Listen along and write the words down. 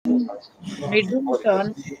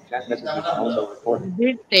Middleton State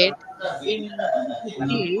in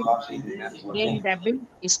 1958, then David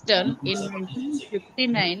Easton in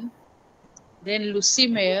 1959, then Lucy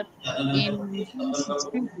Mayer in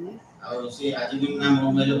 1962, in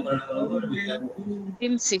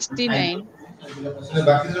 1969.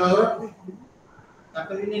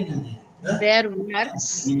 Their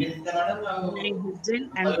works by Husserl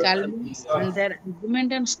and Karl Marx and their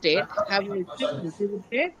argument and state have also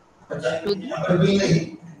contributed to the political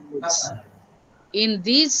language. In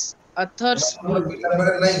these authors'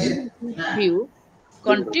 view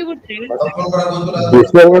contributed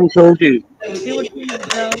Disturbance ହଉଛି। contributed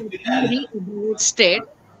the theory about state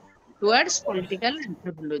towards political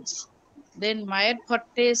anthropology. Then Meyer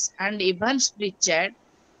Fortes and Evans Pritchard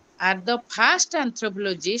are the first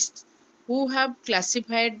anthropologists who have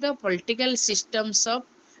classified the political systems of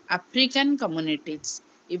African communities.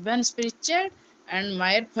 Evans Pritchard and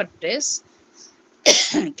Meyer Fortes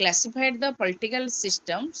classified the political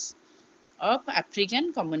systems of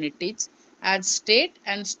African communities as state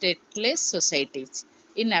and stateless societies.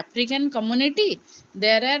 In African community,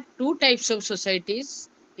 there are two types of societies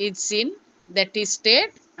is seen, that is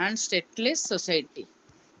state and stateless society.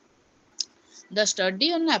 The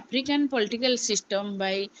study on African political system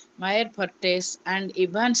by Meyer Fortes and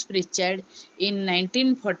Evans Pritchard in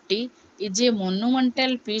 1940 is a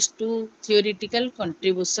monumental piece to theoretical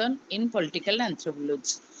contribution in political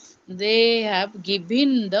anthropology. They have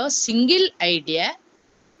given the single idea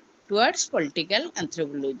towards political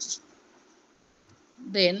anthropology.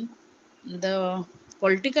 Then the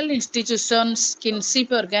political institutions,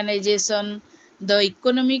 kinship organization, the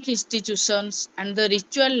economic institutions, and the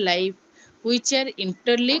ritual life, which are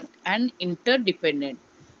interlinked and interdependent.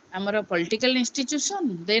 Our political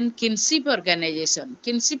institution, then kinship organization.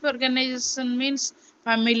 Kinship organization means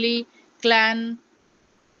family, clan,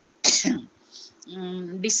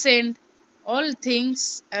 descent, all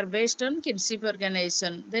things are based on kinship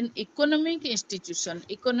organization. Then economic institution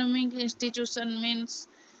means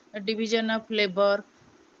a division of labor,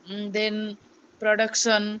 then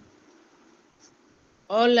production,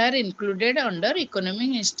 all are included under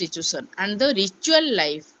economic institution. And the ritual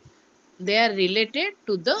life, they are related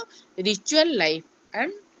to the ritual life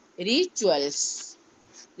and rituals.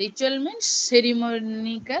 Ritual means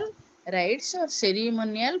ceremonial rites or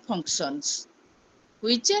ceremonial functions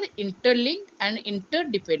which are interlinked and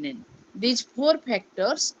interdependent. These four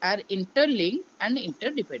factors are interlinked and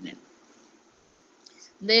interdependent.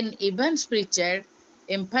 Then Evans Pritchard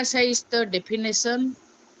emphasized the definition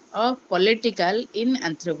of political in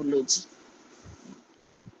anthropology.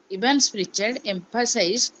 Evans Pritchard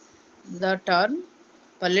emphasized the term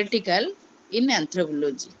political in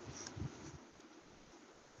anthropology.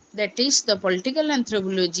 That is, the political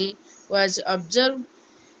anthropology was observed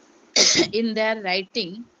in their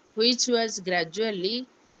writing, which was gradually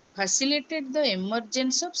facilitated the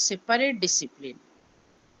emergence of separate discipline.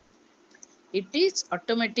 It is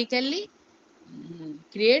automatically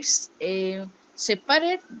creates a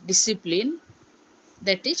separate discipline,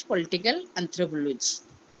 that is political anthropology.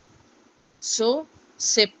 So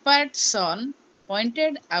Shepardson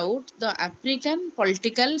pointed out the African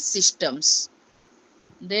political systems.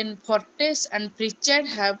 Then Fortes and Pritchard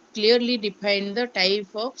have clearly defined the type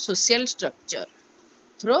of social structure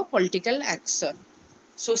through political action.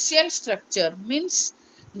 Social structure means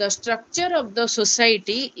the structure of the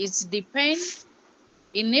society is defined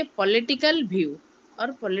in a political view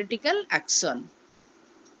or political action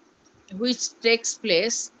which takes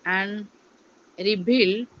place and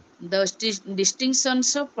reveal the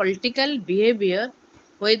distinctions of political behavior,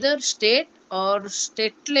 whether state or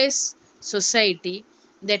stateless society,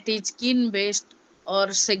 that is kin based or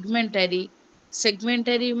segmentary.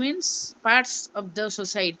 Segmentary means parts of the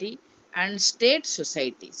society, and state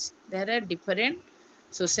societies. There are different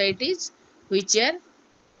societies which are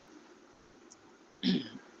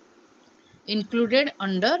included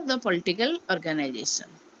under the political organization.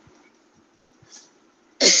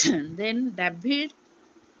 Then David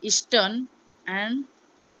Easton and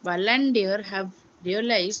Ballandier have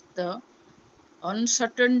realized the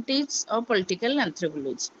uncertainties of political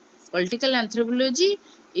anthropology. Political anthropology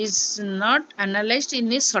is not analyzed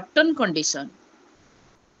in a certain condition.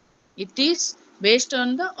 It is based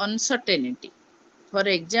on the uncertainty. For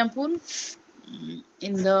example,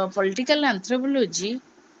 in the political anthropology,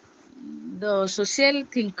 the social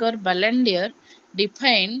thinker Ballandier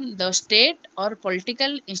defined the state or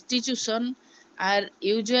political institution are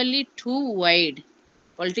usually too wide.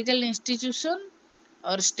 Political institution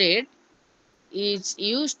or state is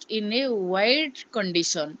used in a wide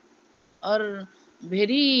condition or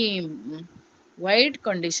very wide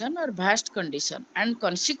condition or vast condition, and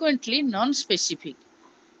consequently non-specific,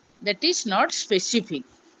 that is not specific.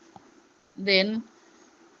 Then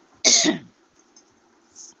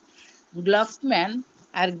Gluckman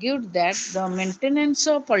argued that the maintenance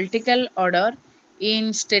of political order in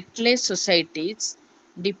stateless societies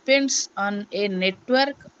depends on a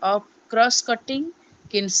network of cross-cutting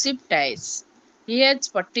kinship ties. He has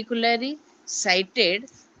particularly cited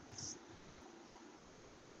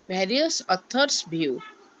various authors' views,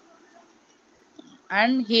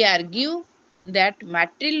 and he argued that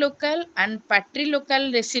matrilocal and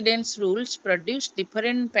patrilocal residence rules produce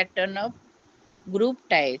different pattern of group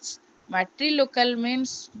ties. Matrilocal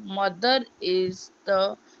means mother is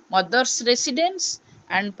the mother's residence,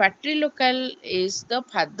 and patrilocal is the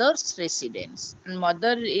father's residence. And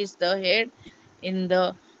mother is the head in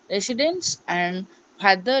the residence, and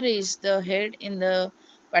father is the head in the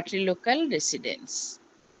patrilocal residence.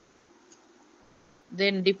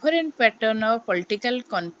 Then different pattern of political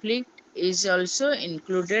conflict is also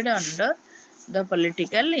included under the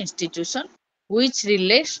political institution which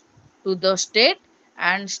relates to the state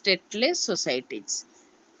and stateless societies.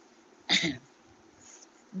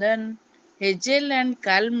 Then Hegel and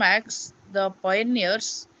Karl Marx, the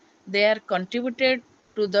pioneers, they are contributed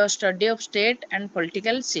to the study of state and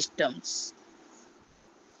political systems.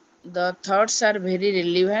 The thoughts are very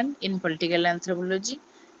relevant in political anthropology.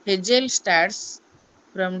 Hegel starts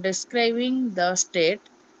from describing the state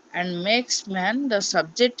and makes man the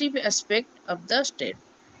subjective aspect of the state.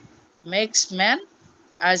 Makes man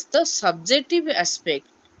as the subjective aspect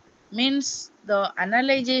means the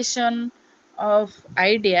analyzation of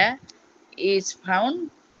idea is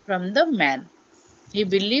found from the man. He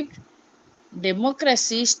believed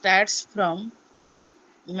democracy starts from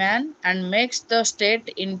man and makes the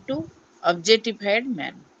state into objectified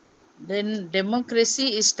man. Then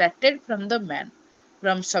democracy is started from the man,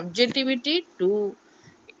 from subjectivity to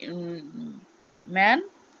um, man,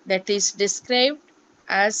 that is described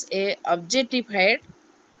as a objectified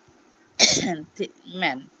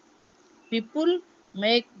man. People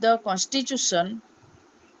make the constitution.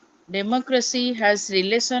 Democracy has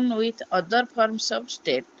relation with other forms of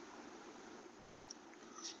state.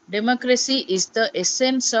 Democracy is the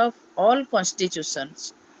essence of all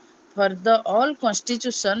constitutions. For the all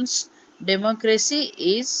constitutions, democracy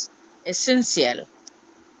is essential.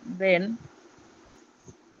 Then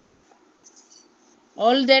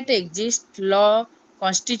all that exists, law,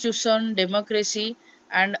 constitution, democracy,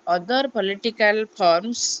 and other political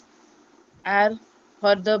forms, are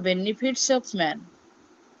for the benefits of man.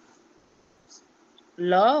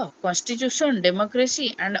 Law, constitution,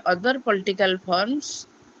 democracy, and other political forms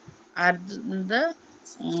are the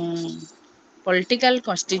political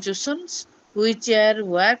constitutions which are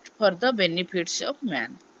worked for the benefits of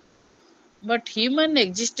man. But human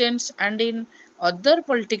existence and in other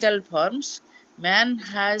political forms, man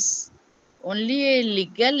has only a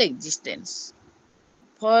legal existence.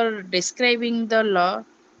 For describing the law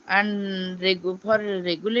and for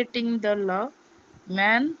regulating the law,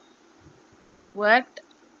 man worked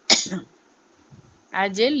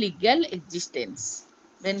as a legal existence.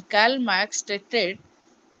 Then Karl Marx stated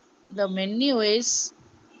the many ways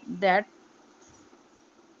that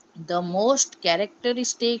the most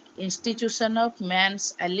characteristic institution of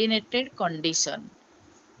man's alienated condition.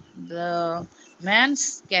 The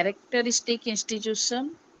man's characteristic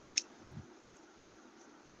institution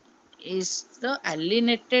is the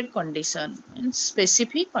alienated condition, in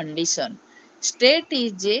specific condition. State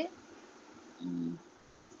is a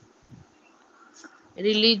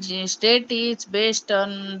religion. State is based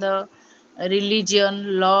on the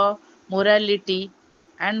religion, law, morality,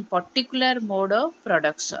 and particular mode of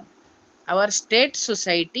production. Our state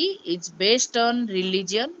society is based on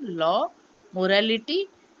religion, law, morality,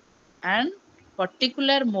 and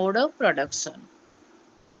particular mode of production.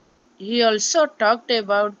 He also talked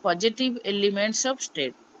about positive elements of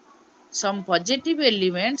state. Some positive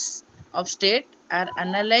elements of state are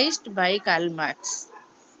analyzed by Karl Marx.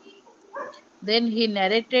 Then he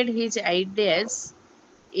narrated his ideas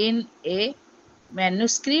in a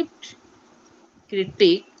manuscript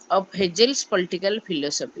critique of Hegel's political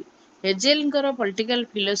philosophy. ହେଜେଲଙ୍କର political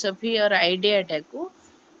philosophy or ଆଇଡ଼ିଆଟାକୁ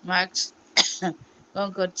marks କ'ଣ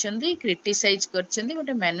କରିଛନ୍ତି, criticise କରିଛନ୍ତି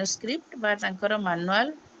ଗୋଟେ ମ୍ୟାନୁସ୍କ୍ରିପ୍ଟ ବା ତାଙ୍କର manual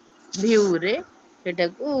ଭିୟୁରେ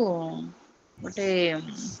ସେଟାକୁ ଗୋଟେ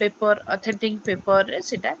paper authentic ପେପରରେ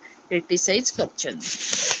ସେଟା କ୍ରିଟିସାଇଜ୍ କରିଛନ୍ତି.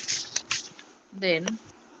 ଦେନ୍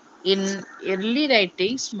in early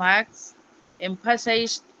writings, Marx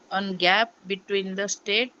emphasized on gap between the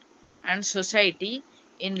state and society.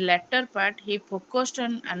 In latter part, he focused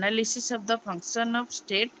on analysis of the function of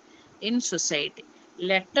state in society.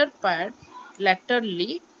 Latter part,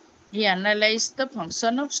 Laterally, he analyzed the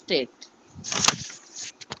function of state.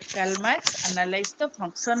 Karl Marx analyzed the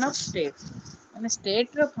function of state. And state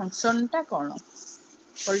ର function ଟା କ'ଣ?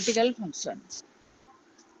 Political function.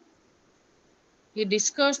 He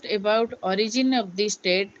discussed about origin of the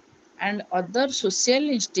state and other social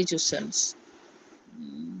institutions.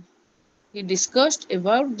 He discussed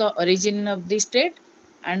about the origin of the state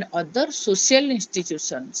and other social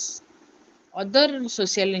institutions. Other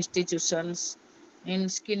social institutions in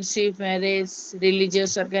kinship, marriage,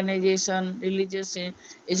 religious organization, religious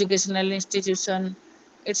educational institution,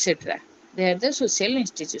 etc. They are the social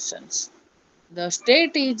institutions. The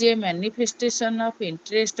state is a manifestation of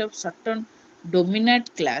interest of certain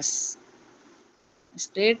dominant class.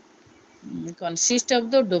 State consists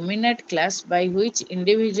of the dominant class by which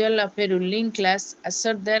individual of a ruling class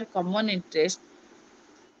assert their common interest,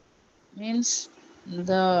 means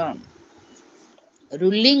the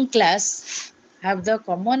ruling class have the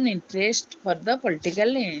common interest for the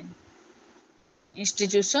political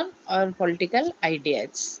institution or political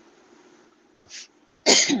ideas.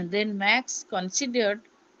 Then Marx considered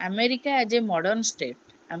America as a modern state.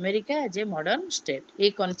 America as a modern state.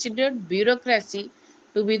 He considered bureaucracy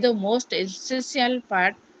to be the most essential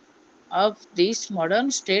part of this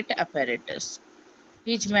modern state apparatus.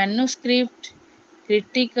 His manuscript,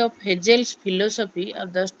 Critique of Hegel's Philosophy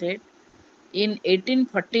of the State, in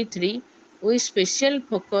 1843, with special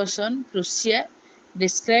focus on Prussia,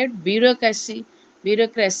 described bureaucracy.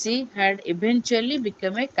 Bureaucracy had eventually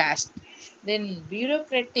become a caste. Then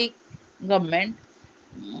bureaucratic government,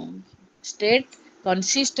 state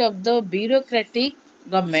consists of the bureaucratic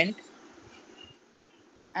government,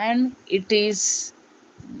 and it is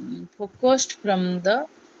focused from the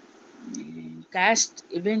caste,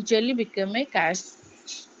 eventually become a caste,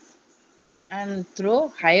 and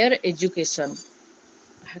through higher education.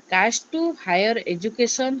 Caste to higher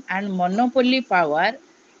education and monopoly power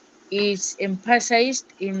is emphasized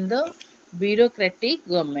in the bureaucratic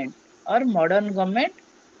government or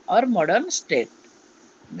modern state.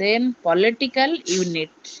 Then political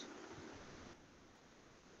unit.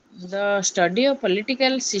 The study of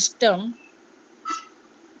political system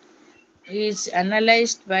is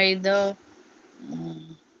analyzed by the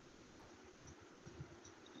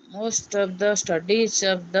most of the studies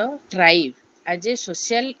of the tribe as a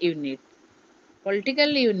social unit. Political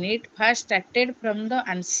unit first acted from the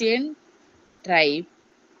ancient tribe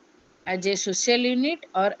as a social unit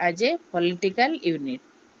or as a political unit.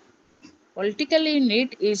 Political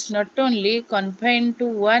unit is not only confined to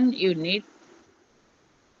one unit,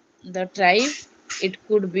 the tribe, it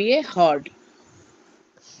could be a horde.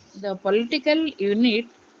 The political unit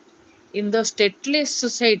in the stateless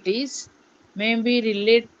societies may be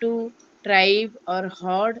related to tribe or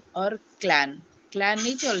horde or clan. Clan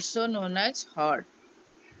is also known as horde.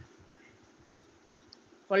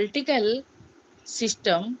 Political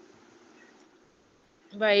system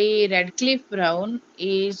by Radcliffe Brown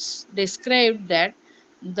is described that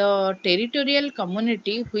the territorial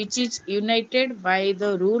community which is united by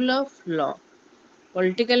the rule of law.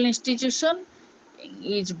 Political institution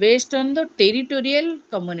is based on the territorial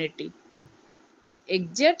community.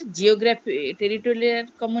 Exact geography, territorial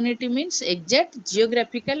community means exact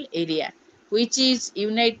geographical area which is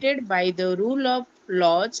united by the rule of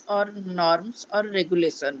laws or norms or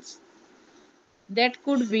regulations. That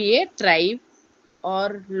could be a tribe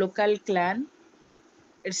or local clan,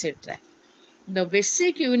 etc. The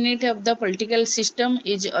basic unit of the political system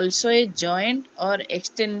is also a joint or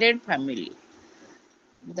extended family.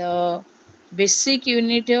 The basic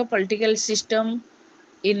unit of political system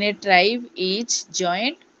in a tribe is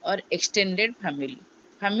joint or extended family.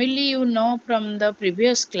 Family you know from the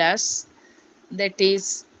previous class, that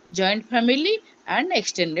is joint family and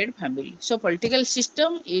extended family. So political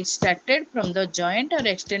system is started from the joint or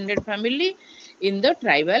extended family in the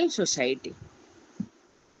tribal society.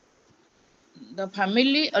 The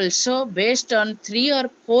family also based on 3 or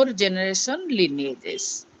 4 generation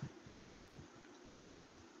lineages.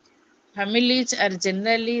 Families are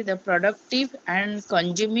generally the productive and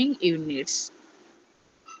consuming units.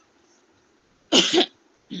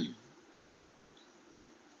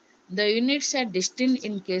 The units are distinct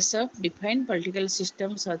in case of defined political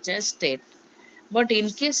systems such as state. But in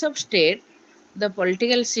case of state, the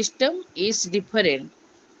political system is different.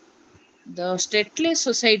 The stateless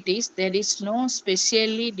societies, there is no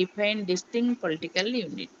specially defined distinct political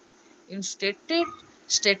unit. In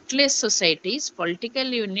stateless societies, political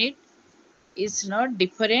unit is not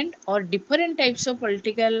different, or different types of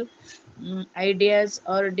political ideas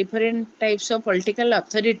or different types of political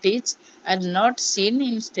authorities are not seen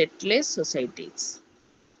in stateless societies.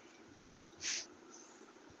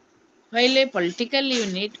 While a political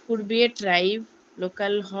unit could be a tribe,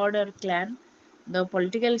 local herd, or clan, the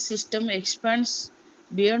political system expands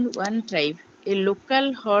beyond one tribe, a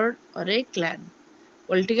local herd, or a clan.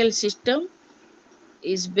 Political system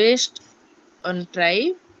is based on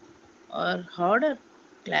tribe or herd or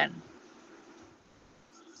clan.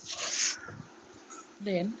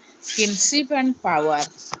 Then kinship and power.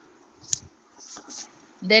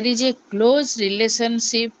 There is a close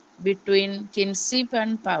relationship between kinship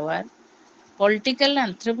and power. Political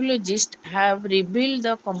anthropologists have revealed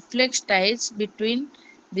the complex ties between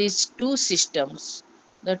these two systems.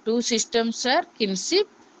 The two systems are kinship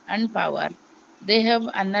and power. They have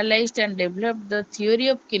analyzed and developed the theory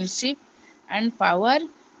of kinship and power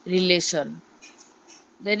relation.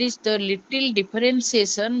 There is the little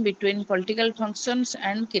differentiation between political functions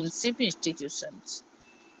and kinship institutions.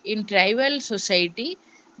 In tribal society,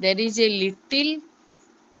 there is a little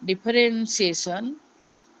differentiation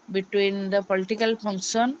between the political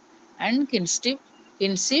function and kinship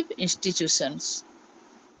institutions.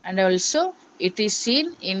 And also, it is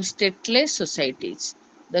seen in stateless societies.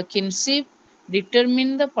 The kinship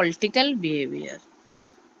determine the political behavior.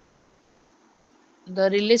 The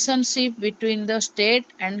relationship between the state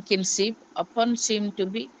and kinship often seem to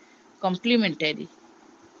be complementary,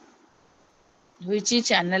 which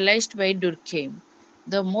is analyzed by Durkheim.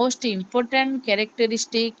 The most important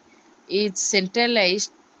characteristic is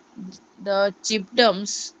centralized. The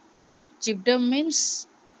chiefdoms, chiefdom means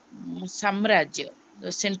samrajya.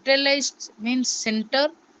 The centralized means center.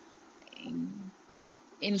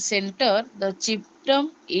 In center, the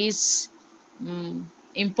chiefdom is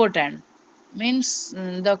important. Means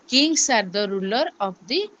the kings are the ruler of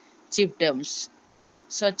the chiefdoms,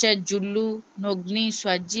 such as Julu, Nogni,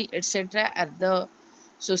 Swaji, etc., are the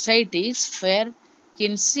societies where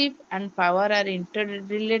kinship and power are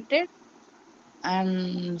interrelated,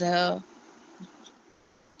 and the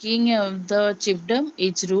king of the chiefdom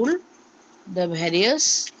is ruled the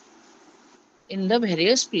various in the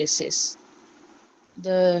various places.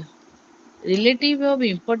 The relative of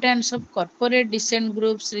importance of corporate descent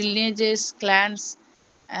groups, lineages, clans,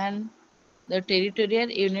 and the territorial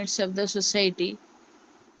units of the society,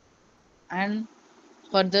 and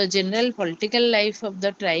for the general political life of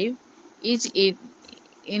the tribe is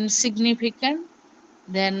insignificant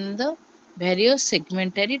than the various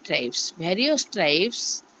segmentary tribes. Various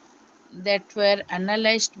tribes that were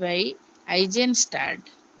analyzed by Eisenstadt.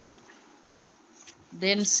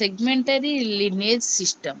 Then segmentary lineage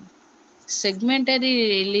system.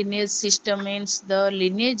 Segmentary lineage system means the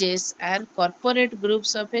lineages are corporate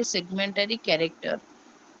groups of a segmentary character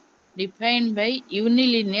defined by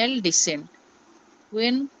unilineal descent.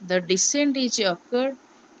 When the descent is occurred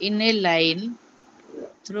in a line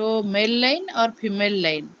through male line or female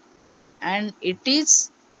line, and it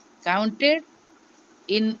is counted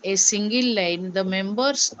in a single line, the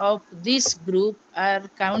members of this group are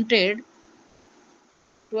counted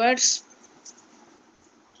towards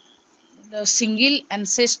the single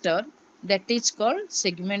ancestor, that is called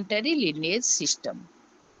segmentary lineage system.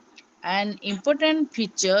 An important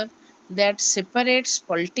feature that separates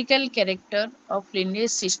political character of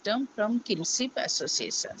lineage system from kinship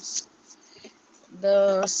associations.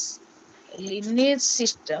 The lineage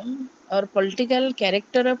system or political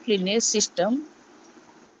character of lineage system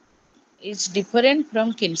is different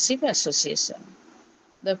from kinship association.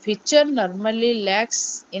 The feature normally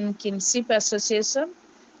lacks in kinship association.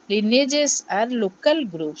 Lineages are local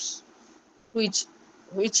groups which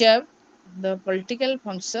have the political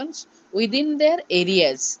functions within their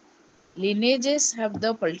areas. Lineages have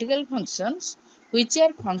the political functions which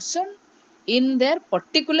are function in their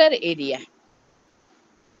particular area.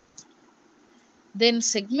 Then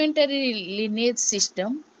segmentary lineage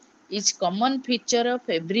system is common feature of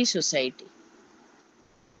every society.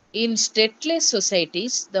 In stateless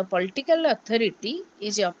societies, the political authority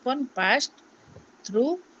is often passed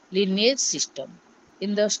through lineage system.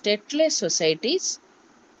 In the stateless societies,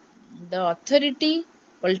 the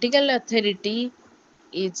political authority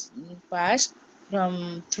is passed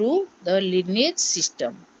from through the lineage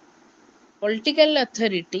system. Political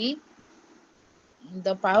authority,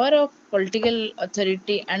 the power of political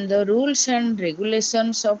authority and the rules and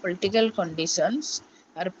regulations of political conditions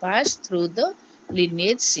are passed through the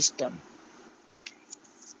lineage system.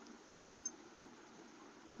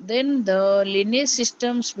 Then the lineage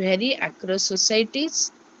systems vary across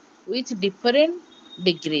societies with different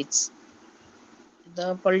degrees.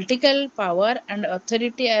 The political power and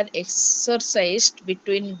authority are exercised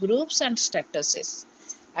between groups and statuses.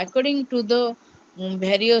 According to the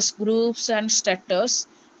various groups and status,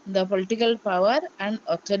 the political power and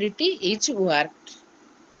authority is worked.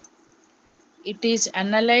 It is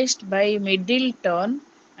analyzed by Middleton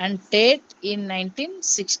and Tate in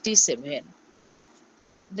 1967.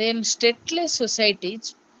 Then stateless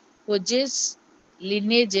societies possess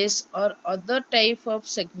lineages or other type of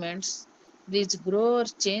segments. These grow or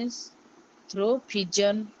change through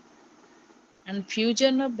fission and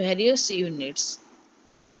fusion of various units.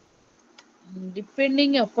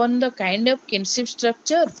 Depending upon the kind of kinship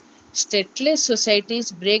structure, stateless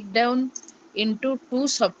societies break down into two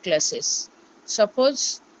subclasses.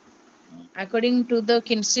 Suppose, according to the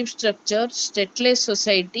kinship structure, stateless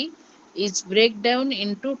society is break down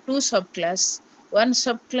into two subclass. One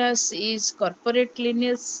subclass is corporate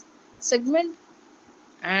lineage segment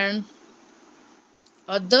and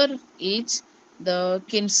other is the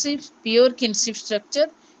kinship, pure kinship structure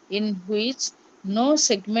in which no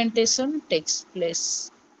segmentation takes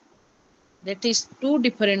place. That is two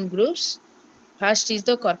different groups. First is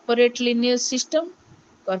the corporate lineage system.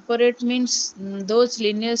 Corporate means those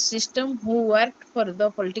lineage system who worked for the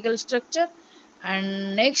political structure,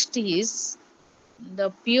 and next is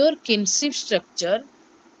the pure kinship structure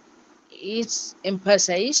is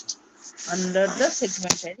emphasized under the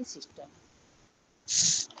segmentary system.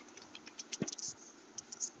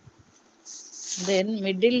 Then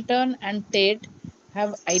Middleton and Tate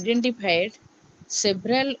have identified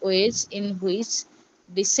several ways in which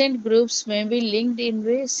descent groups may be linked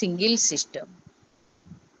into a single system.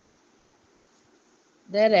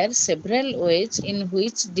 There are several ways in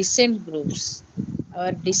which descent groups,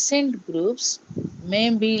 our descent groups, may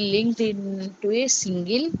be linked into a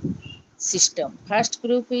single system. First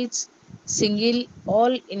group is single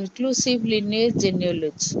all inclusive lineage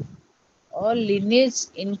genealogy. All lineage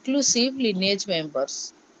inclusive lineage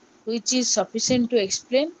members, which is sufficient to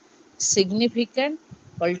explain significant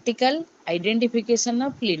political identification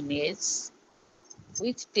of lineage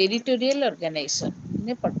with territorial organization in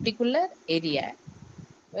a particular area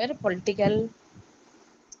where political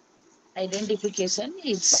identification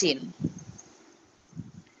is seen.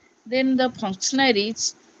 Then the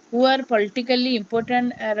functionaries who are politically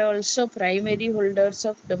important are also primary holders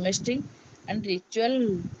of domestic and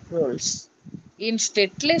ritual roles. In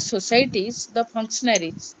stateless societies, the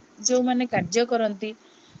functionaries ଯେଉଁମାନେ କାର୍ଯ୍ୟ କରନ୍ତି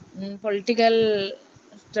political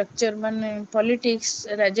structure ମାନେ politics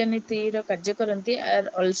ରାଜନୀତିର କାର୍ଯ୍ୟ କରନ୍ତି ଆର୍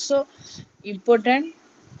also important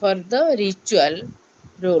for the ritual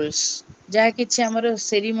rolls ଯାହା କିଛି ଆମର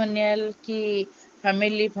ସେରିମୋନିଆଲ କି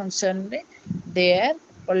family ଫଙ୍କସନରେ De R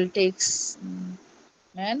politics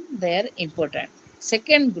and they are important.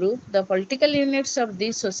 Second group, the political units of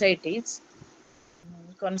these societies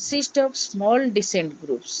consist of small descent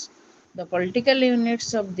groups. The political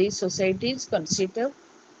units of these societies consist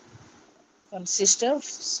of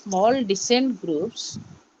small descent groups,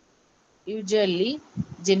 usually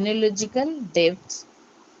genealogical depth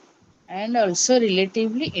and also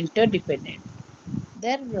relatively interdependent.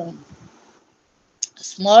 They are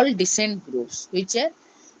small descent groups which are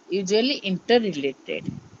usually interrelated.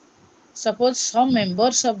 Suppose some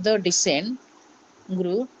members of the descent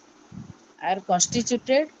group are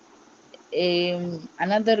constituted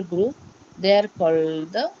another group, they are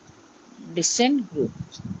called the descent group.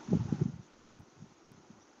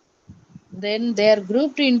 Then they are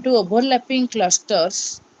grouped into overlapping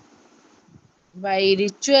clusters by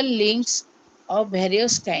ritual links of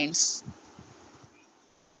various kinds.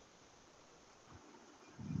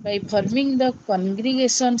 By forming the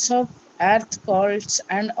congregations of earth cults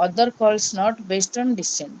and other cults not based on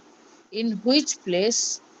descent, in which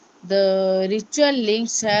place the ritual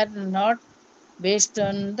links are not based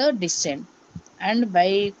on the descent, and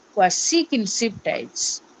by quasi kinship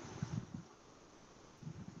ties.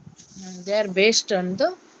 They are based on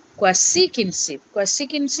the quasi kinship. Quasi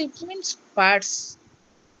kinship means parts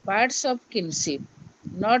of kinship,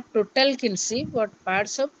 not total kinship, but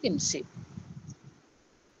parts of kinship.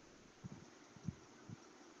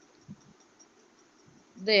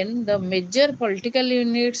 Then the major political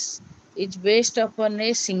units is based upon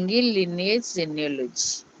a single lineage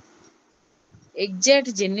genealogy.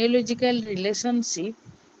 Exact genealogical relationship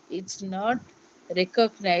is not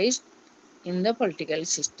recognized in the political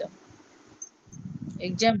system.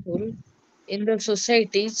 Example, in the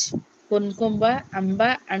societies, Kunkumba,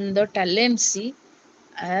 Amba, and the Talensi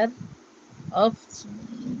are of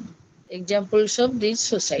examples of this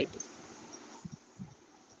society.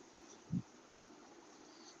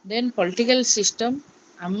 Then political system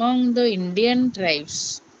among the Indian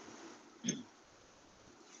tribes.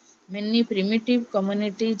 Many primitive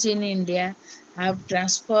communities in India have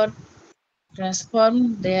transformed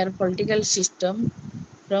their political system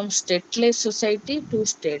from stateless society to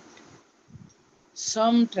state.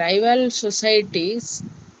 Some tribal societies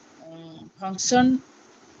function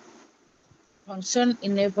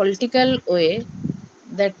in a political way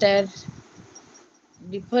that are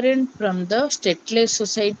different from the stateless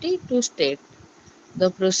society to state. The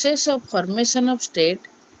process of formation of state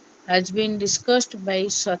has been discussed by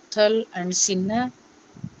Sathal and Sinha,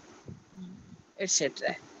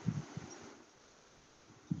 etc.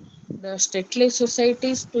 The stateless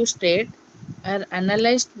societies to state are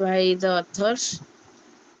analyzed by the authors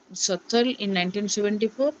Sathal in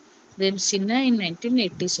 1974, then Sinha in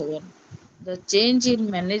 1987. The change in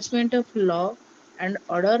management of law and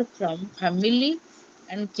order from family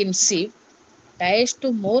and kinship ties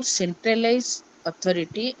to more centralized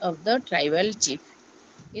authority of the tribal chief.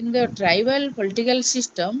 In the tribal political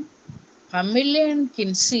system, family and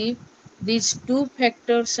kinship, these two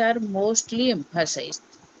factors are mostly emphasized.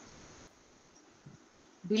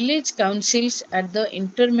 Village councils are the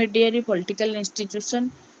intermediary political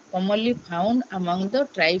institution commonly found among the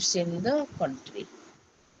tribes in the country.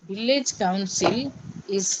 Village council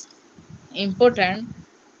is important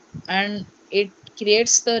and it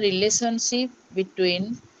creates the relationship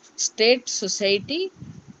between state society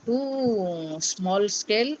to small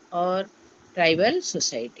scale or tribal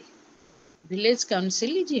society. Village council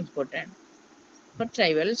is important for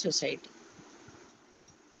tribal society.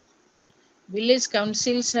 Village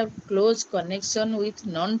councils have close connection with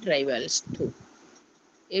non-tribals too.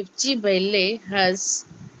 F.G. Bailey has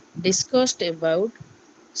discussed about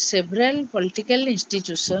several political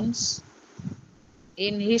institutions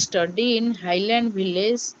in his study in Highland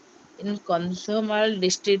village in Kandhamal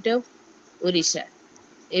district of Orissa.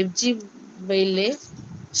 F.G. Bailey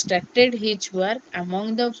started his work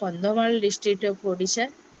among the Kandhamal district of Odisha,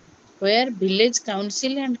 where village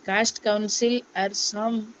council and caste council are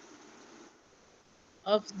some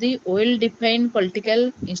of the well-defined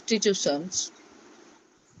political institutions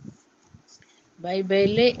by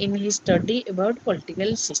Bailey in his study about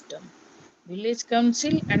political system. Village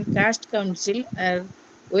council and caste council are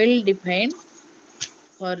well defined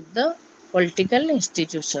for the political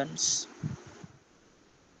institutions.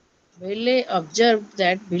 Bailey observed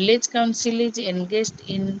that village council is engaged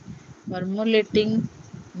in formulating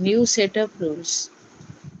new set of rules,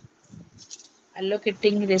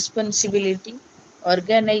 allocating responsibility,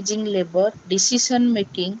 organizing labor, decision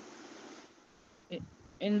making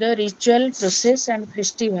in the ritual process and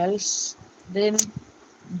festivals, then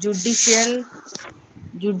judicial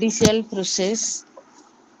process,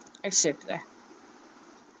 etc.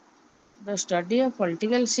 The study of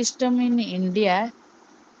political system in India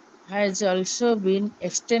has also been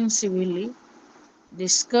extensively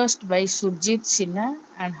discussed by Surjit Sinha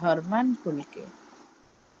and Herman Kulke.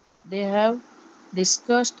 They have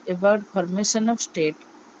discussed about formation of state.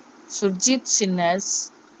 Surjit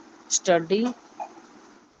Sinha's study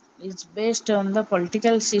is based on the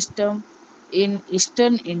political system in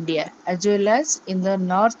eastern India as well as in the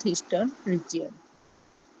northeastern region.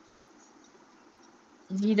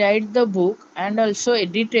 He wrote the book and also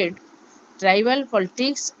edited Tribal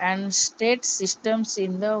Politics and State Systems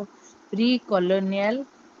in the Pre-Colonial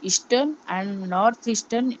Eastern and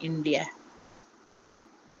Northeastern India.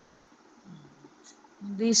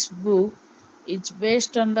 This book is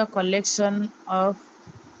based on the collection of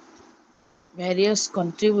various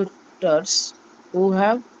contributors who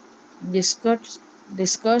have discussed,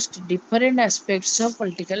 discussed different aspects of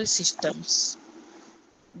political systems.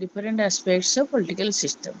 Different aspects of political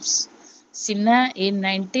systems. Sinha in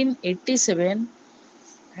 1987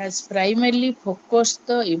 has primarily focused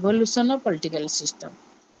the evolution of political system.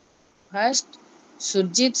 First,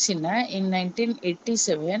 Surjit Sinha in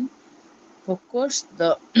 1987 focused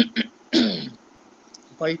the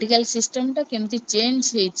political system ଟା କେମିତି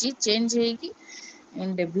change ହେଇକି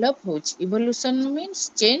develop ହଉଛି. Evolution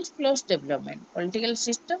means change plus development. Political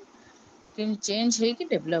system can change ହେଇକି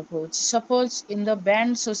develop ହଉଛି. Suppose in the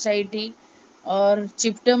band society or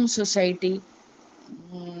chiefdom society,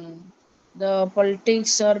 mm, the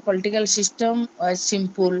politics or political system was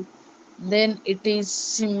simple, then it is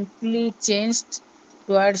simply changed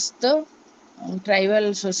towards the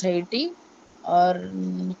tribal society or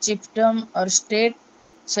chiefdom or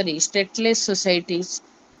stateless societies,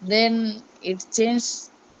 then it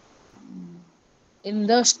changed in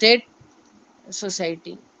the state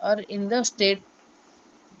society or in the state.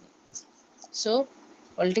 So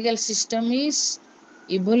political system is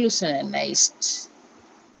evolutionized.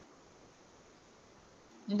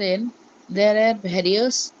 Then there are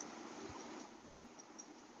various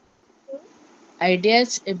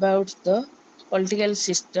Ideas about the political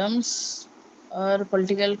systems or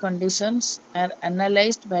political conditions are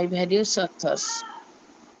analyzed by various authors.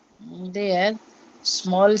 They are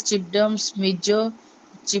small chiefdoms, major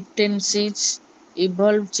chieftaincies,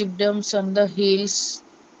 evolved chiefdoms on the hills,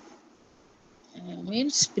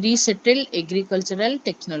 means pre-settled agricultural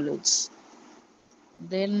technologies.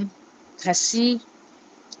 Then Khasi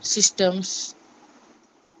systems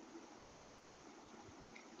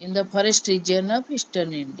in the forest region of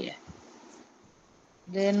eastern India.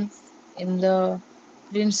 Then in the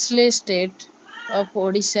princely state of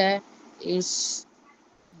Odisha is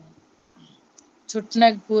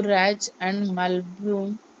Chutnagpur Raj and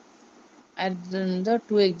Malbhum are the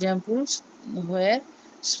two examples where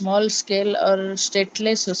small scale or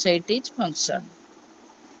stateless societies function.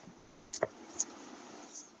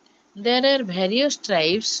 There are various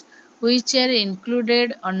tribes which are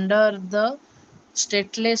included under the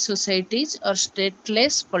stateless societies or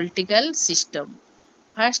stateless political system.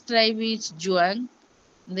 First tribe is Juang,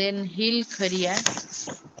 then Hill Kharia,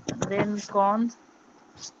 then Kond,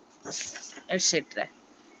 etc.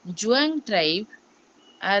 Juang tribe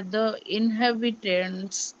are the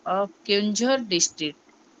inhabitants of Keonjhar district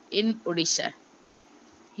in Odisha.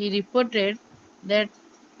 He reported that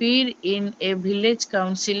peer in a village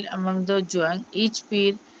council among the Juang, each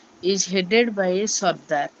peer is headed by a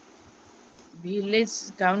Sardar.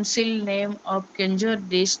 Village council name of Keonjhar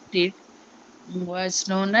district was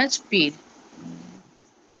known as peer.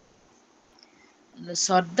 The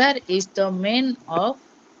Sardar is the main of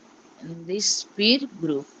this peer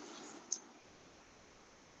group.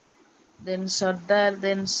 Then Sardar,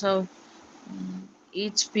 then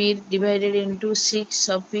each peer divided into six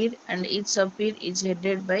sub-peer and each sub-peer is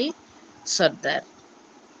headed by Sardar.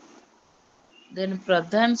 Then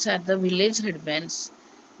Pradhans are the village headmans.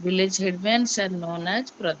 Village headmans are known as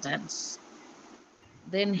Pradhans.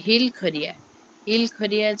 Then Hill Kharia. Hill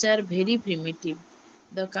Kharias are very primitive.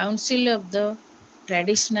 The council of the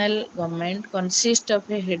traditional government consists of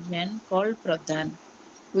a headman called Pradhan,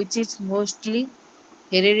 which is mostly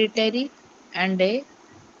hereditary and a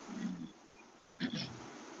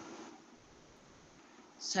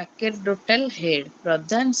sacerdotal head.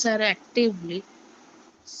 Pradhans are actively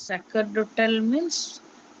sacerdotal means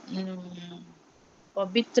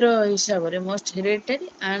ପବିତ୍ର ହିସାବରେ most hereditary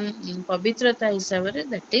and ପବିତ୍ରତା ହିସାବରେ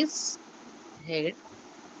that is head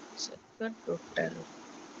sacerdotal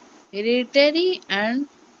hereditary and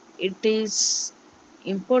it is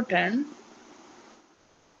important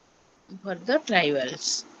for the tribals.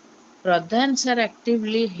 Pradhans are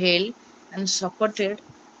actively held and supported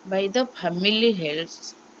by the family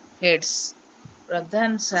heads.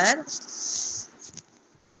 Pradhans are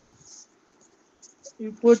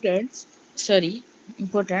important, sorry,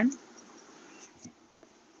 important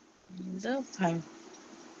the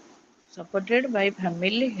supported by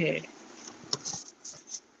family head.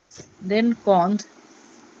 Then Kond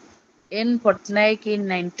N. Patnaik in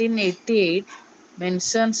 1988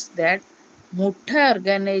 mentions that Mutha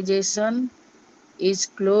organization is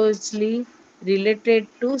closely related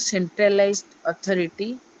to centralized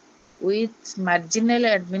authority with marginal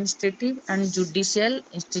administrative and judicial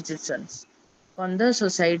institutions. Kandha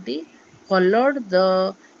society followed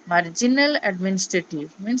the marginal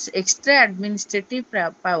administrative, means extra administrative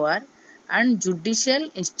power and judicial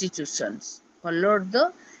institutions. Followed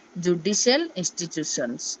the judicial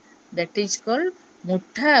institutions. That is called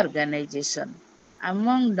Mutha organization.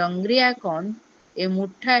 Among Dangriya Kond, a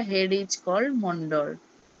Mutha head is called Mondal.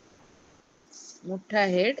 Mutha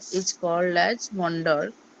head is called as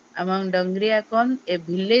Mondal. Among Dangriakon, a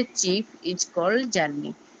village chief is called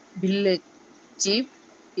Jani. Village chief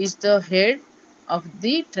is the head of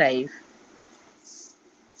the tribe.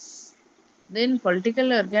 Then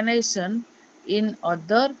political organization in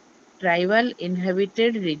other tribal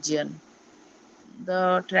inhabited region.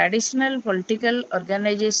 The traditional political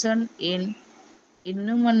organization in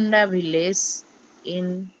Innumanda village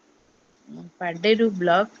in Paderu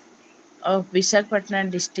block of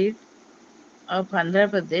Visakhapatnam district of Andhra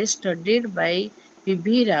Pradesh studied by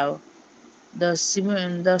P.V. Rao. The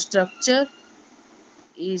structure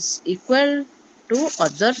is equal to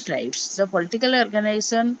other tribes. The political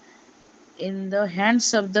organization in the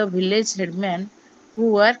hands of the village headman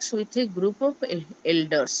who works with a group of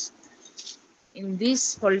elders. In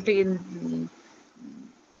this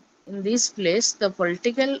place, the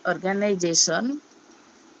political organization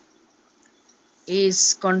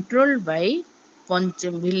is controlled by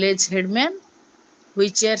village headman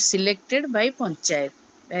which are selected by panchayat,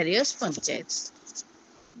 various panchayats.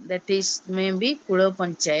 That is maybe Kula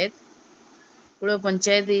Panchayat Kula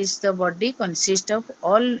Panchayat is the body consists of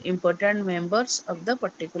all important members of the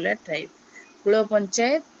particular tribe. Kula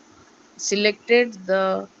Panchayat selected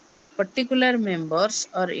the particular members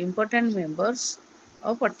or important members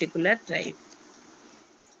of particular tribe.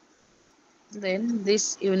 Then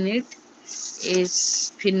this unit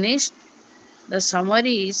is finished. The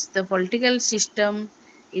summary is the political system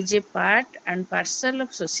is a part and parcel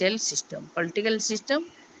of social system. Political system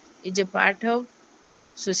is a part of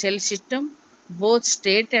social system. Both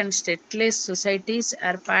state and stateless societies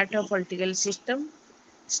are part of political system.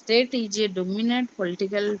 State is a dominant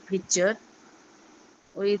political feature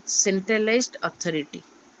with centralized authority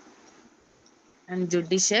and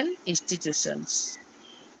judicial institutions.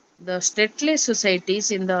 The stateless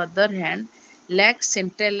societies, in the other hand, lack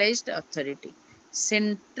centralized authority.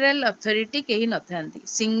 Central authority kehi नथांती.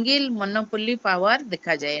 Single monopoly power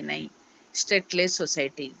ଦେଖାଯାଏ ନାହିଁ stateless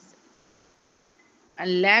societies.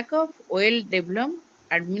 And lack of well developed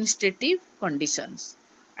administrative conditions.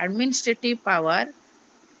 Administrative power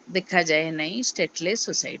ଦେଖାଯାଏ ନାହିଁ stateless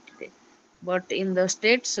society. But in the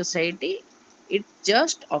state society, it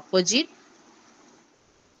just opposite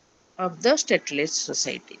of the stateless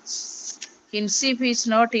societies. Kinship is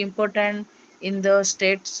not important in the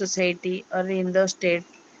state society or in the state,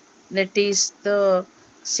 that is the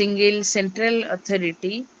single central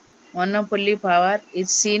authority. Monopoly power is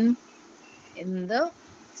seen in the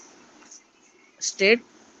state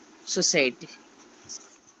society.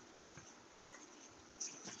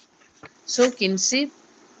 So kinship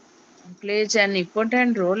plays an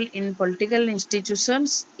important role in political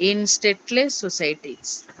institutions in stateless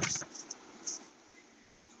societies.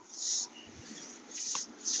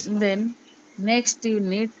 Then next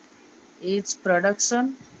unit is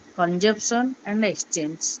production, consumption and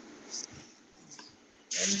exchange.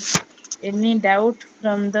 Any doubt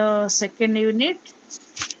from the second unit?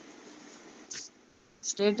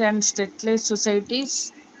 State and stateless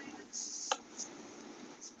societies.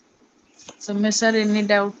 Somesh sir, any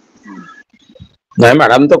doubt? ନାଇଁ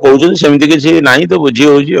madam ତ କହୁଛନ୍ତି ସେମିତି କିଛି ନାହିଁ ତ ବୁଝି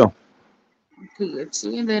ହଉଛି ଆଉ। ଠିକ ଅଛି.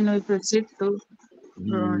 Then we proceed to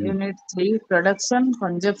unit 3, production,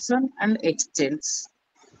 consumption and exchange.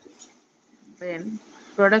 Then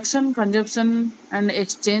production, consumption and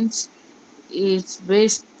exchange is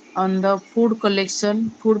based on the food collection,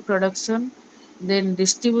 food production, then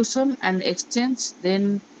distribution and exchange,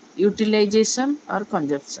 then utilization or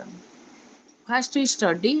consumption. First, we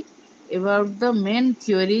study about the main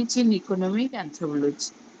theories in economic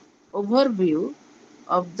anthropology. Overview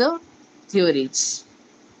of the theories.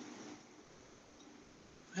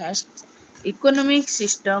 First, economic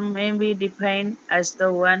system may be defined as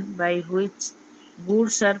the one by which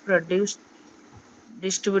goods are produced,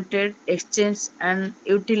 distributed, exchanged, and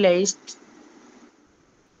utilized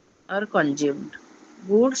or consumed.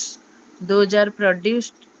 Goods, those are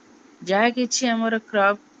produced, ଯାହା କିଛି ଆମର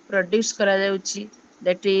crop produce କରାଯାଉଛି,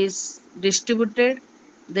 that is distributed,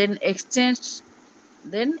 then exchanged,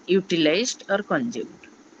 then utilized or consumed.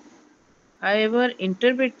 However,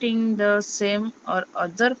 interpreting the same or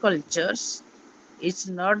other cultures is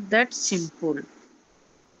not that simple.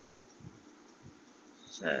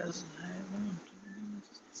 So,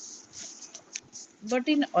 but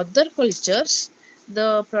in other cultures,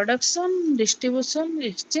 the production, distribution,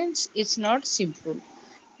 exchange is not simple.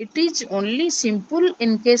 It is only simple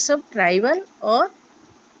in case of tribal or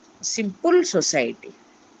simple society,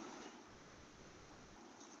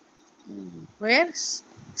 where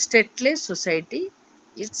stateless society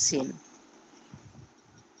is seen.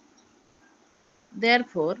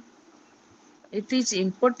 Therefore, it is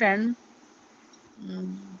important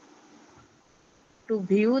mm, to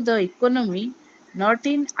view the economy not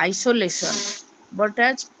in isolation but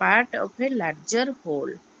as part of a larger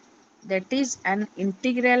whole, that is, an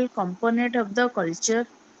integral component of the culture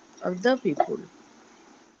of the people.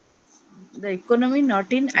 The economy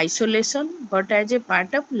not in isolation but as a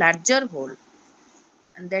part of larger whole,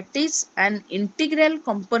 and that is an integral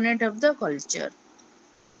component of the culture,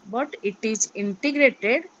 but it is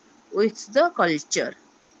integrated with the culture.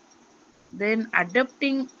 Then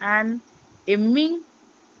adopting an emic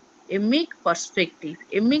emic perspective.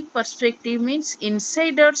 Emic perspective means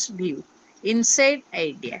insider's view, inside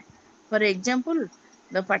idea. For example,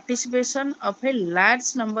 the participation of a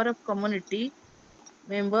large number of community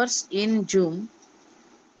members in Zoom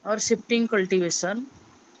or shifting cultivation,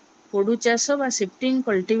 ପୋଡୁ ଚାଷ ବା shifting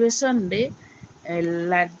cultivation ରେ a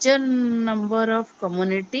larger number of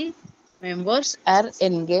community members are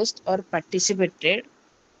engaged or participated,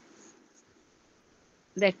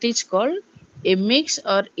 that is called a mix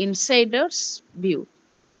or insider's view.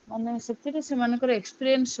 ମାନେ ସେଥିରେ ସେମାନଙ୍କର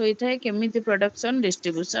experience ହୋଇଥାଏ କେମିତି production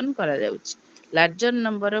distribution କରାଯାଉଛି। Larger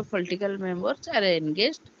number of political members R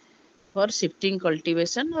engaged for shifting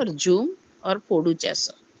cultivation or zoom ଅର୍ ପୋଡୁ ଚାଷ।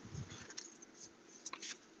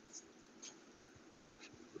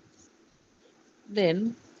 Then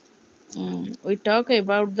we talk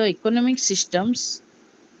about the economic systems.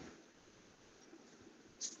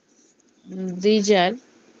 These are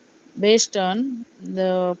based on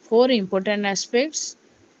the four important aspects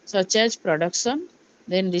such as production,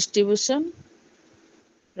 then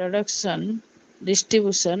production,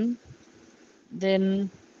 distribution, then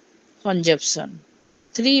consumption.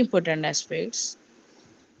 Three important aspects.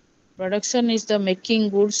 Production is the making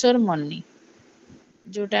goods or money.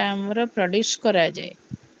 जोटा हमरा produce करा जाए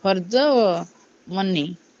for the money.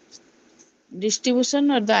 Distribution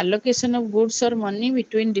or the allocation of goods or money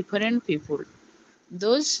between different people.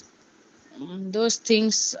 Those those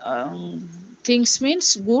things means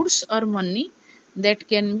goods or money that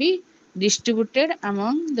can be distributed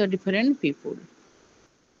among the different people.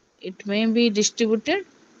 It may be distributed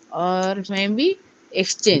or may be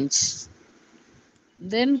exchanged.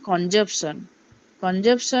 Then consumption.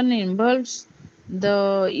 Consumption involves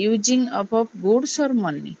the using up of goods or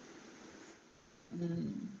money.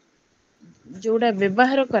 जोड़ा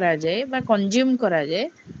व्यवहार करा जाए बा consume करा जाए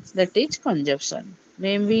that is consumption.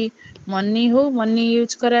 Maybe money हो money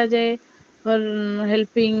use करा जाए for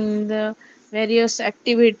helping the various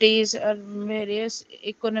activities or various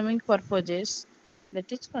economic purposes,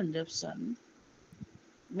 that is consumption.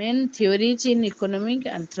 Main theories in economic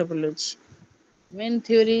anthropology. Main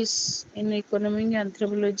theories in economic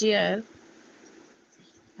anthropology are: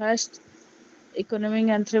 first, economic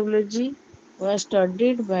anthropology was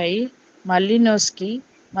studied by Malinowski.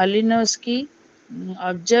 Malinowski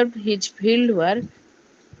observed his field work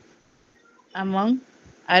among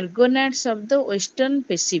Argonauts of the Western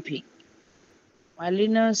Pacific.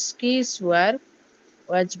 Malinowski's work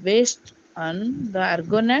was based on the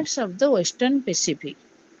Argonauts of the Western Pacific.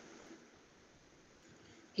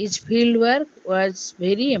 His field work was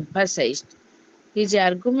very emphasized. His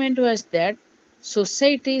argument was that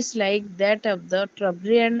societies like that of the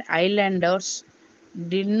Trobriand Islanders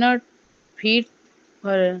did not fit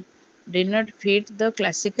did not fit the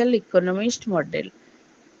classical economist model.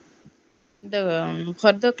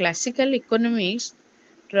 For the classical economists,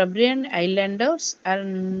 Trobriand Islanders are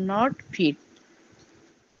not fit.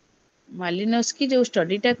 Malinowski जो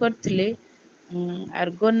स्टडीटा करथिले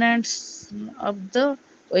आर्गोनाट्स of the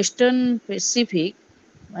western Pacific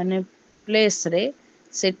माने place रे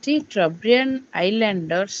सेठी ट्रब्रियन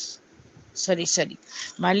Islanders sorry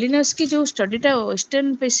मालिनस्की जो स्टडीटा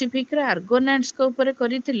western Pacific रे आर्गोनाट्स को ऊपर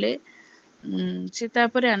करथिले से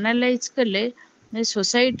तापर एनालाइज कले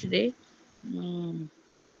सोसाइटी रे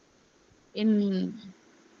in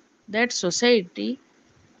that society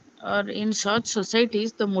or in such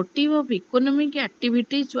societies, the motive of economic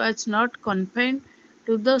activities was not confined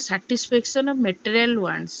to the satisfaction of material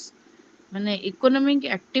wants. ମାନେ economic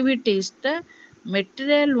activities ଟା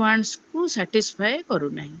material wants କୁ satisfy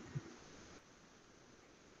କରୁନାହିଁ.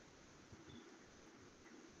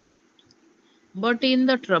 But in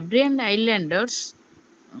the Trobriand Islanders,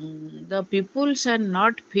 the peoples are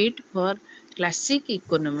not fit for classic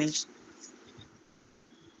economics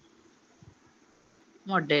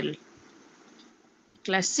model.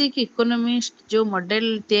 Classic economist जो model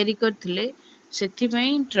तैयारी करथिले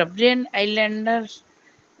ସେଥିପାଇଁ ट्रब्रियन islander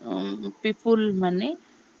people माने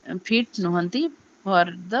fit नहंती for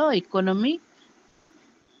the economic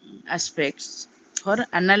aspects, for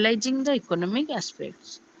analyzing the economic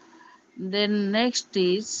aspects. Then next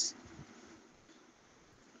is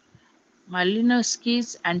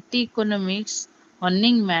Malinowski's Anti-Economics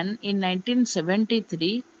Hunting Man in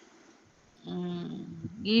 1973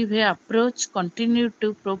 give a approach continued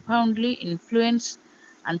to profoundly influence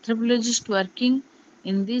anthropologists working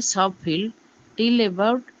in the subfield till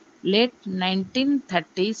about late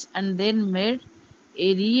 1930s and then made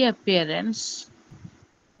a reappearance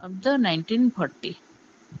of the 1940.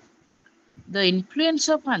 The influence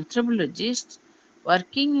of anthropologists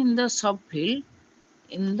working in the subfield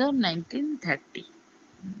in the 1930.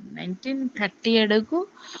 1930 ଆଡ଼କୁ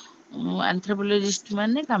anthropologist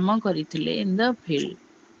ମାନେ କାମ କରିଥିଲେ in the field.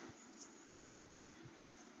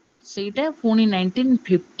 ସେଇଟା ପୁଣି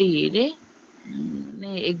 1950 ରେ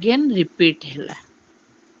again repeat ହେଲା.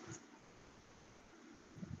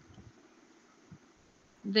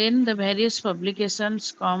 Then the various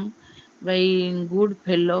publications come by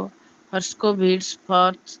Goodfellow, Herskovitz,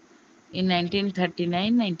 Forth in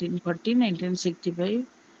 1939, 1940, 1965,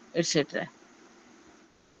 etc.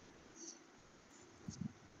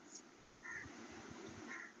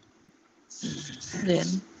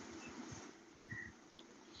 Then,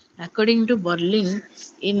 according to Berlin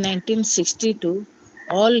in 1962,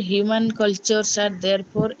 all human cultures are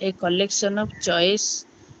therefore a collection of choice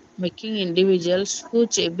making individuals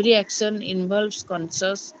whose every action involves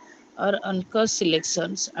conscious or unconscious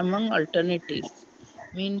selections among alternatives,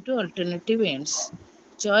 mean to alternative ends.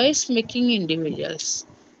 Choice making individuals.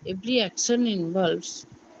 Every action involves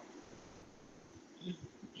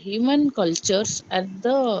human cultures are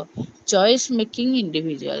the choice making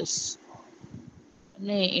individuals.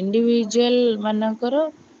 ମାନେ individual ମାନଙ୍କର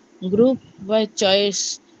group ବା choice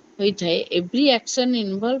ହୋଇଥାଏ every action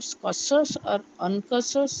ଇନଭଲ୍ଭସ୍ କସସ୍ ଅର୍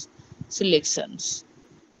ଅନକସସ୍ ସିଲେକ୍ସନ୍ସ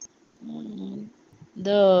ଦ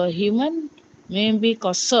ହ୍ୟୁମାନ ମେ ବି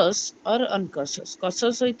କସସ୍ ଅର୍ ଅନକସସ୍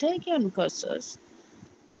କସସ୍ ହୋଇଥାଏ କି ଅନକସସ୍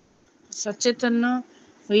ସଚେତନ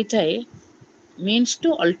ହୋଇଥାଏ means to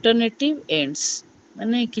alternative ends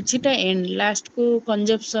ମାନେ କିଛିଟା ଏଣ୍ଡ ଲାଷ୍ଟକୁ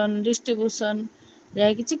କଞ୍ଜପସନ୍ ଡିଷ୍ଟ୍ରିବ୍ୟୁସନ୍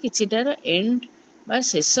ଯାହା କିଛିଟାର ଏଣ୍ଡ ବା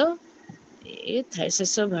ଶେଷ ଥାଏ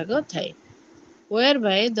ଶେଷ ଭାଗ ଥାଏ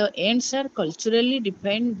whereby the ends are culturally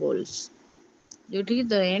defined goals ଯୋଉଠିକି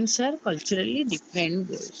the ends are culturally defined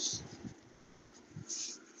goals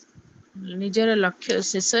ନିଜର ଲକ୍ଷ୍ୟ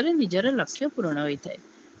ଶେଷରେ ନିଜର ଲକ୍ଷ୍ୟ ପୂରଣ ହୋଇଥାଏ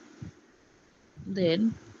then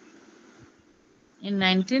in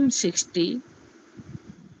 1960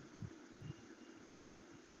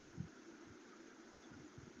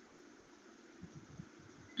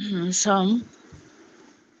 some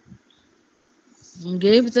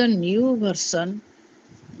gave the new version.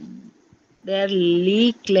 They are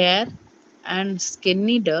Lee Clare and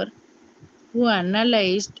Skinner, who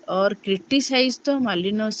analyzed or criticized the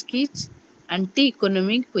Malinowski's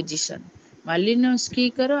anti-economic position.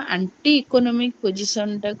 ମାଲିନୋସ୍କିଙ୍କର anti economic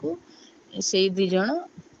ପୋଜିସନଟାକୁ ସେଇ ଦି ଜଣ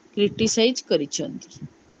କ୍ରିଟିସାଇଜ୍ କରିଛନ୍ତି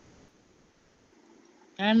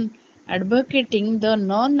and advocating the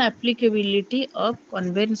non-applicability of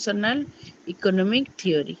conventional economic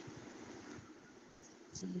theory.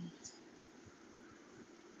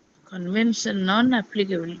 Convention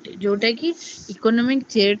non-applicability जोटा कि economic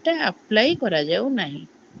थियरीटा apply करा जाऊ नहीं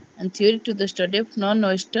and theory to the study of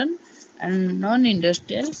non-western and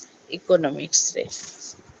non-industrial economics रे.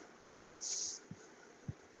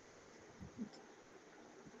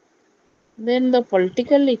 Then the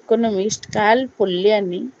political economist Carl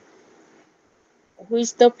Polanyi, who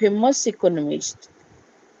is the famous economist,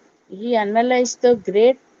 he analyzed the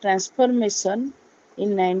Great Transformation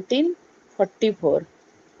in 1944.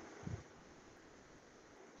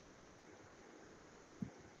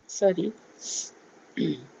 Sorry.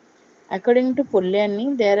 According to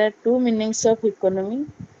Polanyi, there are two meanings of economy.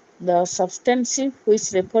 The substantive,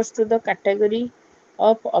 which refers to the category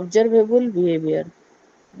of observable behavior.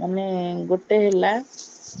 ମାନେ ଗୋଟେ ହେଲା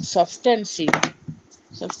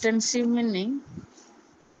substantive meaning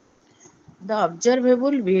the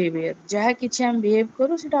observable behavior ଯାହା କିଛି ଆମେ behave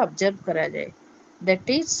କରୁ ସେଟା observe କରାଯାଏ that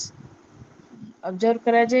is observe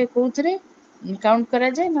କରାଯାଏ କୋଉଥିରେ count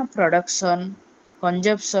କରାଯାଏ ନା production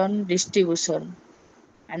consumption distribution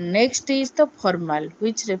and next is the formal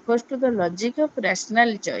which refers to the logic of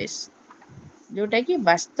rational choice ଯୋଉଟା କି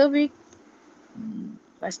ବାସ୍ତବିକ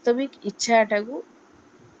ଇଚ୍ଛାଟାକୁ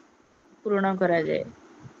ପୂରଣ କରାଯାଏ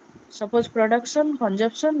suppose production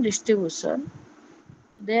consumption distribution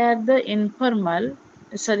they are the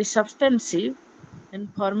substantive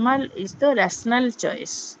and formal is the rational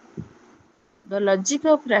choice. The logic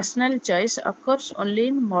of rational choice occurs only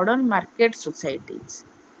in modern market societies.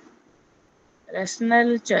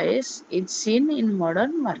 Rational choice is seen in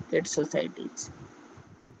modern market societies.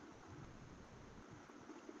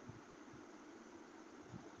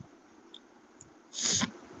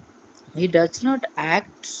 He does not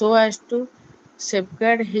act so as to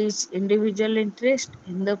safeguard his individual interest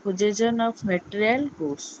in the possession of material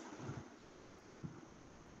goods.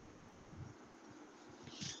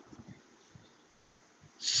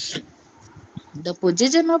 The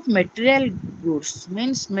possession of material goods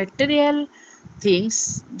means material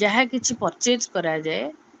things jaha kichi purchase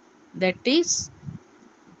कराଯାए that is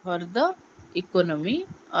for the economy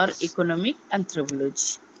or economic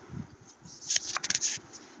anthropology.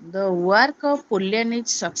 The work of Polanyi's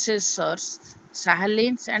successors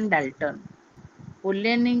Sahalins and Dalton.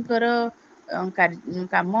 Polanyiଙ୍କର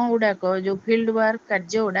କାମ ଗୁଡାକ ଯୋଉ field work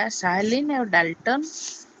କାର୍ଯ୍ୟ ଗୁଡା ସାହାଲିନ୍ ଆଉ ଡାଲ୍ଟନ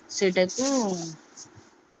ସେଇଟାକୁ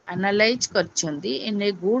analyze କରିଛନ୍ତି in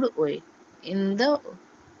a good way in the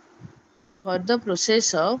for the process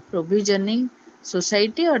of provisioning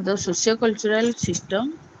society or the socio-cultural system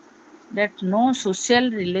that no social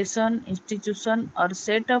relation institution or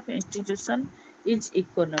set of institution is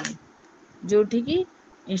economic ଯୋଉଠି କି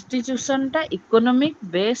institution ଟା economic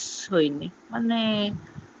base ହୋଇନି ମାନେ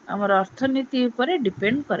ଆମର ଅର୍ଥନୀତି ଉପରେ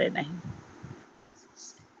depend କରେ ନାହିଁ।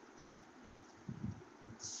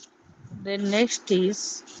 Then next is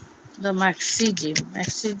the Marxism.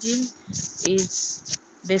 Marxism is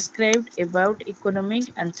described about economic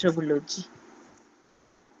anthropology.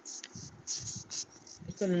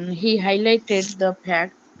 He highlighted the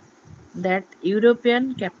fact that European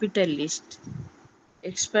capitalist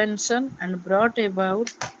expansion and brought about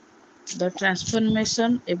the transformation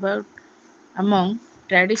about among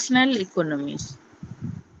traditional economies.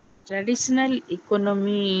 Traditional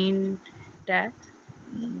economy ଟା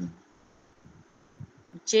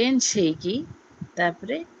change ହେଇକି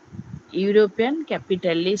ତାପରେ European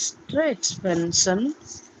କ୍ୟାପିଟାଲିଷ୍ଟର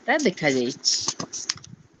ଏକ୍ସପାନସନଟା ଦେଖାଯାଇଛି।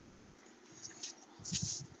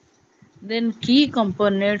 Then key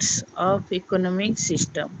components of economic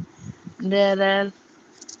system. There are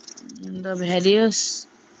the various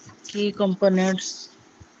key components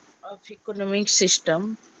of economic system.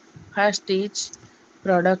 First is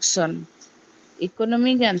production.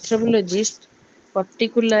 Economic anthropologists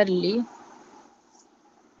particularly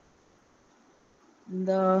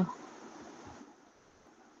the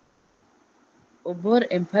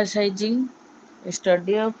overemphasizing a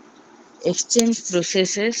study of exchange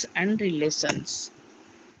processes and relations.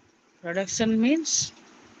 Production means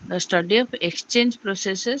the study of exchange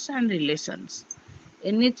processes and relations.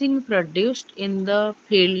 Anything produced in the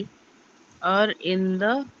field or in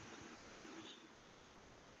the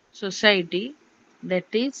society that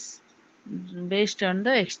is based on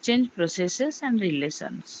the exchange processes and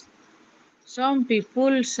relations. Some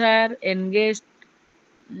peoples are engaged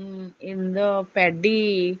in the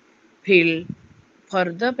paddy field for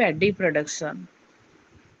the paddy production.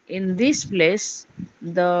 In this place,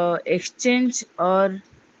 the exchange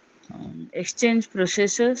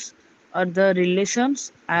processes or the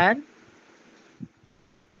relations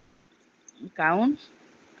count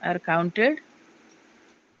are counted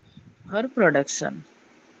for production.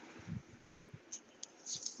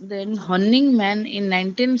 Then Honning Man in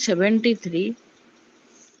 1973,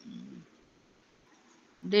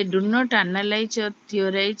 they do not analyze or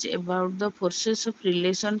theorize about the forces of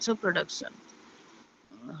relations of production.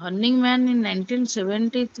 Honning Man in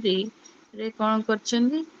 1973 ରେ କ'ଣ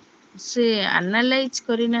କରିଛନ୍ତି ସେ analyse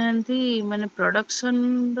କରିନାହାନ୍ତି ମାନେ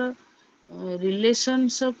ପ୍ରଡକ୍ସନର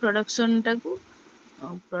relations of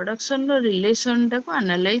ପ୍ରଡକ୍ସନର ରିଲେସନଟାକୁ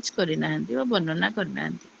analyse କରିନାହାନ୍ତି ବା ବର୍ଣ୍ଣନା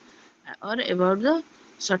କରିନାହାନ୍ତି। ଅର୍ about the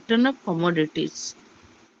certain of commodities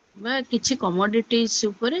ବା କିଛି କମୋଡିଟିଜ୍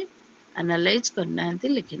ଉପରେ ଆନାଲାଇଜ କରିନାହାନ୍ତି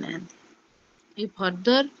ଲେଖିନାହାନ୍ତି। He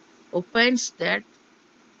further opines that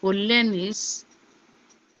Polanyi's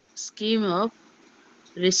scheme of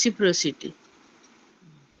reciprocity,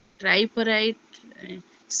 tripartite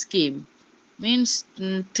scheme, means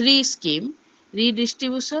three scheme: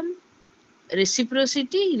 redistribution,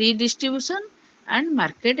 reciprocity, redistribution, and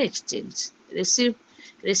market exchange.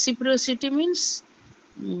 Reciprocity means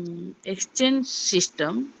exchange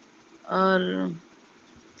system or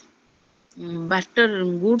barter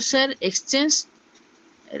goods are exchanged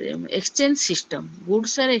exchange system.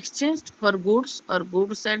 Goods are exchanged for goods or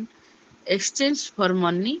goods are exchanged for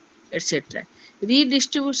money, etc.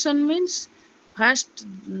 Redistribution means first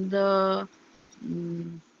the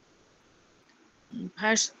mm,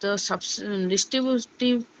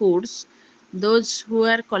 distributive foods, those who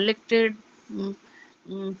are collected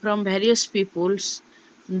from various peoples,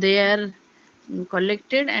 they are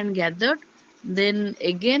collected and gathered, then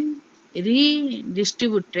again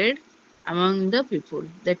redistributed among the people.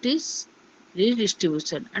 That is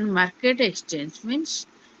redistribution. And market exchange means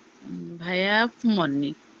via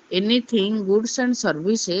money. Anything, goods and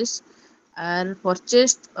services are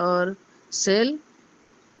purchased or sell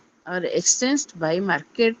or exchanged by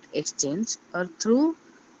market exchange or through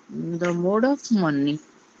the mode of money.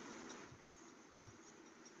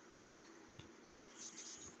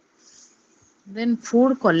 Then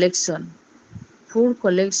food collection. Food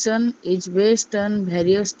collection is based on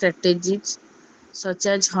various strategies such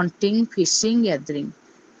as hunting, fishing, gathering.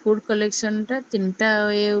 Food collection ଟା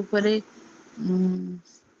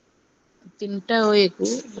ତିନିଟା ୱେକୁ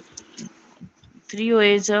three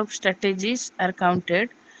ways of strategies are counted.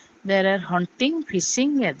 There are hunting,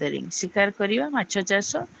 fishing, gathering. ଶିକାର କରିବା, ମାଛ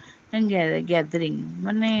ଚାଷ and gathering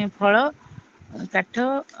ମାନେ ଫଳ, କାଠ,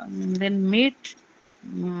 then meat,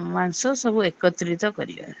 ମାଂସ ସବୁ ଏକତ୍ରିତ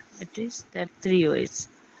କରିବା. It is there are three ways.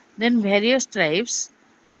 Then various tribes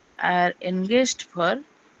are engaged for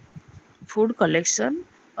food collection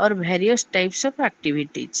or various types of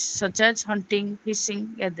activities such as hunting, fishing,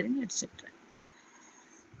 gathering, etc.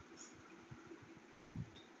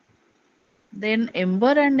 Then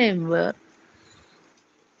Ember and Ember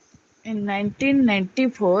In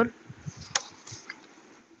 1994,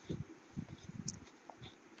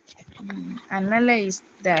 analyzed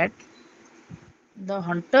that the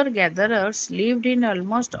hunter-gatherers lived in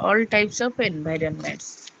almost all types of environments.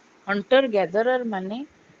 hunter-gatherer ମାନେ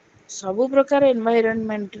ସବୁ ପ୍ରକାର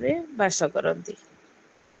ଏନଭାଇରନମେଣ୍ଟରେ ବାସ କରନ୍ତି।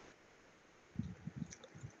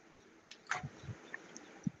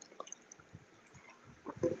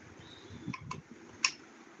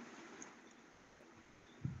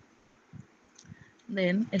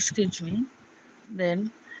 Then, excuse me, then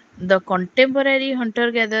the contemporary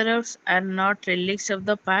hunter-gatherers are not relics of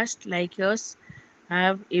the past like us,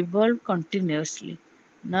 have evolved continuously,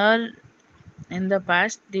 nor in the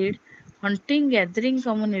past did hunting gathering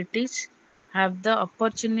communities have the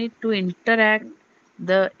opportunity to interact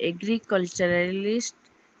the agriculturalist,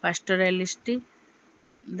 pastoralist,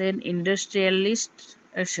 then industrialists,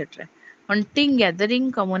 etc. Hunting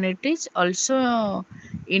gathering communities also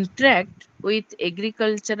interact with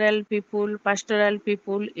agricultural people, pastoral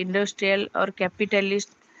people, industrial or capitalist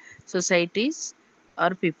societies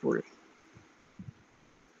or people.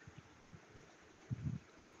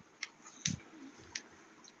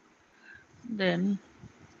 Then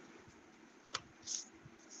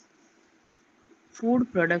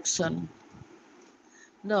food production.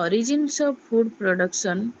 The origins of food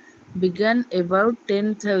production began about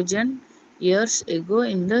 10,000 years ago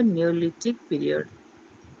in the Neolithic period.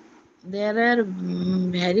 There are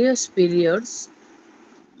various periods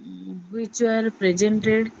which were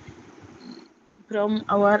presented from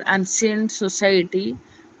our ancient society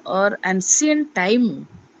or ancient time.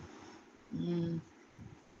 Mm,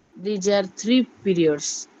 These are three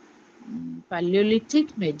periods: Paleolithic,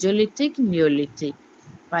 Mesolithic, Neolithic.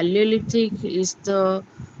 Paleolithic is the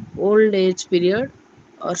old age period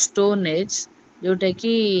or stone age, ଯୋଉଟା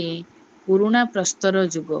କି ପୁରୁଣା ପ୍ରସ୍ତର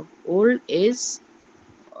ଯୁଗ, old age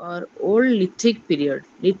or old lithic period.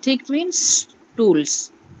 Lithic means tools,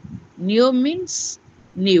 neo means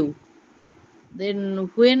new. Then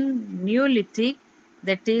when Neolithic,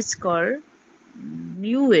 that is called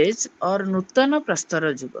new age or ନୂତନ ପ୍ରସ୍ତର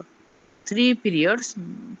ଯୁଗ. Three periods: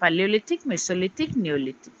 Paleolithic, Mesolithic,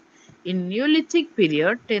 Neolithic. In Neolithic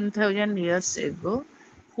period, 10,000 years ago,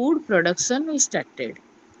 food production is started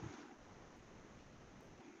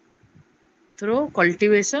through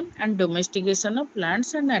cultivation and domestication of plants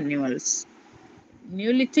and animals.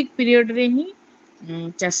 Neolithic period ରେ ହିଁ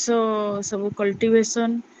ଚାଷ ସବୁ cultivation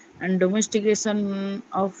and domestication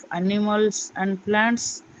of animals and plants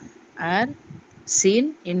are seen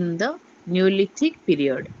in the Neolithic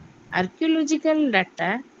period. Archaeological data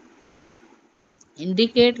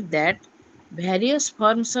indicate that various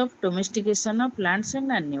forms of domestication of plants and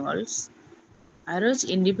animals arose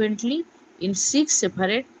independently in six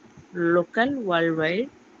separate locales worldwide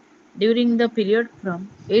during the period from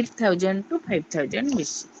 8,000 to 5,000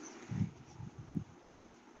 BC.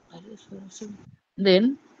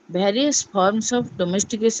 Then, various forms of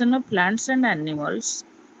domestication of plants and animals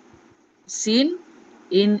seen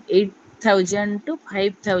in 8,000 to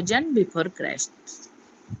 5,000 before Christ.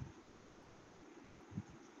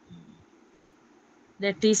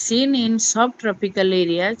 That is seen in subtropical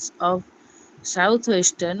areas of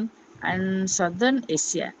southwestern and southern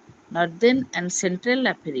Asia, northern and central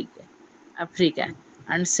Africa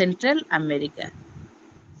and Central America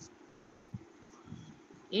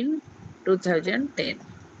in 2010.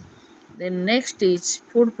 Then next is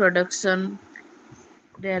food production.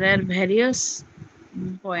 There are various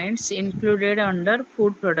points included under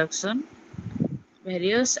food production,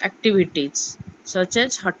 various activities such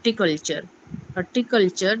as horticulture.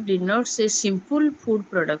 Horticulture denotes a simple food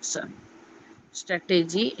production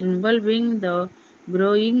strategy involving the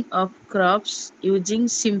growing of crops using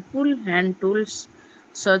simple hand tools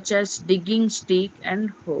such as digging stick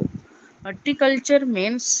and hoe. Horticulture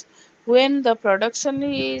means when the production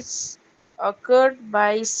is occurred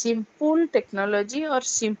by simple technology or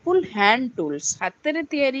simple hand tools. ହାତରେ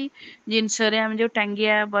ତିଆରି ଜିନିଷରେ ଆମେ ଯୋଉ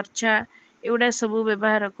ଟାଙ୍ଗିଆ ବର୍ଛା ଏଗୁଡ଼ା ସବୁ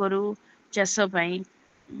ବ୍ୟବହାର କରୁ ଚାଷ ପାଇଁ,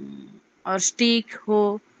 or stick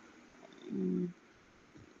hoe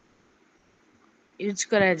ୟୁଜ୍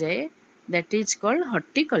କରାଯାଏ, that is called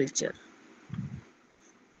horticulture.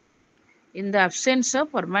 In the absence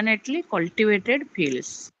of permanently cultivated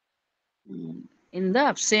fields. In the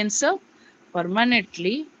absence of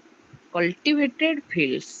permanently cultivated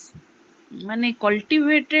fields. ମାନେ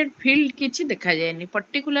କଲ୍ଟିଭେଟେଡ୍ ଫିଲ୍ଡ କିଛି ଦେଖାଯାଏନି,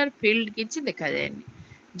 ପର୍ଟିକୁଲାର ଫିଲ୍ଡ କିଛି ଦେଖାଯାଏନି,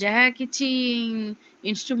 ଯାହା କିଛି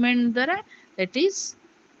ଇନଷ୍ଟ୍ରୁମେଣ୍ଟ ଦ୍ୱାରା that is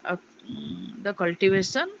the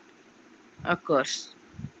cultivation occurs.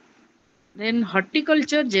 Then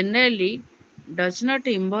horticulture generally does not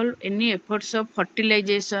involve any efforts of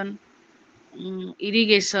fertilization,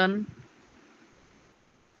 irrigation,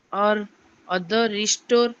 or other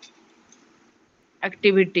restore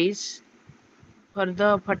activities for the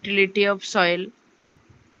fertility of soil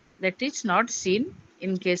that is not seen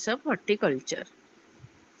in case of horticulture.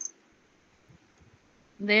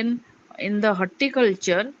 Then in the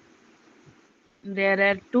horticulture, there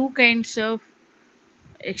are two kinds of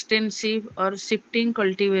extensive or shifting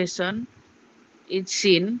cultivation is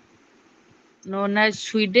seen, known as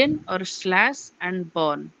Sweden or slash and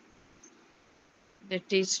burn.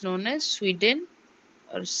 That is known as Sweden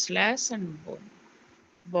or slash and burn.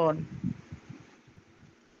 Burn.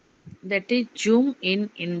 That is zoom in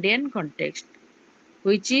Indian context,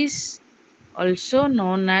 which is also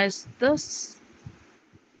known as the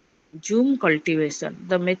zoom cultivation.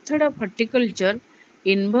 The method of horticulture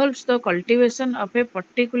involves the cultivation of a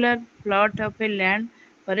particular plot of a land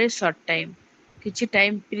for a short time. କିଛି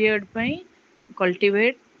time period ପାଇଁ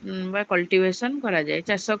କଲ୍ଟିଭେଟ୍ ବା cultivation କରାଯାଏ,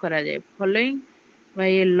 ଚାଷ କରାଯାଏ, following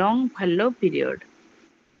Bai a long ଫାଲୋ period.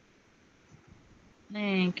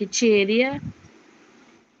 କିଛି area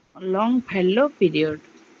long ଫାଲୋ period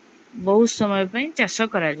ବହୁତ ସମୟ ପାଇଁ ଚାଷ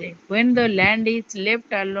କରାଯାଏ। when the land is left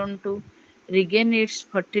alone to regain its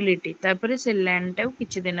fertility, ତାପରେ ସେ ଲ୍ୟାଣ୍ଡଟାକୁ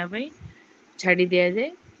କିଛି ଦିନ ପାଇଁ ଛାଡ଼ି ଦିଆଯାଏ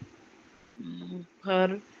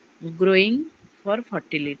for growing for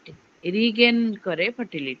fertility. Regain କରେ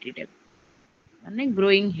ଫର୍ଟିଲିଟିଟାକୁ, ମାନେ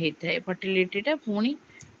ଗ୍ରୋଇଂ ହେଇଥାଏ, ଫର୍ଟିଲିଟିଟା ପୁଣି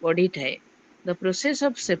ବଢ଼ିଥାଏ। The process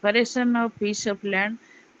of separation of piece of land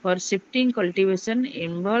for shifting cultivation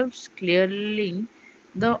involves clearing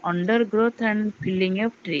the undergrowth and filling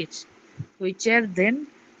of trees, which are then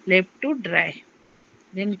left to dry.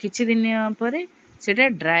 Then କିଛି ଦିନ ପରେ ସେଟା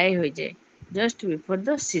dry ହୋଇଯାଏ, just before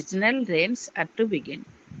the seasonal rains are to begin.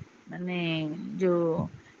 ମାନେ ଯୋଉ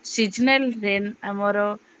seasonal rain ଆମର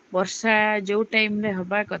ବର୍ଷା ଯୋଉ ଟାଇମରେ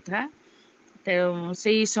ହବା କଥା,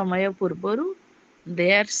 ସେଇ ସମୟ ପୂର୍ବରୁ ଦେ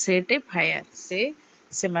ଆର୍ ସେଟ୍ ଏ ଫାୟାର,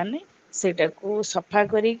 ସେମାନେ ସେଇଟାକୁ ସଫା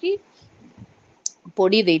କରିକି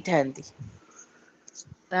ପୋଡ଼ି ଦେଇଥାନ୍ତି।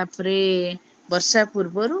 ତାପରେ ବର୍ଷା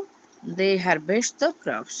ପୂର୍ବରୁ ଦେ harvest the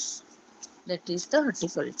corps. That is the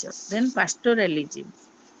horticulture. Then pastoralism.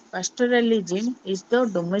 Pastoralism is the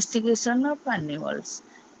domestication of animals.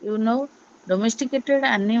 You know, domesticated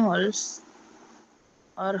animals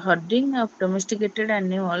or herding of domesticated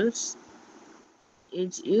animals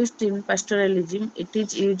is used in pastoralism. It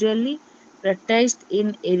is usually practiced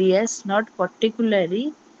in areas not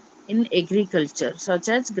particularly in agriculture, such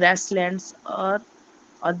as grasslands or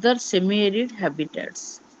other semi-arid habitats.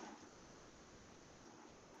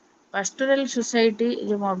 Pastoral society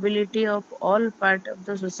is a mobility of all part of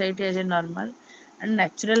the society as a normal and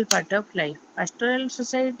natural part of life. Pastoral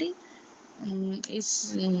society is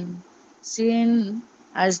seen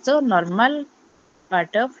as the normal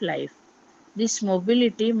part of life. This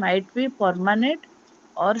mobility might be permanent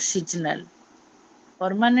or seasonal.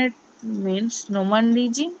 Permanent means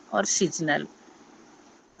nomadism or seasonal.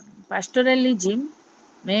 Pastoralism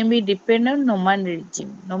may be depend on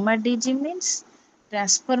nomadism. Nomadism means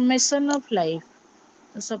transformation of life.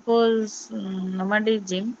 Suppose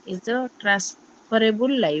nomadism is a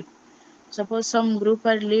transferable life. Suppose some group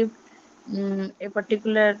are lived a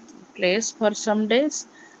particular place for some days,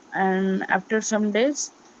 and after some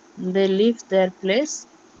days they leave their place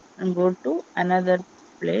and go to another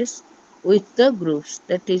place with the groups.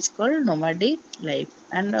 That is called nomadic life.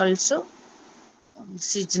 And also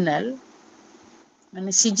seasonal,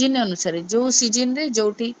 ମାନେ season ଅନୁସାରେ ଯୋଉ ସିଜିନ୍ରେ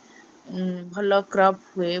ଯୋଉଠି ଭଲ crop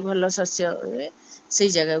ହୁଏ, ଭଲ ଶସ୍ୟ ହୁଏ, ସେଇ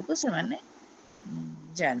ଜାଗାକୁ ସେମାନେ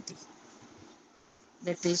ଯାଆନ୍ତି।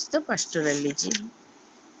 That is the pastoralism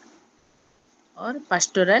or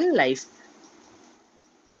pastoral life.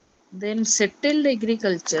 Then settled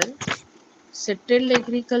agriculture. Settled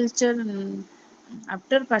agriculture,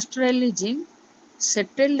 after pastoralism,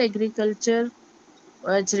 settled agriculture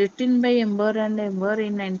was written by Ember and Ember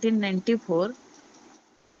in 1994,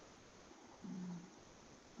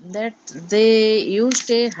 that they used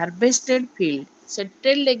a harvested field.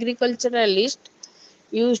 Settled agriculturalist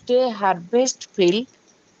used a harvest field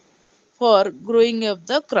for growing of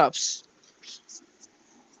the crops.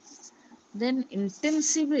 Then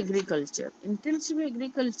intensive agriculture. Intensive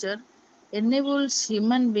agriculture enables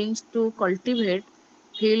human beings to cultivate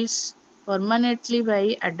fields permanently by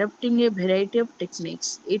adopting a variety of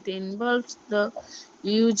techniques. It involves the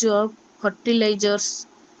use of fertilizers,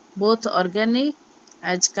 both organic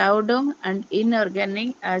as cow dung and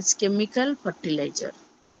inorganic as chemical fertilizer.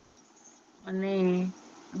 ମାନେ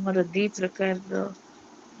ଆମର ଦି ପ୍ରକାରର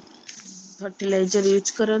fertilizer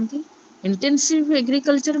use କରନ୍ତି. Intensive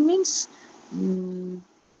agriculture means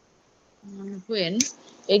when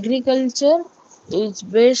agriculture is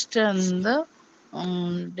based on the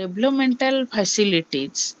developmental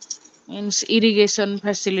facilities, means irrigation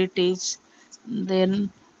facilities,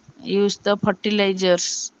 then use the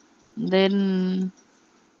fertilizers, then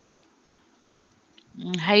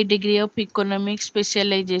high degree of economic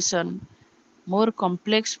specialization, more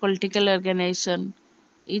complex political organization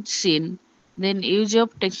is seen, then use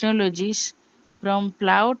of technologies from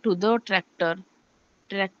plow to the tractor.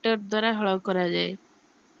 Tractor ଦ୍ୱାରା ହଳ କରାଯାଏ.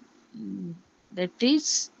 That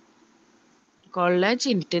is called as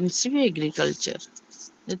intensive agriculture.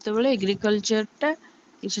 ଯେତେବେଳେ ଏଗ୍ରିକଲଚରଟା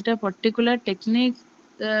କିଛିଟା particular technique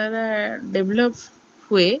ଦ୍ୱାରା develop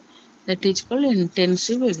ହୁଏ, that is called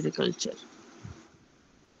intensive agriculture.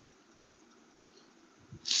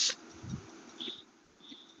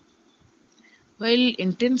 While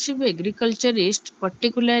intensive agriculturists,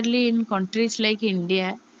 particularly in countries like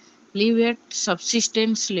India, live at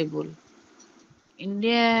subsistence level.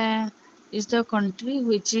 India is the country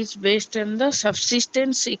which is based on the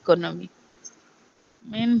subsistence economy,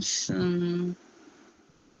 means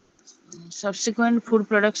subsequent food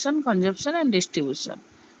production, consumption, and distribution.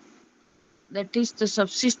 That is the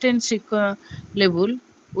subsistence level,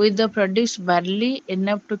 with the produce barley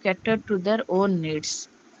enough to cater to their own needs.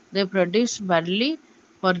 They produce barley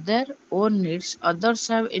for their own needs. Others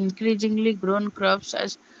have increasingly grown crops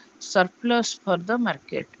as surplus for the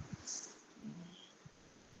market.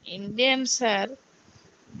 Indians are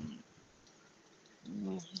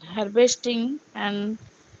harvesting and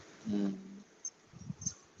mm,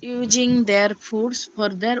 using their foods for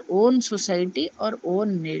their own society or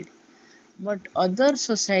own need. But other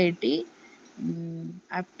society,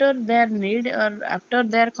 after their need or after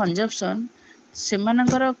their consumption,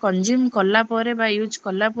 ସେମାନଙ୍କର କଞ୍ଜ୍ୟୁମ୍ କଲା ପରେ ବା use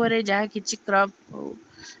କଲା ପରେ ଯାହା କିଛି crop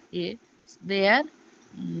ଇଏ, they are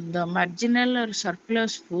the marginal or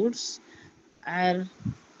surplus foods are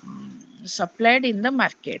supplied in the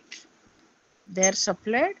market. They are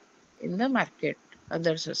supplied in the market,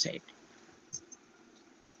 other society.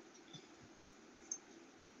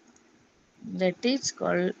 That is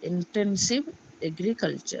called intensive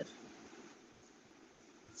agriculture.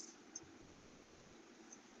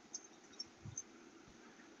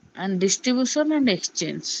 And distribution and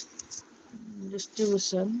exchange.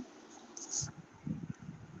 Distribution.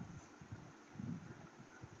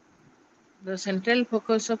 The central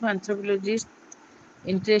focus of anthropologists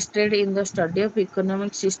interested in the study of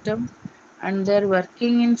economic system and their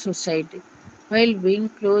working in society. While being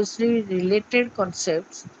closely related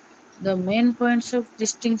concepts, the main points of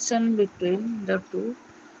distinction between the two,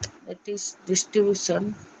 that is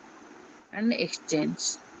distribution and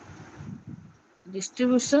exchange.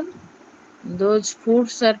 Distribution, those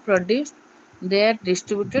foods are produced, they are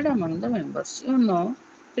distributed among the members. You know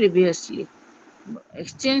previously.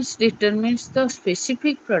 Exchange determines the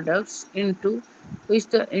specific products into which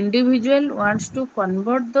the individual wants to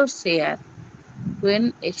convert the share,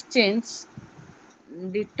 when exchange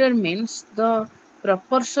determines the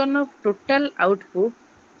proportion of total output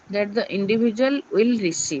that the individual will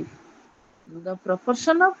receive. The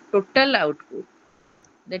proportion of total output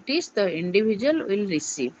that is the individual will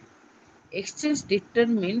receive. Exchange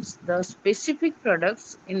determines the specific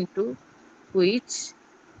products into which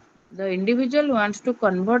the individual wants to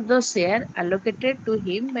convert the share allocated to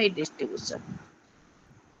him by distribution.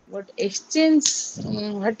 What exchange?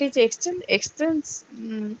 What is exchange? Exchange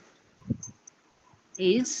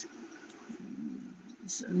is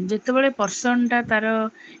ଯେତେବେଳେ ପର୍ସନଟା ତାର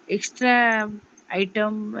extra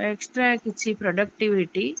item extra କିଛି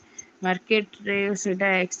productivity ମାର୍କେଟରେ ସେଇଟା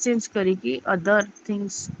exchange କରିକି other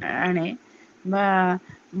things ଆଣେ ବା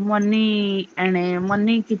money ଆଣେ,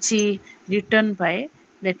 money କିଛି ରିଟର୍ନ ପାଏ,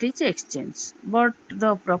 that is exchange. But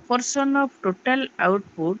the proportion of total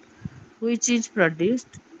output which is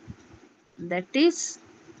produced, that is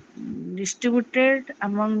distributed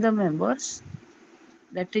among the members,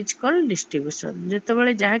 that is called distribution.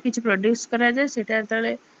 ଯେତେବେଳେ ଯାହା କିଛି produce କରାଯାଏ ସେଟା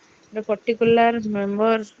ଯେତେବେଳେ ଗୋଟେ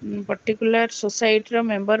particular societyର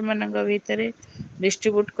ମେମ୍ବର ମାନଙ୍କ ଭିତରେ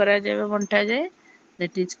distribute କରାଯାଏ ବା ବଣ୍ଟାଯାଏ,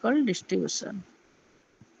 that is called distribution.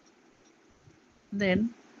 Then,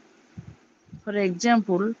 for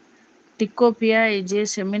example, Ticopia is a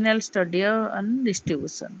seminal study on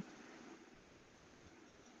distribution,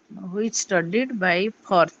 which studied by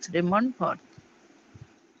Raymond Forth.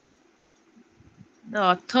 The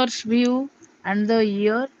author's view and the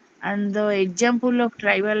year and the example of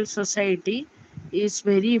tribal society is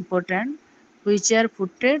very important, which are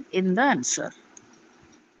put in the answer,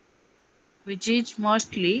 which is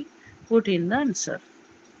mostly put in the answer.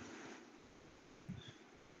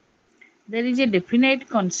 There is a definite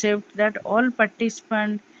concept that all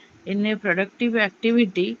participants in a productive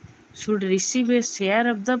activity should receive a share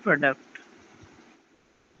of the product.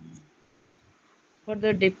 For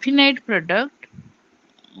the definite product,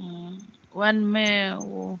 um, one may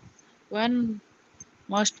one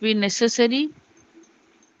must be necessary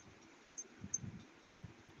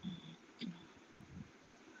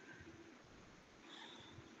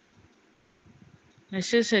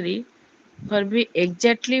for be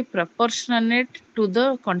exactly proportionate to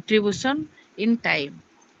the contribution in time,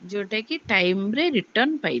 जोटा कि time रे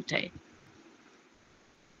return पाई थाए,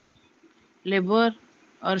 labor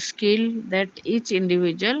or skill that each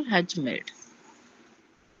individual has made.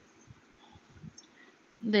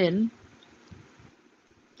 Then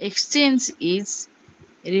exchange is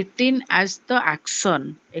written as the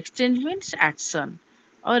action. Exchange means action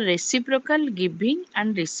or reciprocal giving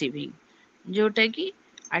and receiving. जोटा कि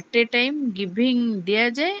at a time giving दिया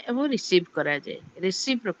जाए और receive करा जाए.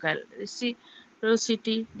 Reciprocal,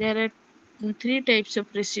 reciprocity. There are three types of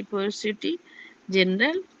reciprocity: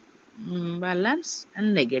 general, balance,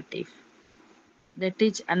 and negative. That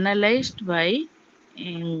is analyzed by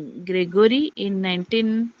Gregory in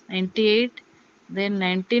 1998, then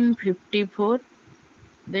 1954.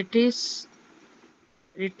 That is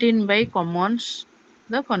written by Commons,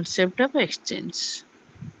 the concept of exchange.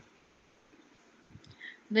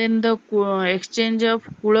 Then the exchange of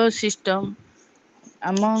Kula system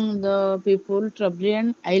among the people,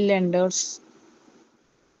 Trobriand islanders,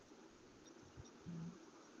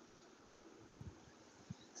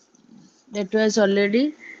 that was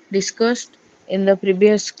already discussed in the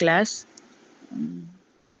previous class.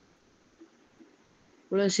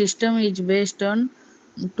 Kula system is based on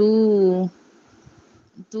two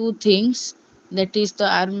two things. That is the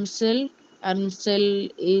arm cell. Arm cell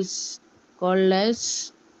is called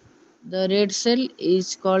as the red cell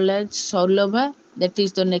is called as Saulabha, that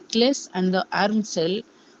is the necklace, and the arm cell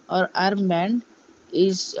or armband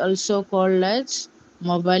is also called as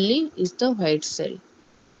Mobali, is the white cell.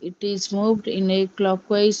 It is moved in a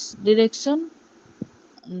clockwise direction,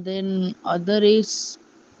 and then other is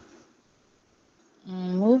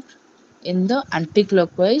moved in the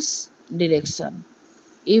anti-clockwise direction.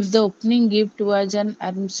 If the opening gift was an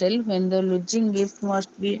arm cell, when the losing gift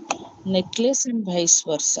must be necklace and vice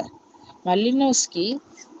versa. Malinowski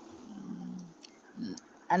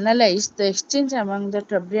analyzed the exchange among the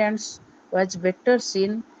Trobriands was better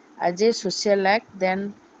seen as a social act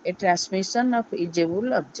than a transmission of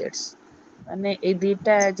usable objects. ମାନେ ଏଇ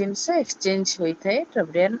ଦିଟା ଜିନିଷ exchange ହୋଇଥାଏ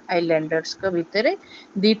ଟ୍ରବିଆନ୍ ଆଇଲ୍ୟାଣ୍ଡର୍ସଙ୍କ ଭିତରେ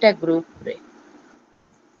ଦିଟା ଗ୍ରୁପରେ.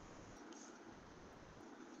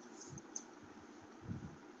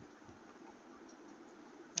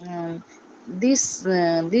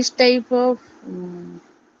 This type of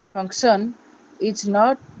function is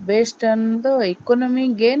not based on the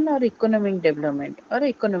economic gain or economic development or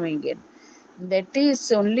economic gain. That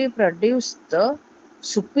is only produce the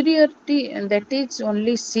superiority, and that is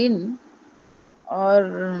only seen or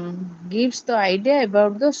gives the idea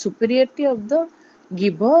about the superiority of the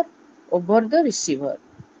giver over the receiver.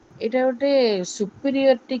 ଏଇଟା ଗୋଟେ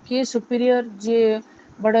ସୁପିରିୟରିଟି, କିଏ superior, ଯିଏ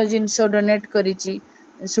ବଡ଼ ଜିନିଷ donate କରିଛି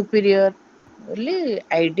superior ବୋଲି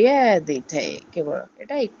idea ଦେଇଥାଏ. କେବଳ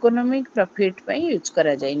ଏଇଟା ଇକୋନୋମିକ୍ ପ୍ରଫିଟ୍ ପାଇଁ ୟୁଜ୍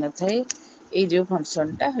କରାଯାଇନଥାଏ, ଏଇ ଯେଉଁ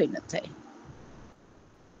ଫଙ୍କସନ୍ଟା ହୋଇନଥାଏ.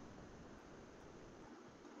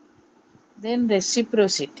 Then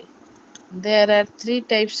reciprocity. There are three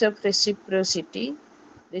types of reciprocity.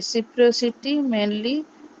 Reciprocity mainly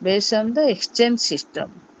based on the exchange system.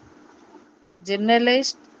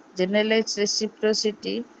 Generalized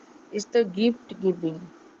reciprocity is the gift giving.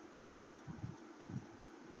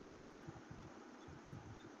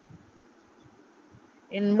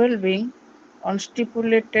 Involving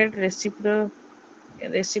unstipulated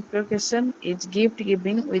reciprocation is gift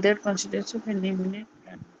giving without consideration of any minute.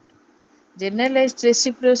 Generalized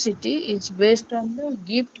reciprocity is based on the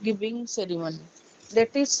gift giving ceremony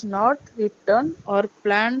that is not return or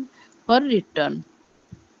planned for return.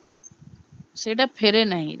 ସେଇଟା ଫେରେ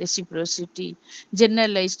ନାହିଁ ରେସିପ୍ରୋସିଟି,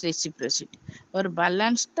 generalise ରେସିପ୍ରୋସିଟି. और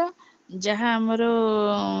ବାଲାନ୍ସଟା ଯାହା ଆମର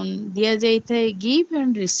ଦିଆଯାଇଥାଏ give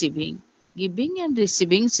and receiving, giving and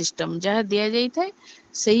receiving system ଯାହା ଦିଆଯାଇଥାଏ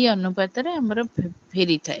ସେଇ ଅନୁପାତରେ ଆମର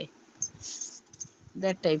ଫେରିଥାଏ.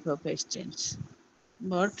 That type of exchange.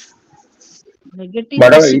 But negative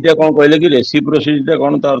madam ଏଇଟା କଣ କହିଲେ କି ରେସିପ୍ରୋସିଟି ଟା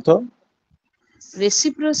କଣ ତା ଅର୍ଥ?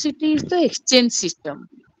 reciprocity is the exchange system.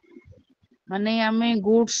 ମାନେ ଆମେ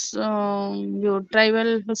ଗୁଡ୍ସ ଯୋଉ ଟ୍ରାଇବାଲ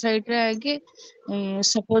ସୋସାଇଟିରେ ଆଗେ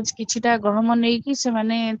ସପୋଜ କିଛିଟା ଗହମ ନେଇକି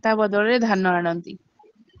ସେମାନେ ତା ବଦଳରେ ଧାନ ଆଣନ୍ତି.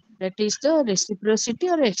 That is the reciprocity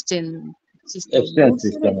or exchange system. Exchange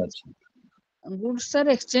system ଅଛି. Goods are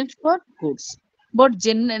exchanged for goods. But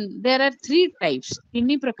there are three types,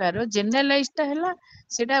 ତିନି ପ୍ରକାର। generalized ଟା ହେଲା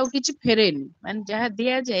ସେଟା ଆଉ କିଛି ଫେରେନି, ମାନେ ଯାହା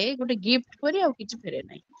ଦିଆଯାଏ ଗୋଟେ ଗିଫ୍ଟ ପରି ଆଉ କିଛି ଫେରେ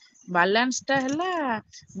ନାହିଁ। ବାଲାନ୍ସ ଟା ହେଲା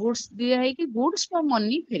ଗୁଡ୍ସ ଦିଆ ହେଇକି ଗୁଡ୍ସ ବା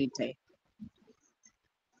money ଫେରିଥାଏ।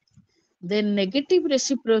 Then negative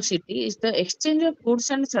reciprocity is the exchange of goods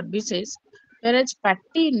and services whereas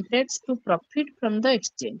party intends to profit from the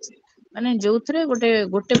exchange। ମାନେ ଯୋଉଥିରେ ଗୋଟେ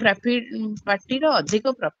ଗୋଟେ ପାର୍ଟିର ଅଧିକ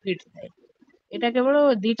ପ୍ରଫିଟ ଥାଏ। ଏଇଟା କେବଳ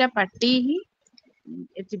ଦିଟା ପାର୍ଟି ହିଁ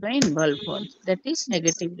ଏଥିପାଇଁ ଇନଭଲ୍ଭ ହୁଅନ୍ତି। that is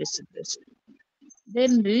negative reciprocity।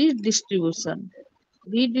 then redistribution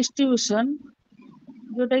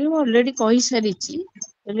ଯୋଉଟା କି ମୁଁ ଅଲରେଡି କହିସାରିଛି,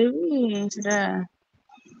 ହେଲେ ବି ସେଟା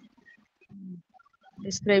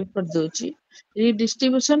describe କରିଦଉଛି।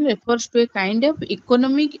 Redistribution refers to a kind of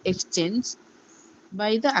economic exchange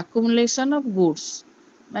by the accumulation of goods।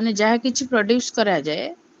 ମାନେ ଯାହା କିଛି ପ୍ରଡ୍ୟୁସ କରାଯାଏ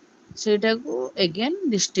ସେଇଟାକୁ ଏଗେନ୍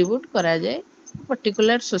ଡିଷ୍ଟ୍ରିବ୍ୟୁଟ କରାଯାଏ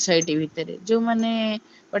ପର୍ଟିକୁଲାର ସୋସାଇଟି ଭିତରେ। ଯୋଉମାନେ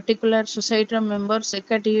ପର୍ଟିକୁଲାର ସୋସାଇଟିର ମେମ୍ବର୍ସ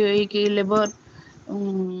ଏକାଠି ହେଇକି ଲେବର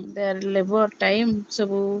ଟାଇମ୍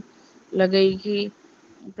ସବୁ ଲଗେଇକି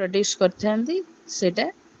ପ୍ରଡ୍ୟୁସ କରିଥାନ୍ତି, ସେଇଟା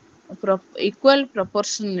ଇକ୍ୱାଲ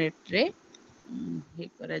ପ୍ରପୋର୍ସନେଟରେ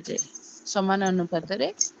କରାଯାଏ, ସମାନ ଅନୁପାତରେ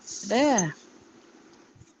ଏଟା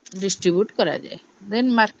ଡିଷ୍ଟ୍ରିବ୍ୟୁଟ କରାଯାଏ। ଦେନ୍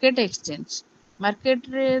ମାର୍କେଟ ଏକ୍ସଚେଞ୍ଜ,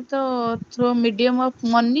 ମାର୍କେଟରେ ତ ଥ୍ରୋ ମିଡିୟମ ଅଫ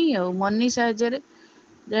ମନି, ଆଉ ମନି ସାହାଯ୍ୟରେ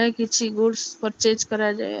ଯାହା କିଛି ଗୁଡ୍ସ ପରଚେଜ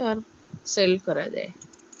କରାଯାଏ ଅର୍ ସେଲ କରାଯାଏ।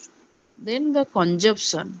 ଦେନ୍ ଦ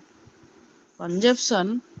consumption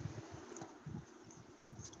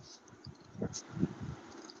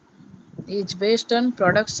is based on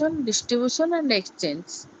production, distribution and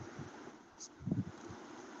exchange।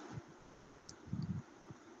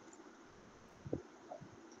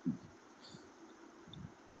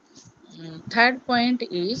 Third point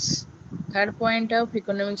is, third point of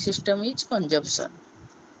economic system is consumption,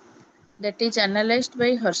 that is analyzed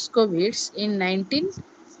by Herskovits in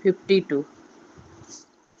 1952।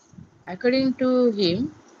 According to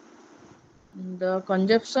him, the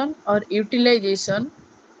consumption or utilization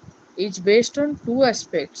is based on two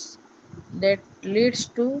aspects that leads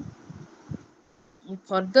to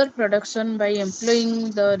further production by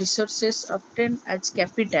employing the resources obtained as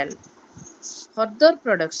capital। Further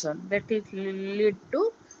production, that is lead to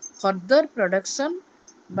further production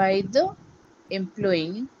by the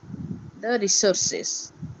employing the resources,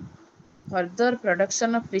 further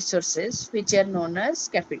production of resources which are known as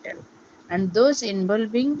capital, and those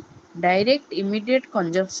involving direct immediate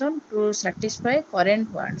consumption to satisfy current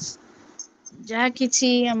wants। ଯାହା କିଛି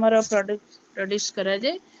ଆମର produce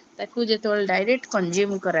କରାଯାଏ ତାକୁ ଯେତେବେଳେ direct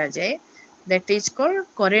consume କରାଯାଏ, that is called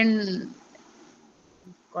current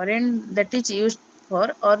that is used for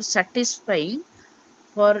or satisfying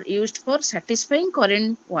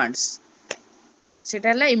current wants, সেটা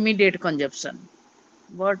ହେଲା immediate consumption।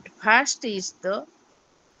 but first is the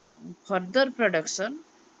further production,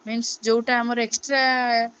 means ଯୋଉଟା ଆମର ଏକ୍ସଟ୍ରା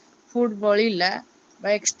ଫୁଡ ବଳିଲା ବା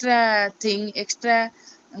ଏକ୍ସଟ୍ରା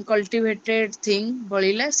କଲ୍ଟିଭେଟେଡ୍ ଥିଙ୍ଗ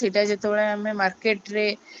ବଳିଲା, ସେଇଟା ଯେତେବେଳେ ଆମେ ମାର୍କେଟରେ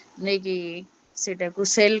ନେଇକି ସେଇଟାକୁ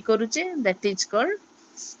ସେଲ୍ କରୁଛେ, that is called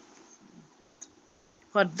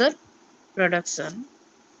further production।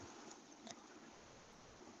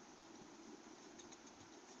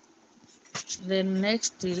 then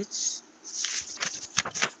next is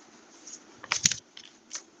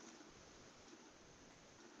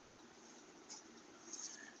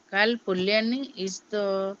Carl Polanyi is the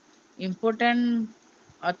important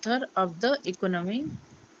author of the economic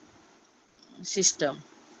system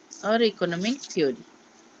or economic theory,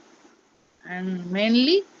 and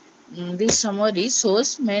mainly this summary shows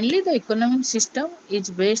mainly the economic system is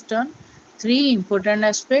based on three important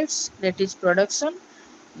aspects, that is production,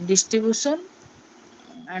 distribution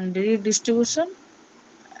and redistribution,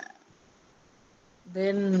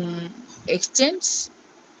 then exchange,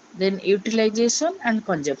 then utilization and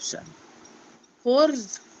consumption. Four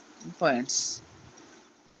points.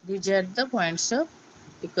 These are the points of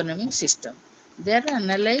economic system. They are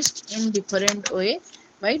analyzed in different way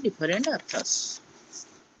by different authors.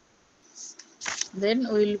 Then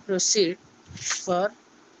we will proceed for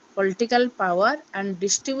political power and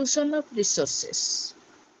distribution of resources.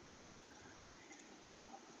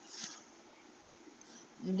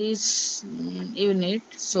 This unit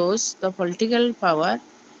shows the political power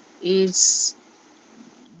is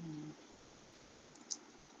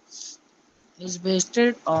based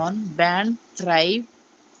on band, tribe,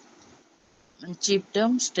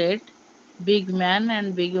 chiefdom, state, big man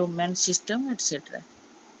and big woman system, etc.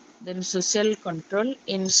 Then social control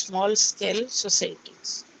in small scale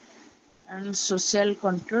societies and social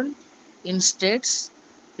control in states,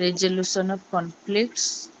 resolution of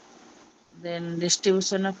conflicts, then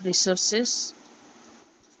distribution of resources,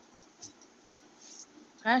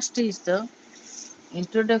 First is the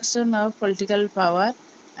introduction of political power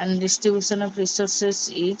and distribution of resources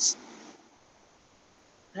is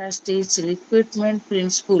first is recruitment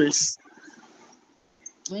principles,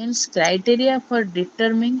 means criteria for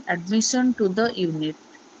determining admission to the unit.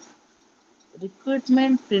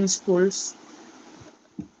 Recruitment principles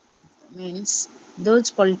means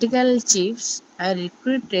those political chiefs are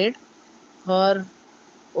recruited for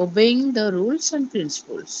obeying the rules and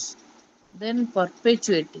principles. Then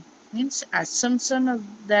perpetuity means assumption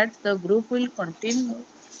of that the group will continue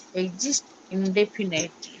exist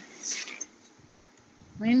indefinitely,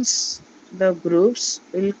 means the groups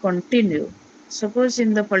will continue. Suppose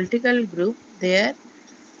in the political group there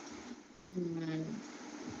mm,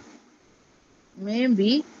 may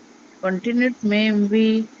be continued may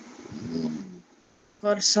be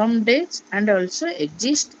for some days and also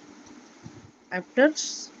exist after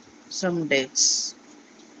some days.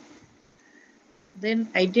 Then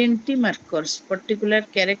identity markers, particular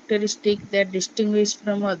characteristic that distinguish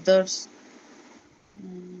from others,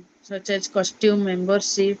 such as costume,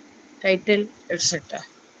 membership, title, etc.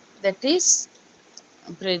 That is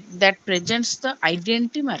that presents the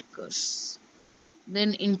identity markers.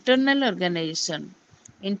 Then internal organization.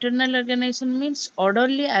 Internal organization means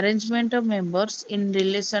orderly arrangement of members in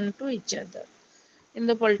relation to each other. In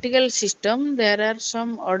the political system, there are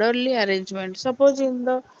some orderly arrangements. Suppose in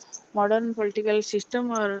the modern political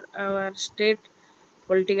system or our state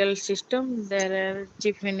political system, there are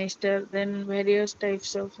chief minister, then various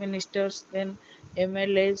types of ministers, then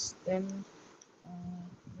MLAs, then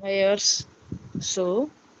mayors. So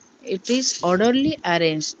it is orderly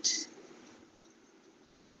arranged.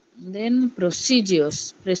 Then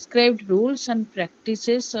procedures, prescribed rules and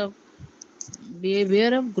practices of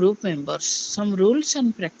behavior of group members. Some rules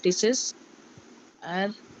and practices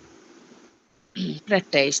are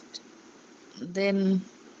practiced. Then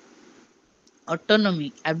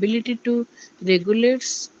autonomy, ability to regulate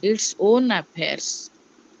its own affairs.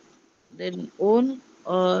 Then own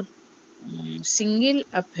or single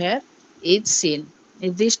affair is seen.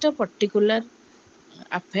 निर्दिष्ट particular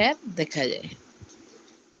affair ଦେଖାଯାଏ.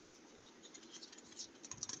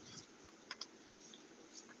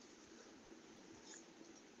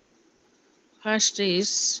 First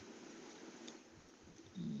is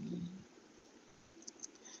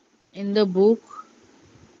in the book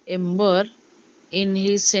Ember, in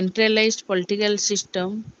his centralized political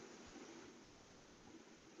system,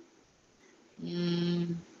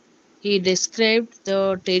 mm, he described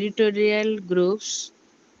the territorial groups.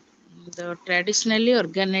 The traditionally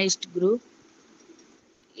organized group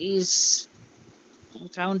is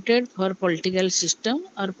counted for political system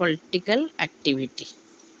or political activity.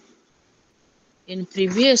 In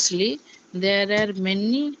previously, there are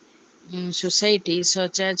many societies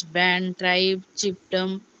such as band, tribe,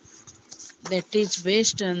 chiefdom that is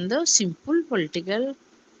based on the simple political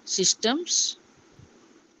systems,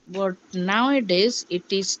 but nowadays it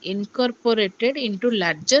is incorporated into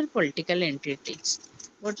larger political entities.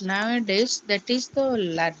 But nowadays that is the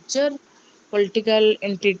larger political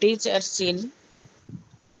entities are seen.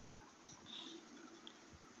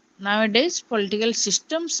 Nowadays political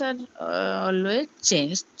systems are always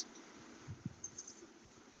changed.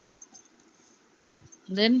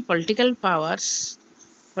 Then political powers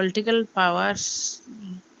are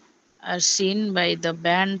seen by the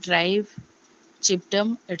band, tribe,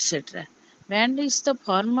 chiefdom, etc. Band is the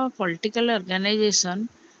form of political organization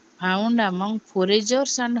found among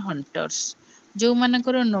foragers and hunters.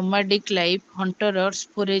 ଯେଉଁମାନଙ୍କର nomadic life, hunters,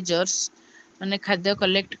 foragers ମାନେ ଖାଦ୍ୟ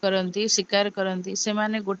collect କରନ୍ତି, ଶିକାର କରନ୍ତି,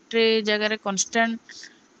 ସେମାନେ ଗୋଟେ ଜାଗାରେ constant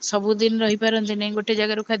ସବୁଦିନ ରହିପାରନ୍ତି ନାହିଁ. ଗୋଟେ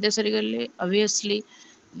ଜାଗାରୁ ଖାଦ୍ୟ ସରିଗଲେ ଅବଭିୟସଲି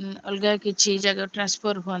ଅଲଗା କିଛି ଜାଗା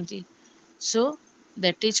ଟ୍ରାନ୍ସଫର ହୁଅନ୍ତି. So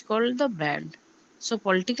that is called the band. So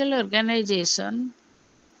political organization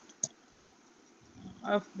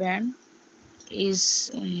of band is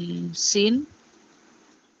seen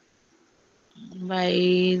by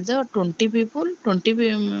the 20 people,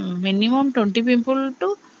 minimum 20 people to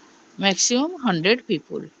maximum 100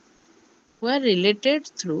 people who are related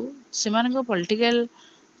through seମାନଙ୍କ political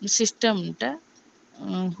system ଟା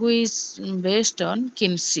who is based on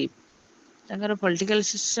kinship. ତାଙ୍କର political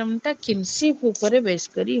system ଟା kinship ଉପରେ ବେସ୍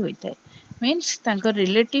କରି ହୋଇଥାଏ. Means ତାଙ୍କ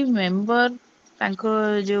relative member, ତାଙ୍କ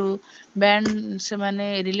ଯୋଉ band ସେମାନେ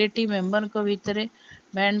ରିଲେଟିଭ ମେମ୍ବରଙ୍କ ଭିତରେ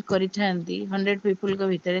ବ୍ୟାଣ୍ଡ କରିଥାନ୍ତି 100 ପିପୁଲଙ୍କ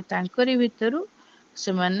ଭିତରେ, ତାଙ୍କରି ଭିତରୁ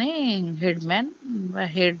ସେମାନେ ହେଡମ୍ୟାନ ବା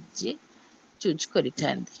ହେଡ୍ ଯିଏ ଚୁଜ୍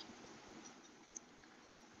କରିଥାନ୍ତି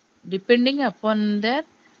depending upon there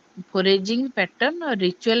ଫୋରେଜିଂ pattern O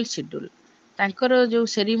ritual schedule. ତାଙ୍କର ଯୋଉ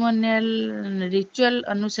ସେରିମୋନିଆଲ ରିଚୁଆଲ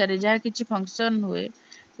ଅନୁସାରେ ଯାହା କିଛି ଫଙ୍କସନ ହୁଏ,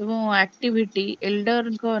 ଏବଂ ଆକ୍ଟିଭିଟି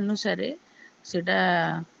ଏଲ୍ଡରଙ୍କ ଅନୁସାରେ ସେଟା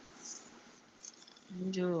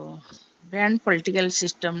ଯୋଉ ବ୍ରାଣ୍ଡ ପଲିଟିକାଲ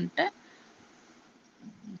ସିଷ୍ଟମଟା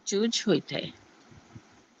ଚୁଜ୍ ହୋଇଥାଏ।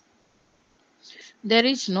 There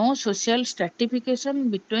is no social stratification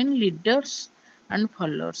between leaders and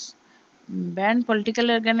followers. Band political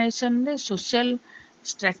organization ରେ social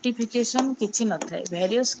stratification କିଛି ନଥାଏ.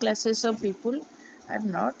 Various classes of people are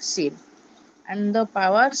not seen and the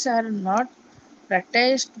powers are not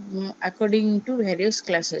practiced according to various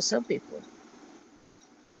classes of people.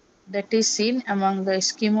 That is seen among the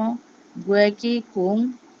Eskimo, Guayaki, Kung,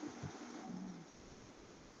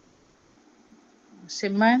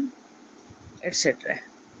 Seman, etc.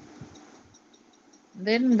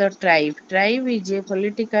 Then the tribe. Tribe is a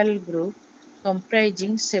political group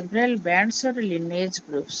comprising several bands or lineage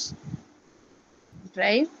groups.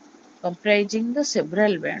 Tribe comprising the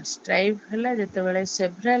several bands. Tribe ହେଲା ଯେତେବେଳେ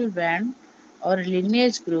several band or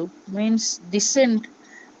lineage group means descent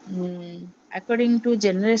according to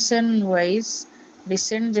generation wise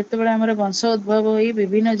descent ଯେତେବେଳେ ଆମର ବଂଶ ଉଦ୍ଭବ ହୋଇ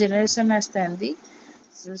ବିଭିନ୍ନ generation ଆସିଥାନ୍ତି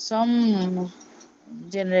some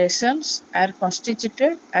generations are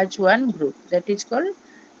constituted as one group that is called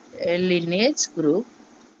a lineage group.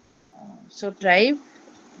 So tribe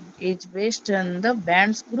is based on the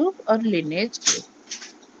bands group or lineage group.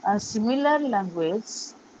 A similar language,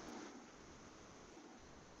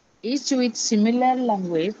 each with similar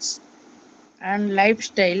language and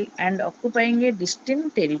lifestyle and occupying a distinct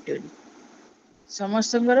territory.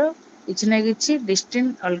 ସମସ୍ତଙ୍କର କିଛି ନା କିଛି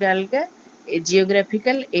distinct ଅଲଗା ଅଲଗା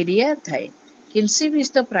geographical area ଥାଏ. Kinship is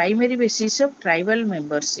the primary basis of tribal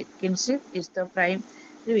membership. Kinship is the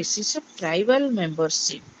primary basis of tribal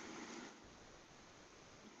membership.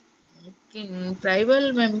 Tribal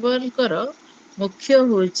memberଙ୍କର ମୁଖ୍ୟ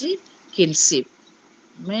ହେଉଛି kinship.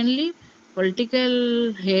 Mainly political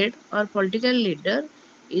head or political leader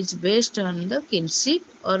is based on the kinship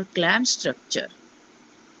or clan structure.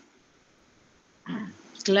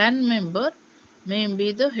 Clan member may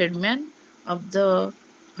be the headman of the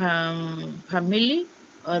family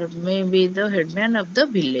or may be the headman of the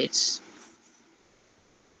village.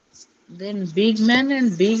 Then big man and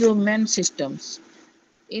big woman systems.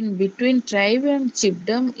 In between tribe and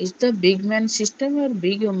chiefdom is the big man system or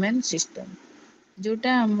big woman system.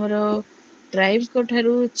 जोटा आमर tribe को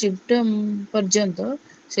ठारू चिफ्टम पर्यंत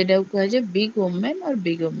सेटा कुहाଯାଏ big women और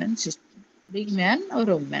big women system big man और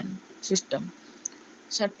women system.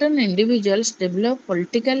 Certain individuals develop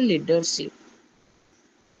political leadership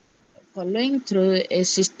following through a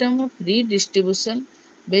system of redistribution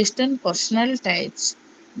based on personal ties,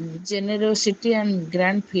 generosity and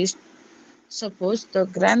grand feast. Suppose the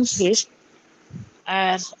grand feast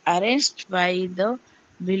are arranged by the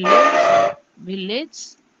village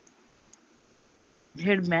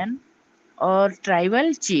headman or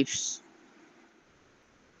tribal chiefs.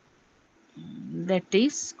 That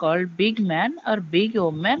is called big man or big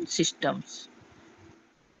woman systems.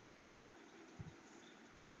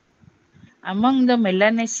 Among the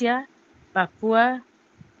Melanesia, Papua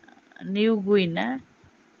New Guinea,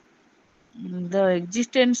 the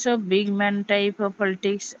existence of big man type of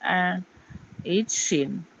politics is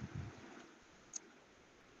seen.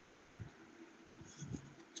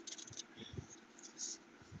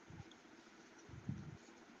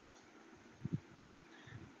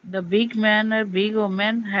 The big man or big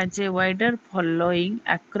woman has a wider following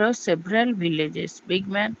across several villages. Big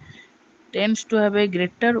man tends to have a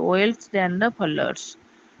greater wealth than the followers.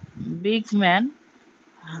 Big man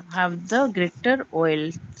have the greater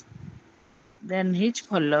wealth than his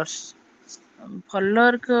followers.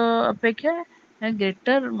 Follower ଅପେକ୍ଷା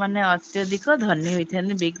greater ମାନେ ଅତ୍ୟଧିକ ଧନୀ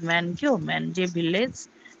ହୋଇଥାନ୍ତି big man କି woman ଯେ village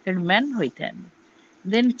ହେଡମ୍ୟାନ ହୋଇଥାନ୍ତି.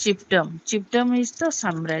 ଦେନ୍ ଚିଫଡମ is the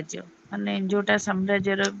ସାମ୍ରାଜ୍ୟ ମାନେ ଯୋଉଟା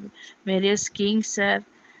ସାମ୍ରାଜ୍ୟର various Kings R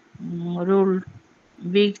ruled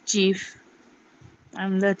big chief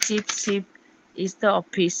and the chiefship is the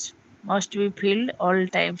office must be filled all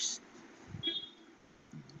times.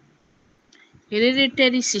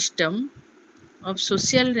 Hereditary system of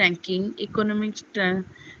social ranking, economic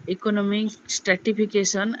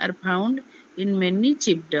stratification are found in many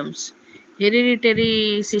chiefdoms.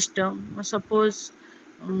 Hereditary system, suppose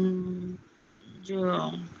जो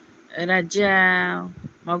ରାଜା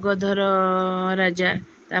ମଗଧର ରାଜା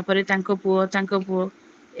ତାପରେ ତାଙ୍କ ପୁଅ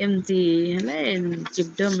ଏମିତି ହେଲେ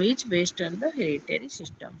chiefdom is based on the hereditary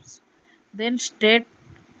systems. Then state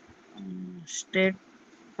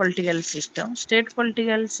political system. State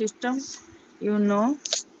political system, you know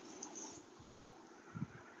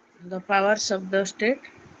the powers of the state.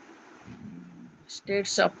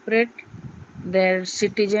 States operate their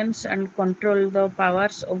citizens and control the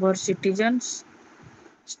powers over citizens.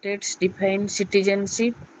 States define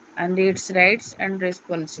citizenship and its rights and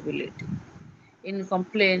responsibility in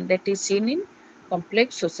complaint that is seen in complex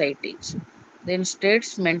societies. Then states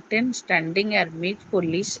maintain standing armies,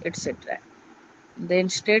 police, etc. Then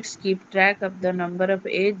states keep track of the number of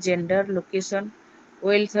age, gender, location,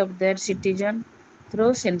 wealth of their citizen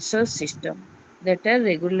through census system that are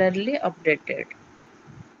regularly updated.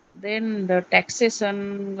 Then the taxation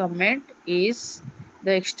government is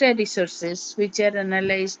the extra resources which are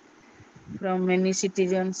analyzed from many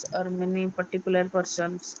citizens or many particular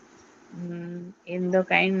persons in the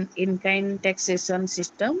in kind taxation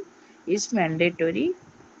system is mandatory,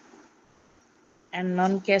 and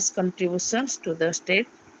non-cash contributions to the state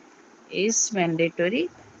is mandatory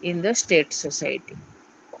in the state society.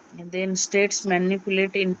 And then states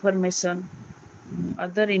manipulate information,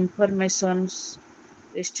 other informations,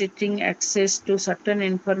 restricting access to certain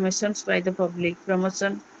informations by the public,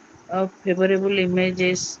 promotion of favorable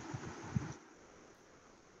images,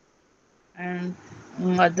 and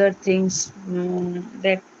other things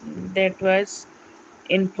that was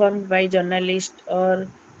informed by journalists or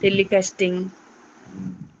telecasting,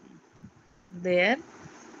 they are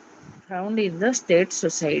found in the state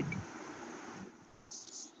society.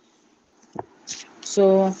 So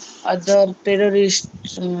other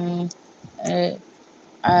terrorists uh,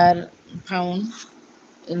 are found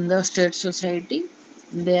in the state society.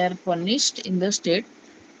 They are punished in the state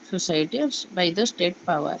society by the state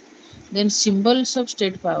power. Then symbols of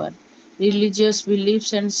state power. Religious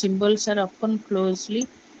beliefs and symbols are often closely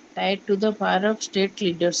tied to the power of state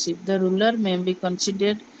leadership. The ruler may be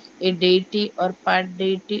considered a deity or part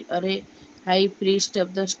deity or a high priest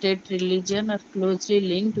of the state religion, or closely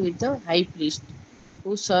linked with the high priest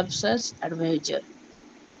who serves as advisor.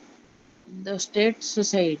 The state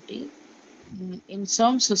society, in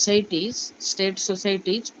some societies, state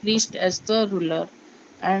societies, priest as the ruler,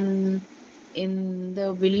 and in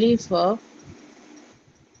the belief of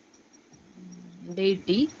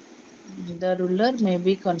deity, the ruler may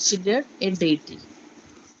be considered a deity.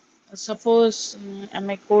 Suppose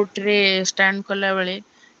ଆମେ କୋର୍ଟରେ stand କଲାବେଳେ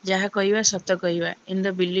ଯାହା କହିବା ସତ କହିବା, in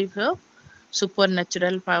the belief of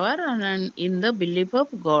supernatural power and in the belief of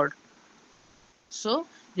God. So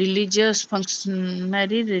religious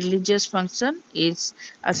function is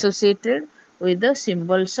associated with the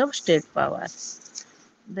symbols of state power.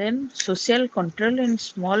 Then social control in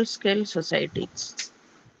small scale societies.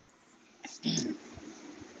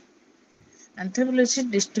 Anthropology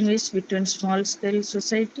distinguishes between small scale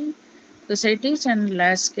societies and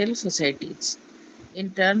large scale societies in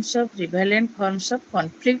terms of prevalent forms of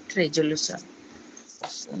conflict resolution.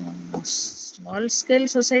 Small scale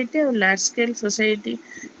society और large scale society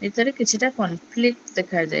ଭିତରେ କିଛିଟା conflict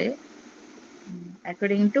ଦେଖାଯାଏ.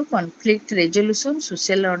 According to conflict resolution,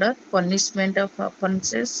 social order, punishment of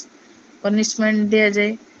offences, punishment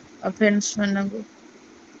ଦିଆଯାଏ offense ମାନଙ୍କୁ.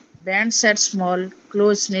 Bands are small,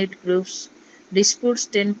 close-knit groups. Disputes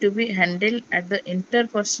tend to be handled at the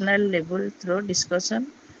interpersonal level through discussion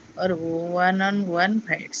or one-on-one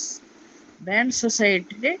fights. Band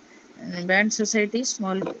society, band society,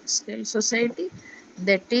 small scale society,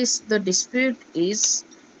 that is the dispute is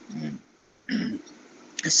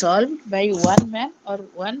solved by one man or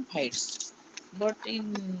one fights. But in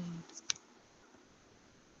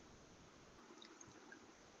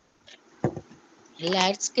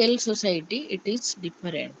large scale society, it is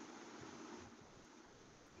different.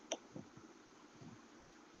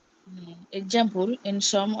 Example, in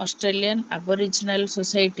some Australian Aboriginal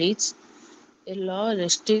societies, a law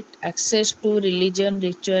restricts access to religion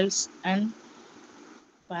rituals and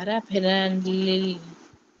paraphernalia,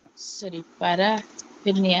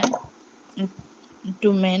 paraphernalia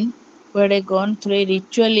to men who had gone through a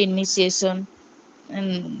ritual initiation.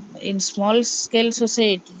 And in small scale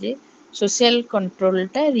society, social control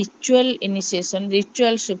ta ritual initiation,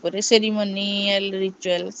 rituals upare, ceremonial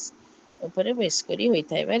rituals upare base kari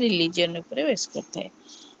hoiଥାଏ ବା religion upare base କରିଥାଏ.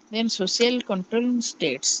 Then social control in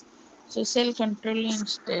states. Social control in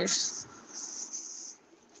states.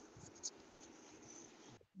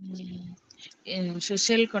 In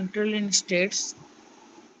social control in states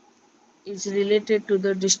is related to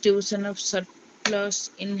the distribution of surplus,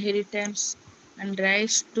 inheritance, and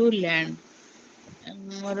rights to land.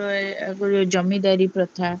 ଆମର ଆଗରୁ ଜମିଦାରୀ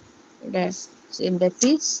ପ୍ରଥା, that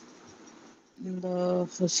is the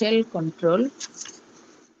social control,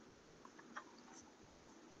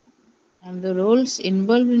 and the roles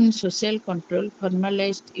involved in social control,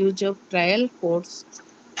 formalized use of trial courts.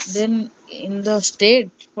 Then in the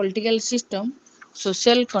state political system,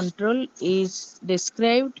 social control is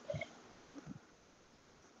described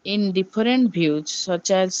in different views such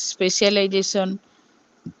as specialization,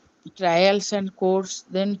 trials and courts,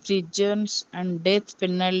 then prisons and death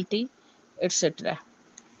penalty, etc.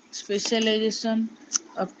 Specialization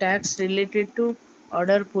of tax related to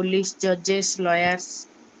order police, judges, lawyers,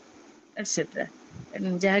 etc.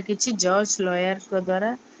 ଯାହା କିଛି ଜଜ୍ ଲୟର୍ଙ୍କ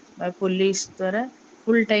ଦ୍ୱାରା ବା police ଦ୍ୱାରା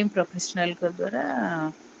full time ପ୍ରଫେସନାଲଙ୍କ ଦ୍ୱାରା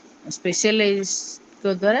ସ୍ପେଶିଆଲାଇଜ୍ଙ୍କ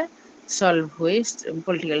ଦ୍ୱାରା solve ହୁଏ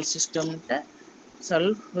political ସିଷ୍ଟମଟା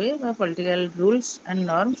solve हुए by political rules and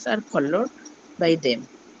norms are followed by them.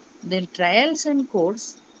 Then trials and courts.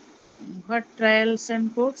 What trials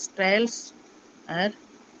and courts? Trials are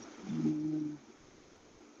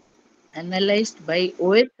analyzed by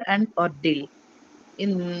oath and ordeal.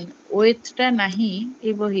 In oath ଟା ନାହିଁ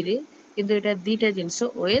ଏ ବହିରେ କିନ୍ତୁ ଏଇଟା ଦିଟା ଜିନିଷ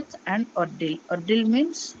oath and ordeal. Ordeal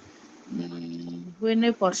means when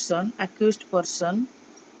a person, accused person,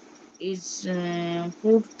 is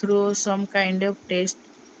put through some kind of test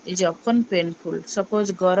is often painful.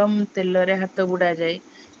 Suppose ଗରମ ତେଲରେ ହାତ ବୁଡ଼ାଯାଏ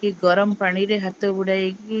କି ଗରମ ପାଣିରେ ହାତ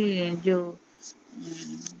ବୁଡ଼ାଇକି ଯୋଉ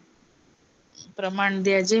ପ୍ରମାଣ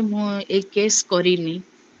ଦିଆଯାଏ ମୁଁ ଏ କେସ୍ କରିନି,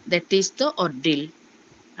 that is the ordeal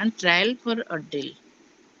and trial for ordeal.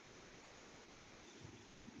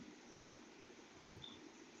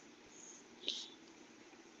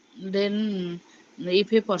 Then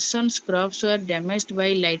if a person's crops were damaged by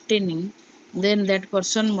lightning, then that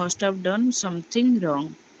person must have done something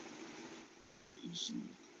wrong.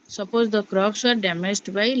 Suppose the crops were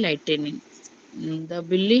damaged by lightning. The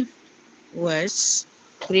belief was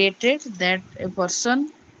created that a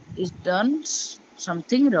person is done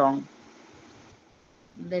something wrong.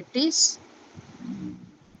 That is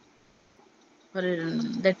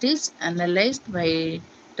that is analyzed by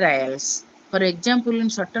trials. For example, in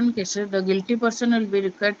certain cases, the guilty person will be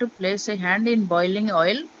required to place a hand in boiling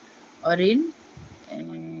oil or in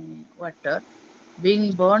water.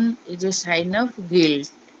 Being burned is a sign of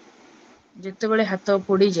guilt. ଯେତେବେଳେ ହାତ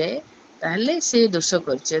ପୋଡ଼ିଯାଏ ତାହେଲେ ସେ ଦୋଷ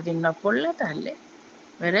କରିଛି, ଯଦି ନ ପଡ଼ିଲା ତାହେଲେ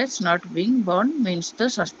whereas not being burned means the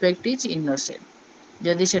suspect is innocent.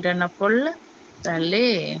 ଯଦି ସେଟା ନ ପଡ଼ିଲା ତାହେଲେ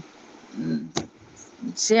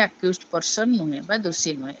ସେ accused person ନୁହେଁ ବା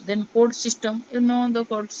ଦୋଷୀ ନୁହେଁ. Then court system, you know the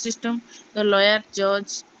court system, the lawyer,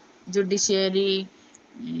 judge, judiciary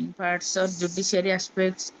parts or judiciary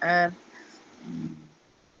aspects are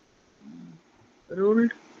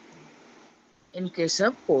ruled in case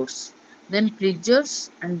of courts. Then prisons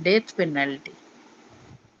and death penalty.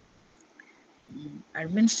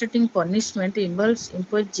 Administrating punishment involves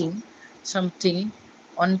imposing something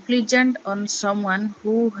unpleasant on someone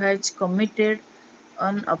who has committed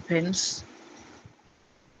an offense.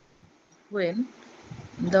 When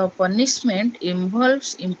the punishment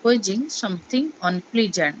involves imposing something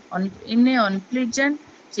unpleasant. In an unpleasant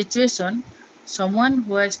situation, someone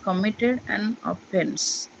who has committed an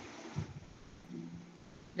offense.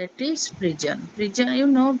 That is prison. Prison, you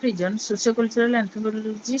know prison, sociocultural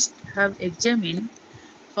anthropologists have examined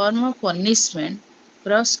form of punishment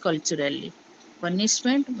cross-culturally.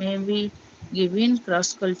 Punishment may be given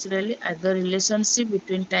cross-culturally as the relationship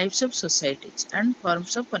between types of societies and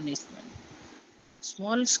forms of punishment.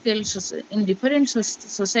 Small scale in different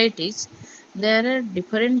societies, there are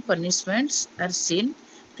different punishments are seen.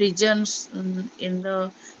 Prisons in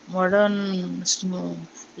the modern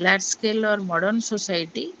large scale or modern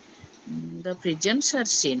society, the prisons are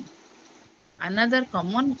seen. Another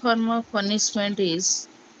common form of punishment is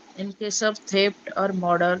in case of theft or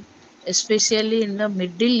murder, especially in the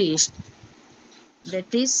Middle East.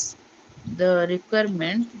 That is the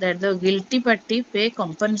requirement that the guilty party pay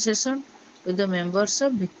compensation to the members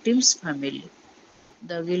of victim's family.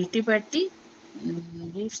 The guilty party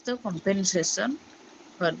gives the compensation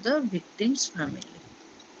for the victim's family.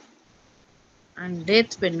 And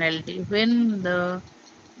death penalty, when the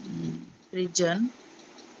prison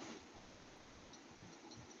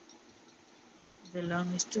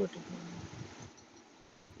belongs to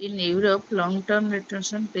in Europe, long-term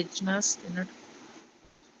detention prisoners cannot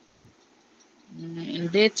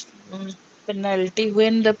death penalty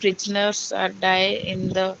when the prisoners are die in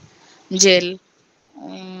the jail.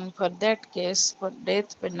 For that case, for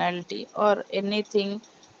death penalty or anything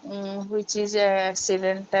which is a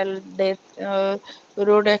accidental death,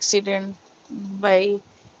 road accident by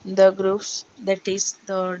the groups, that is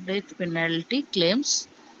the death penalty claims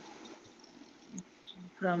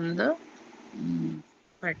from the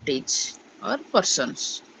parties or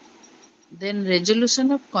persons. Then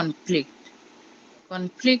resolution of conflict.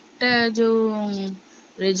 Conflict जो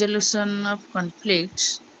resolution of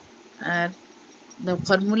conflicts are the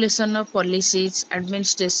formulation of policies,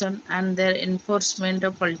 administration, and their enforcement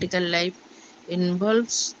of political life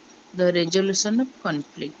involves the resolution of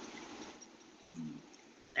conflict.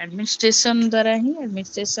 Administration द्वारा ही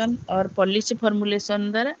administration और policy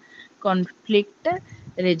formulation द्वारा conflict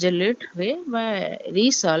resolute हुए बा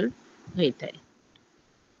resolve होइଥାଏ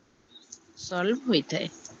solve होइଥାଏ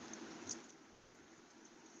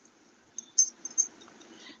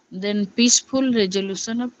then peaceful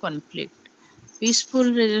resolution of conflict.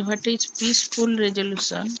 What is peaceful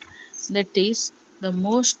resolution? That is, the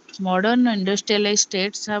most modern industrialized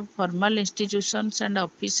states have formal institutions and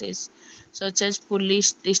offices such as police,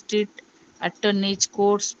 district attorneys,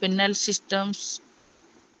 courts, penal systems,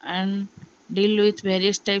 and deal with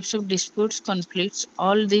various types of disputes, conflicts.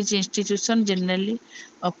 All these institutions generally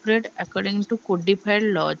operate according to codified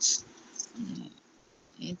laws.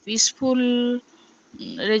 Peaceful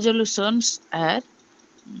resolutions are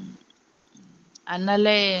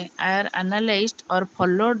analyzed or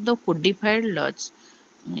followed the codified laws.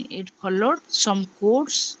 It followed some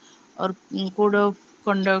codes or code of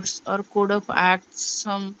conducts or code of acts.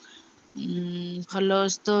 Some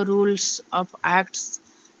follows the rules of acts.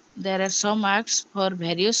 There are some acts for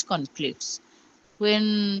various conflicts. When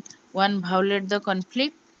one violates the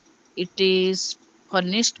conflict, it is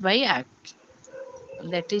punished by act.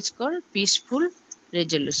 That is called peaceful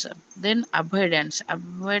resolution. Then avoidance.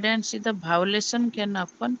 Avoidance is the violation can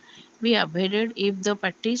often be avoided if the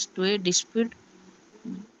parties to a dispute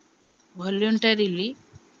voluntarily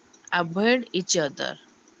avoid each other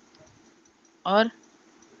or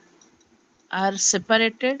are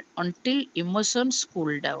separated until emotions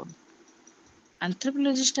cool down.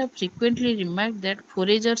 Anthropologists have frequently remarked that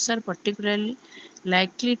foragers are particularly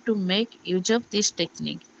likely to make use of this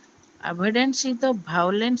technique. Avoidance is the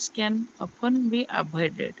violence can often be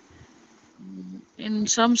avoided. In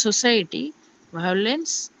some society,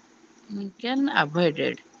 violence can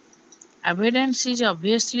avoided. Avoidance is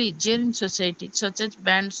obviously easier in societies such as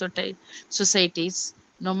societies,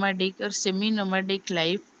 nomadic or semi-nomadic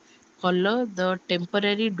life follow the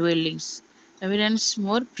temporary dwellings. Avoidance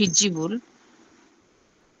more feasible.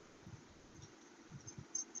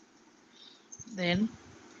 Then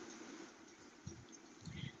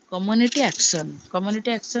community action.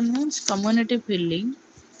 Community action means community feeling.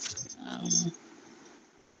 Um,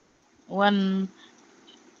 one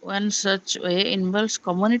one such way involves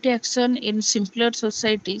community action in simpler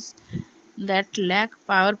societies that lack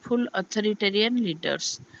powerful authoritarian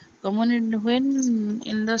leaders. When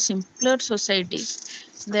in the simpler societies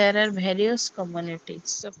there are various communities,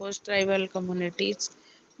 suppose tribal communities,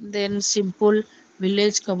 then simple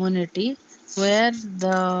village community where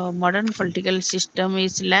the modern political system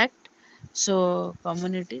is lacked. So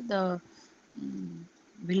community, the mm,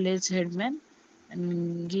 village headman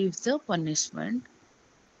give the punishment,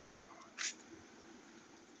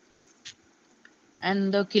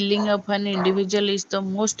 and the killing of an individual is the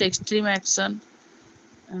most extreme action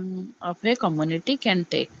of a community can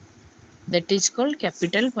take. That is called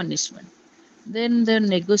capital punishment. Then the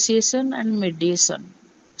negotiation and meditation.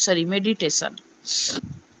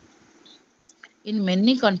 In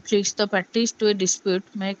many conflicts, the parties to a dispute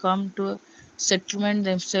may come to a settlement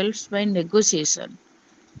themselves by negotiation.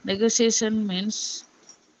 Negotiation means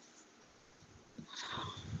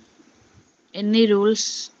any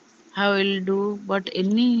rules how will do, but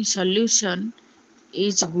any solution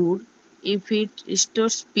is good if it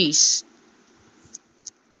restores peace.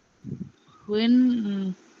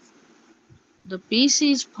 When the peace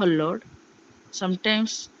is followed,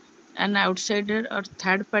 sometimes an outsider or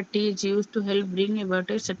third party is used to help bring about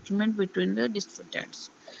a settlement between the disputants.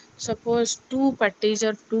 Suppose two parties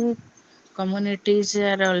or two communities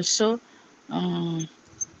are also uh,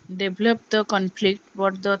 develop the conflict,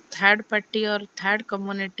 but the third party or third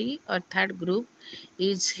community or third group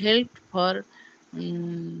is helped for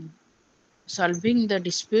um, solving the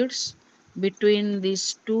disputes between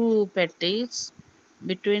these two parties,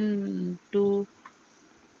 between two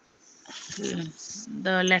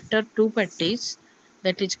the latter two parties,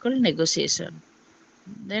 that is called negotiation.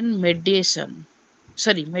 Then meditation,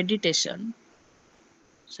 mediation.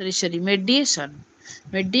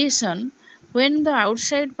 Mediation, when the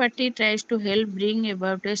outside party tries to help bring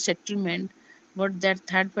about a settlement, but that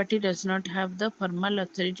third party does not have the formal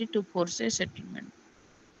authority to force a settlement.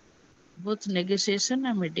 Both negotiation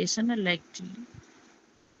and mediation are likely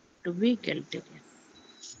to be egalitarian.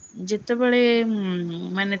 ଯେତେବେଳେ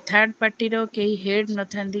ମାନେ third ପାର୍ଟିର କେହି head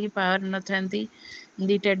ନଥାନ୍ତି କି power ନଥାନ୍ତି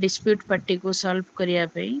ଦିଟା dispute ପାର୍ଟିକୁ solve କରିବା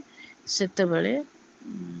ପାଇଁ, ସେତେବେଳେ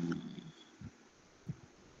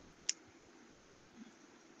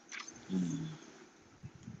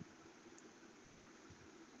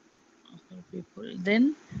people then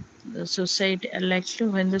the society like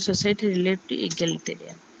to when the society relate to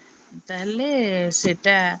egalitarian, ତାହେଲେ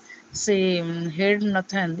ସେଟା ସେ ହେଡ୍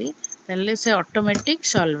ନଥାନ୍ତି ତାହେଲେ ସେ ଅଟୋମେଟିକ୍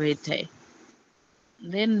ସଲ୍ଭ ହେଇଥାଏ।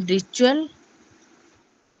 ଦେନ୍ ritual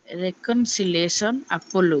reconciliation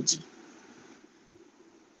apology.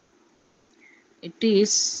 It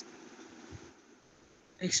is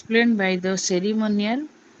explained by the ceremonial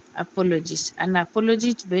apologies. An apology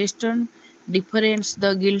is based on difference.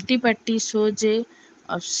 The guilty party shows a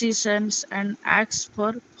obsessions and asks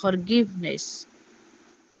for forgiveness.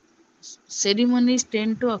 Ceremonies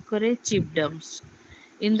tend to occur at chiefdoms.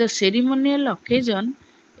 In the ceremonial occasion,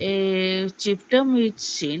 a chiefdom is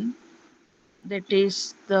seen, that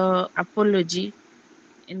is the apology.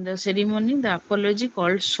 In the ceremony, the apology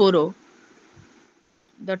called sorrow.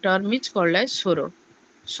 The term is called as sorrow.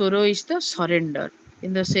 Sorrow is the surrender.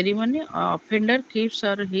 In the ceremony, offender keeps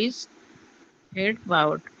or his head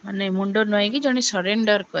bowed. ମାନେ ମୁଣ୍ଡ ନୁଆଁଇକି ଜଣେ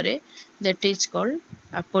surrender କରେ. That is called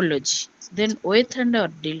apology. Then oath and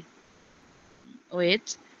ordeal. Oath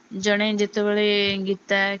ଜଣେ ଯେତେବେଳେ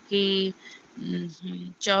ଗୀତା କି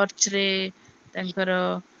ଚର୍ଚ୍ଚରେ ତାଙ୍କର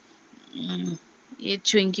ଇଏ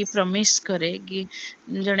ଛୁଇଁକି ପ୍ରମିସ୍ କରେ କି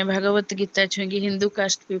ଜଣେ Bhagavata Gita ଛୁଇଁକି Hindu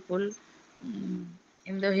caste people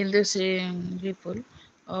in the Hindu people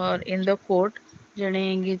or in the court ଜଣେ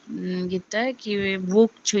ଗୀତା କି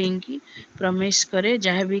ବୁକ୍ ଛୁଇଁକି ପ୍ରମିସ୍ କରେ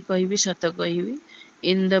ଯାହା ବି କହିବି ସତ କହିବି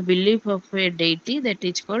in the belief of a deity, that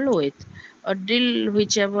is called oath. Ordeal,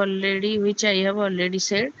 which I have already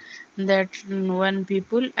said, that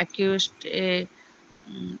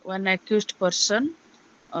one accused person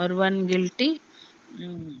or one guilty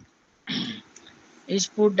um, is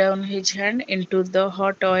put down his hand into the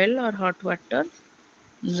hot oil or hot water.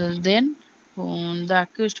 Then the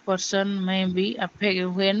accused person may be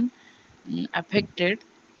affected,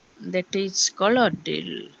 that is called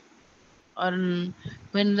ordeal. Or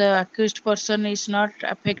when the accused person is not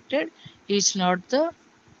affected, he is not the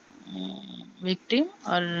victim,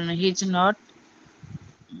 or he is not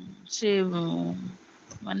ସେ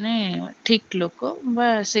ମାନେ ଠିକ ଲୋକ ବା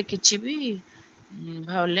ସେ କିଛି ବି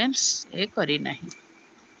violence କରିନାହିଁ.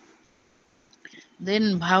 ଦେନ୍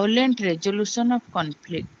violent ରେଜଲ୍ୟୁସନ of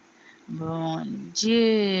conflict. ଯିଏ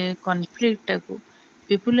କନଫ୍ଲିକ୍ଟଟାକୁ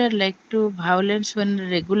people are like to violence when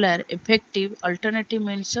regular, effective, alternative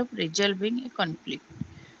means of resolving a conflict.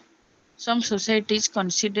 Some societies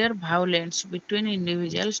consider violence between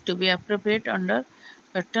individuals to be appropriate under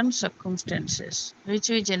certain circumstances, which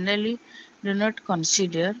we generally do not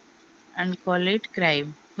consider and call it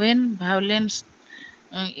crime. When violence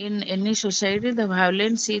in any society, the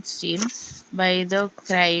violence is seen by the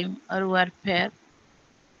crime or warfare,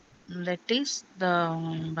 that is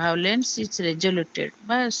the violence is resoluted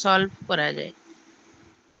by solve କରାଯାଏ.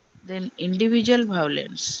 Then individual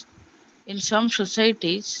violence. In some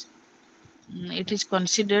societies, it is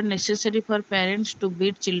considered necessary for parents to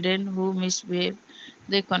beat children who misbehave.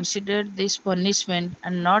 They consider this punishment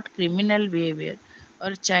and not criminal behavior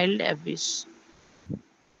or child abuse.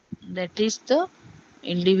 That is the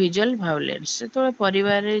individual violence. ଯେତେବେଳେ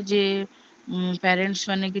ପରିବାରରେ ଯେ parents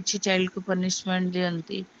ମାନେ କିଛି ଚାଇଲ୍ଡକୁ punishment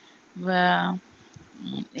ଦିଅନ୍ତି ବା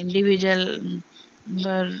individual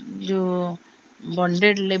ଯୋଉ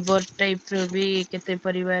ବଣ୍ଡେଡ labour ଟାଇପର ବି କେତେ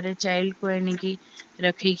ପରିବାରରେ ଚାଇଲ୍ଡକୁ ଆଣିକି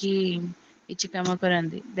ରଖିକି କିଛି କାମ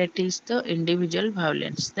କରାନ୍ତି. That is the individual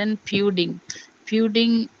violence. Then feuding.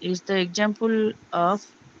 Feuding is the example of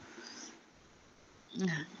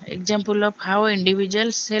how individual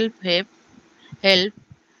help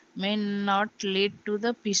may not lead to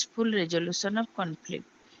the peaceful resolution of conflict.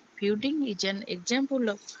 Feuding is an example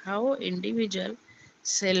of how individual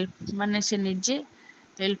self ମାନେ ସେ ନିଜେ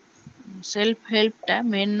self-help ଟା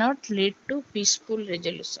may not lead to peaceful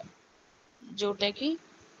resolution. ଯୋଉଟା କି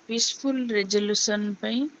peaceful resolution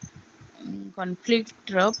ପାଇଁ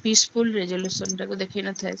କନଫ୍ଲିକ୍ଟର peaceful ରେଜଲ୍ୟୁସନଟାକୁ ଦେଖେଇ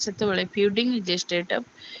ନଥାଏ. ସେତେବେଳେ ଫିଉଡିଂ is a state of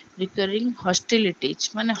recurring ହସ୍ଟିଲିଟିଜ୍,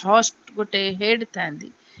 ମାନେ ହଷ୍ଟ ଗୋଟେ ହେଡ୍ ଥାନ୍ତି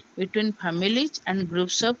between families and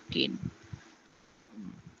groups of କିନ୍.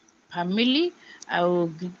 ଫ୍ୟାମିଲି ଆଉ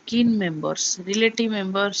କିନ୍ ମେମ୍ବର୍ସ, ରିଲେଟିଭ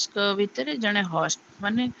ମେମ୍ବର୍ସଙ୍କ ଭିତରେ ଜଣେ ହଷ୍ଟ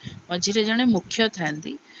ମାନେ ମଝିରେ ଜଣେ ମୁଖ୍ୟ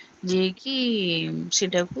ଥାନ୍ତି ଯିଏକି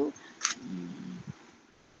ସେଟାକୁ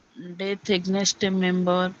ଡେଥ୍ ଏଗନେଷ୍ଟ ଏ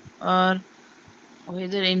ମେମ୍ବର ଅର୍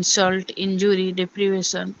whether insult, injury,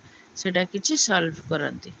 deprivation, ସେଟା କିଛି solve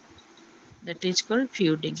କରନ୍ତି. That is called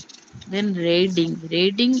feuding. Then raiding.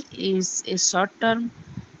 Raiding is a short term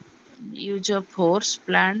use of force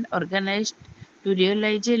planned, organized to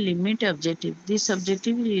realize a limit objective. This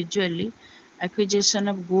objective is usually acquisition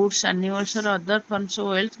of goods, animals or other forms of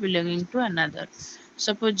wealth belonging to another.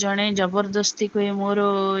 Suppose ଜଣେ ଜବରଦସ୍ତି କହେ ମୋର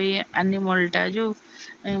ଏ ଆନିମଲଟା ଯୋଉ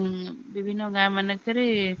ବିଭିନ୍ନ ଗାଁ ମାନଙ୍କରେ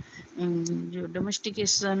ଯୋଉ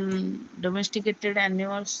ଡୋମେଷ୍ଟିକେଟେଡ୍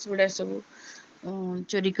animals ଗୁଡା ସବୁ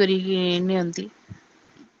ଚୋରି କରିକି ନିଅନ୍ତି।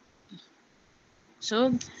 So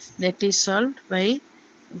that is solved by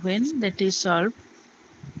when that is solved,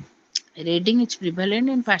 reading is prevalent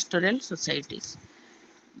in pastoral societies.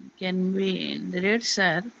 Can be the raids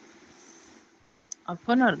are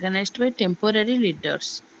often organized by temporary leaders.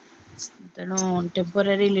 ତେଣୁ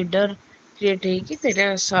temporary leader create ହେଇକି ସେଇଟା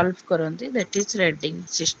solve କରନ୍ତି, that is raiding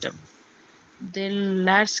system. Then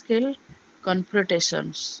large scale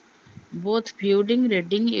confrontations. Both feuding and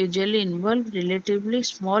raiding usually involve relatively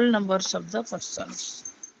small numbers of the persons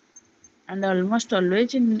and almost always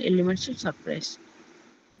in elements of surprise.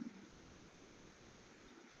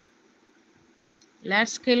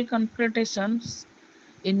 Large-scale confrontations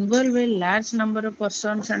involve a large number of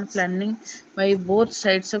persons and planning by both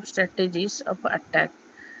sides of strategies of attack.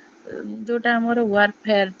 जोटा हमर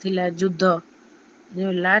warfare थिला युद्ध, जो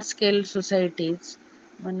large scale societies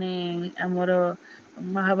माने हमर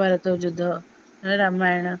महाभारत युद्ध,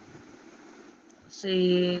 रामायण से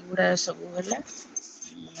गुड़ा सब होला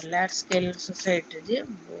large scale society J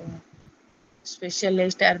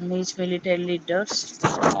specialized armies, military leaders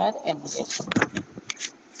are engaged.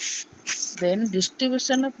 Then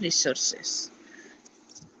distribution of resources.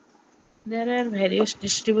 There are various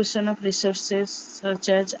distribution of resources such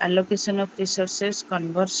as allocation of resources,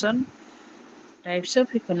 conversion, types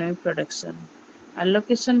of economic production.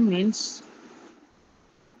 Allocation means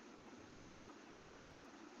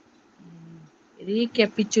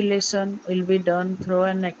recapitulation will be done through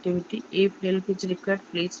an activity. If help is required,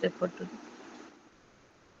 please refer to.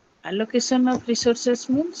 Allocation of resources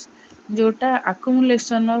means jota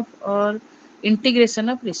accumulation of or integration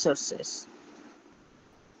of resources.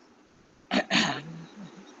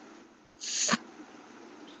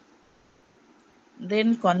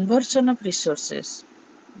 Then conversion of resources.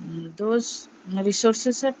 Those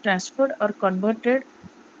resources are transferred or converted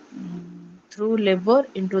through labor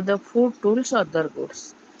into the food, tools, other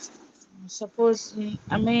goods. Suppose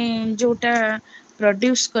ଆମେ ଯୋଉଟା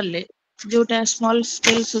produce କଲେ, ଯୋଉଟା small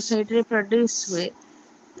scale society ରେ produce ହୁଏ,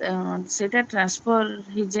 ସେଇଟା transfer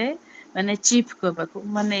ହେଇଯାଏ ମାନେ chief ପାଖକୁ,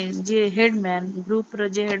 ମାନେ ଯିଏ headman group ର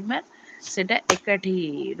ଯିଏ headman ସେଇଟା ଏକାଠି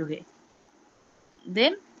ରୁହେ.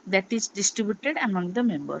 Then that is distributed among the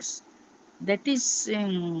members. That is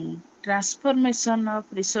transformation of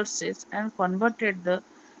resources and converted the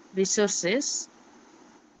resources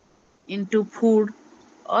into food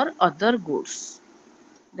or other goods.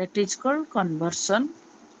 That is called conversion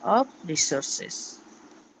of resources.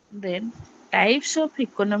 Then types of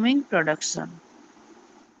economic production.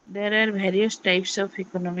 There are various types of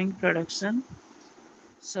economic production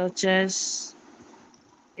such as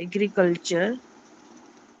agriculture,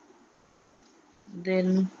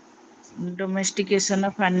 then domestication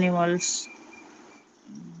of animals,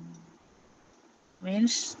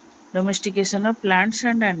 means domestication of plants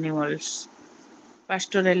and animals,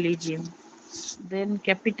 pastoralism, then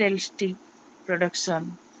capitalistic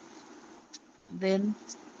production, then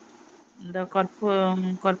the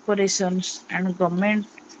corporations and government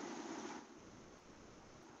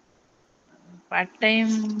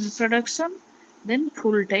part-time production, then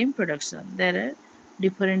full-time production. There are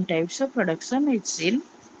different types of production it's seen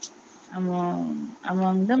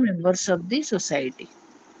among the members of the society.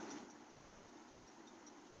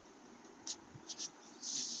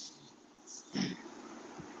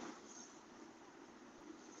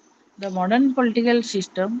 The modern political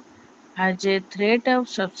system has a threat of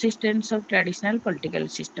subsistence of traditional political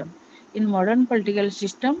system. In modern political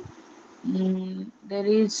system, there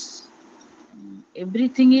is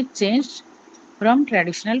everything is changed from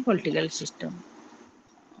traditional political system.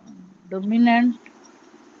 Dominant,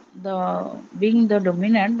 the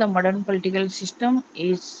dominant, the modern political system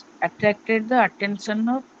is attracted the attention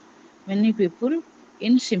of many people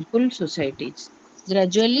in simple societies.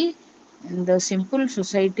 Gradually, the simple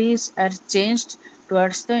societies are changed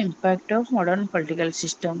towards the impact of modern political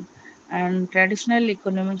system, and traditional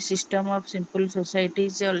economic system of simple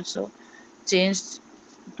societies also changed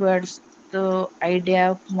towards the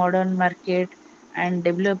idea of modern market and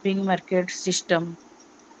developing market system,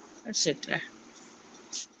 etc.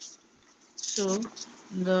 So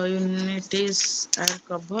the unities are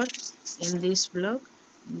covered in this block.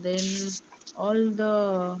 Then all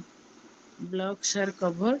the blocks are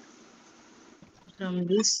covered from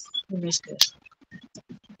this semester.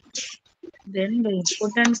 Then the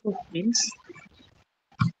important questions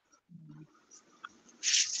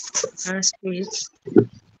first is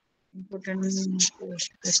important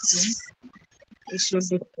question we should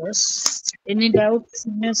discuss. Any doubt,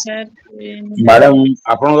 senior sir? Any doubt? Madam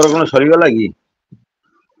ଆପଣଙ୍କର କଣ ସରିଗଲା କି?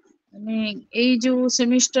 ମାନେ ଏଇ ଯୋଉ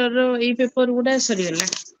semester ଏଇ paper ଗୁଡା ସରିଗଲା।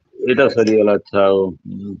 ଏଇଟା ସରିଗଲା ଆଚ୍ଛା ଆଉ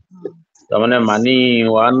ତାମାନେ ମାନି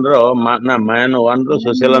ୱାନ ର ନା ମ୍ୟାନ ୱାନ ର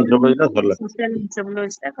ସୋସିଆଲ ଆନ୍ଥ୍ରୋପୋଲୋଜି ଟା ସରିଲା। ସୋସିଆଲ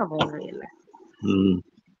ଆନ୍ଥ୍ରୋପୋଲୋଜି ଟା କଭର ହେଇଗଲା। ହୁଁ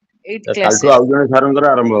 8 କାଲିଠୁ କ୍ଲାସେସ୍। ଆଉ ଜଣେ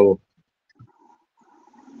ସାରଙ୍କର ଆରମ୍ଭ ହବ।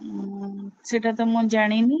 ସେଟା ତ ମୁଁ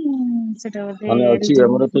ଜାଣିନି। ସେଟା ବୋଧେ ମାନେ ଅଛି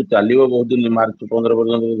ଆମର ତ ଚାଲିବ ବହୁତ ଦିନ ମାର୍ଚ୍ଚ 15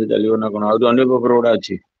 ପର୍ଯ୍ୟନ୍ତ ଚାଲିବ ନା କଣ ଆଉ ଅନ୍ୟ ପେପର ଗୁଡା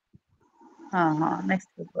ଅଛି। ହଁ ହଁ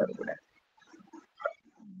ନେକ୍ସଟ ପେପର ଗୁଡା।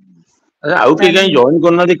 ଆଚ୍ଛା ଆଉ କେହି କାହିଁ ତାହେଲେ ଜଏନ୍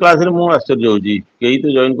କରୁନାହାନ୍ତି କ୍ଲାସରେ ମୁଁ ଆଶ୍ଚର୍ଯ୍ୟ ହଉଛି କେହି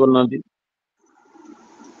ତ ଜଏନ୍ କରୁନାହାନ୍ତି।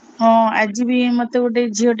 ହଁ ଆଜି ବି ମତେ ଗୋଟେ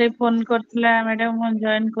ଝିଅ ଟେ ଫୋନ କରିଥିଲା ମ୍ୟାଡାମ ମୁଁ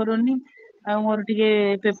ଜଏନ କରୁନି। ଆଉ ମୋର ଟିକେ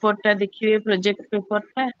ପେପର ଟା ଦେଖିବେ ପ୍ରୋଜେକ୍ଟ ପେପର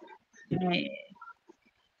ଟା। ନାଇଁ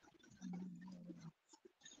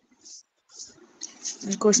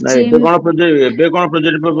କୋଶ୍ଚିନ୍ ଏବେ କଣ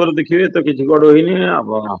ପ୍ରୋଜେକ୍ଟ ପେପର ଦେଖିବେ ତ କିଛି କୁଆଡୁ ହେଇନି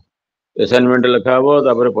ଆପଣ ଆସାଇନମେଣ୍ଟ ଲେଖା ହବ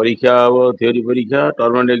ତାପରେ ପରୀକ୍ଷା ହବ ଥିଓରି ପରୀକ୍ଷା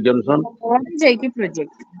ଟର୍ମ ଆଣ୍ଡ ଏକ୍ଜାମିନେସନ ପରେ ଯାଇକି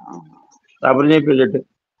ପ୍ରୋଜେକ୍ଟ। ତାପରେ ଯାଇ ପ୍ରୋଜେକ୍ଟ।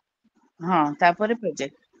 ହଁ ତାପରେ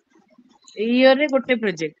ପ୍ରୋଜେକ୍ଟ ଏଇ ଇୟରରେ ଗୋଟେ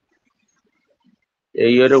ପ୍ରୋଜେକ୍ଟ।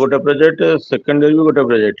 ଏଇ ଇୟରରେ ଗୋଟେ ପ୍ରୋଜେକ୍ଟ ସେକେଣ୍ଡ ଇୟର ବି ଗୋଟେ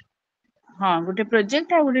ପ୍ରୋଜେକ୍ଟ। ହଁ ଗୋଟେ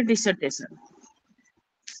ପ୍ରୋଜେକ୍ଟ ଆଉ ଗୋଟେ ଡିସର୍ଟେସନ।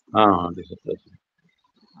 ହଁ ହଁ ଡିସର୍ଟେସନ।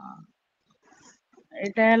 ହଁ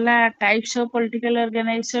ଏଇଟା ହେଲା types of political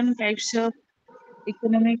organisation types of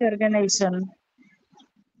economic organisation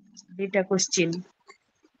ଦିଟା କୋଶ୍ଚିନ୍।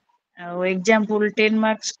 ଆଉ ଏକ୍ଜାମ୍ପଲ 10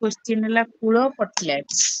 ମାର୍କସ କୋଶ୍ଚିନ୍ ହେଲା କୂଳ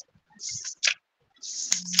କଟଲେଟ୍ସ।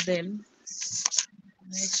 ଦେନ୍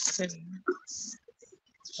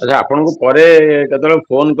ଆଚ୍ଛା ଆପଣଙ୍କୁ ପରେ କେତେବେଳେ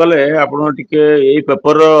ଫୋନ କଲେ ଆପଣ ଟିକେ ଏଇ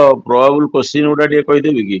ପେପର ର ପ୍ରୋବାବୁଲ କୋଶ୍ଚିନ୍ ଗୁଡା ଟିକେ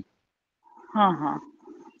କହିଦେବେ କି? ହଁ ହଁ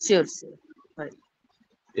ସିଓର ସିଓର।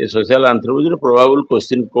 ଏ ସୋସିଆଲ ଆନ୍ଥ୍ରୋପୋଲୋଜି ର ପ୍ରୋବାବୁଲ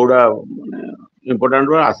କୋଶ୍ଚିନ୍ କୋଉଟା ମାନେ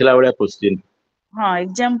ଇମ୍ପୋର୍ଟାଣ୍ଟ ଆସିଲା ଭଳିଆ କୋଶ୍ଚିନ୍। ହଁ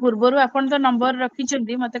ଏକ୍ଜାମ ପୂର୍ବରୁ ଆପଣ ତ ନମ୍ବର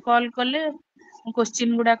ରଖିଛନ୍ତି ମତେ କଲ୍ କଲେ ମୁଁ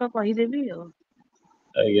କୋଶ୍ଚିନ୍ ଗୁଡାକ କହିଦେବି ଆଉ।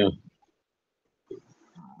 ଆଜ୍ଞା।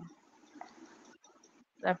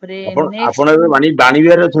 ତାପରେ ଆପଣ ଏବେ ନେକ୍ସଟ ବାଣୀ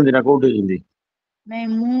ବିହାରରେ ଅଛନ୍ତି ନା କୋଉଠି ଅଛନ୍ତି? ନାଇଁ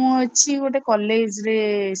ମୁଁ ଅଛି ଗୋଟେ କଲେଜରେ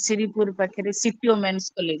ସିରିପୁର ପାଖରେ ସିଟି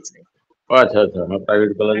ଓମେନ୍ସ କଲେଜରେ। ଓ ଆଚ୍ଛା ଆଚ୍ଛା ହଁ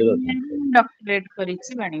ପ୍ରାଇଭେଟ କଲେଜରେ ଅଛନ୍ତି। ମୁଁ ଡକ୍ଟରେଟ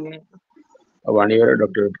କରିଛି ବାଣୀବିହାର। ଆଉ ବାଣୀବିହାର ରେ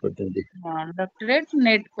ଡକ୍ଟରେଟ କରିଛନ୍ତି। ହଁ ଡକ୍ଟରେଟ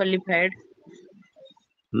ନେଟ୍ କ୍ୱାଲିଫାଏଡ୍।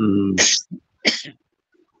 ହୁଁ ହୁଁ।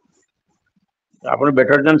 ଆପଣ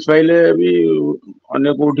ବେଟର ଚାନ୍ସ ପାଇଲେ ବି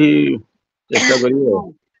ଅନ୍ୟ କୋଉଠି ଚେଷ୍ଟା କରିବେ ଆଉ।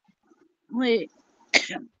 ହୁଏ।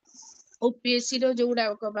 ଓପିଏସ୍ସି ର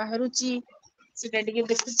ଯୋଉଗୁଡାକ ବାହାରୁଛି ସେଟା ଟିକେ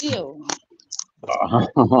ଦେଖୁଛି ଆଉ।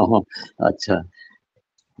 ଆଚ୍ଛା।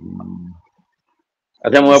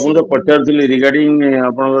 ଆଚ୍ଛା ମୁଁ ଆପଣଙ୍କୁ ତ ସିରିଜ ପଚାରୁଥିଲି ରିଗାର୍ଡିଂ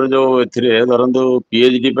ଆପଣଙ୍କର ଯୋଉ ଏଥିରେ ଧରନ୍ତୁ ପି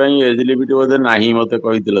ଏଚ ଡି ପାଇଁ ଏଜଲିବିଟି ବୋଧେ ନାହିଁ ମତେ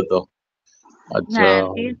କହିଥିଲେ ତ। ନା ଆଚ୍ଛା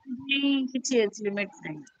ପି ଏଚ ଡି ପାଇଁ କିଛି ଏଜ ଲିମିଟ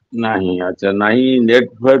ନାହିଁ। ନାହିଁ ଆଚ୍ଛା ନାହିଁ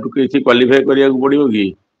ନେଟ୍ ଫେଟ୍ କିଛି କ୍ୱାଲିଫାଇ କରିବାକୁ ପଡିବ କି?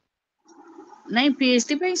 ନାଇଁ ପି ଏଚ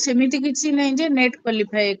ଡି ପାଇଁ ସେମିତି କିଛି ନାହିଁ ଯେ ନେଟ୍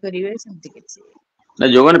କ୍ୱାଲିଫାଏ କରିବେ ସେମିତି କିଛି। ନା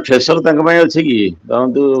ଯୋଉମାନେ ଫ୍ରେସର ତାଙ୍କ ପାଇଁ ଅଛି କି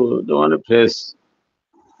ଧରନ୍ତୁ ଯୋଉମାନେ ଫ୍ରେଶ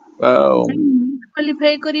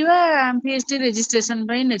କ୍ୱାଲିଫାଇ କରିବା ପି ଏଚ ଡି ରେଜିଷ୍ଟ୍ରେସନ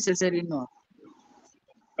ପାଇଁ ନେସେସାରୀ ନୁହଁ।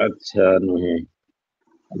 ଆଚ୍ଛା ନୁହେଁ।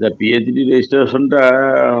 ଆଚ୍ଛା ପି ଏଚ ଡି ରେଜିଷ୍ଟ୍ରେସନ ଟା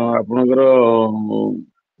ଆପଣଙ୍କର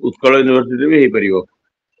ଉତ୍କଳ ୟୁନିଭର୍ସିଟିରେ ବି ହେଇପାରିବ।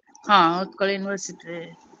 ହଁ ଉତ୍କଳ ୟୁନିଭର୍ସିଟିରେ।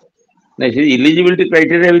 ନାଇଁ ସେ ଇଲିଜିବିଲିଟି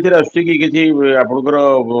କ୍ରାଇଟେରିଆ ଭିତରେ ଆସୁଛି କି କିଛି ଆପଣଙ୍କର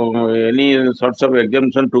any shorts of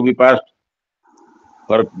examination two B pass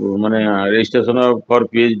ମାନେ ରେଜିଷ୍ଟ୍ରେସନ ଫର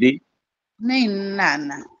ପି ଏଚ ଡି। ନାଇଁ ନା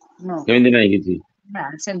ନା ନୋ ସେମିତି ନାହିଁ କିଛି। ନା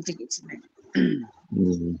ସେମିତି କିଛି ନାହିଁ।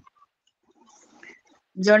 ହୁଁ ହୁଁ।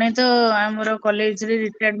 ଜଣେ ତ ଆମର କଲେଜରେ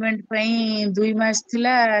ରିଟାୟାରମେଣ୍ଟ ପାଇଁ 2 ମାସ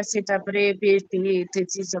ଥିଲା ସେ ତାପରେ P H D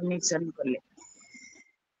thesis submission କଲେ।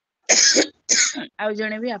 ଆଉ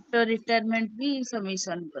ଜଣେ ବି ଆଫ୍ଟର ରିଟାୟାରମେଣ୍ଟ ବି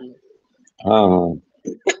ସବମିଶନ କଲେ। ହଁ ହଁ।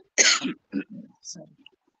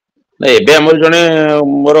 ନାଇଁ ଏବେ ଆମର ଜଣେ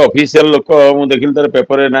ମୋର ଅଫିସିଆଲ ଲୋକ ମୁଁ ଦେଖିଲି ତାର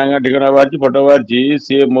ପେପରରେ ନାଁ ଗାଁ ଠିକଣା ବାହାରିଛି ଫଟୋ ବାହାରିଛି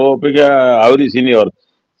ସିଏ ମୋ ଅପେକ୍ଷା ଆହୁରି ସିନିୟର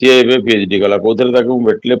ସିଏ ଏବେ ପି ଏଚ ଡି କଲା କୋଉଥିରେ ତାକୁ ମୁଁ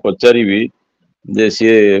ଭେଟିଲେ ପଚାରିବି ଯେ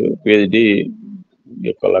ସିଏ ପି ଏଚ ଡି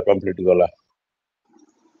ଇଏ କଲା କମ୍ପ୍ଲିଟ କଲା।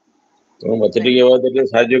 ତେଣୁ ମତେ ଟିକେ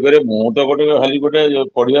ସାହାଯ୍ୟ କରିବେ ମୁଁ ତ ଗୋଟେ ଖାଲି ଗୋଟେ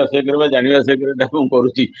ପଢିବା ସେକରେ ବା ଜାଣିବା ସେକରେ ଏଟା ମୁଁ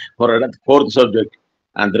କରୁଛି। ମୋର ଏଟା ଫୋର୍ଥ ସବଜେକ୍ଟ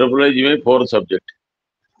ଆନ୍ଧ୍ରପ୍ରଦେଶ ଯିବେ ଫୋର୍ଥ ସବଜେକ୍ଟ।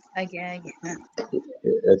 ଆଜ୍ଞା ଆଜ୍ଞା।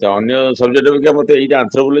 ଆଚ୍ଛା ଅନ୍ୟ ସବଜେକ୍ଟ ଅପେକ୍ଷା ମତେ ଏଇଟା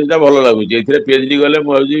ଆନ୍ଥ୍ରୋପୋଲୋଜି ଟା ଭଲ ଲାଗୁଛି ଏଥିରେ ପି ଏଚ ଡି କଲେ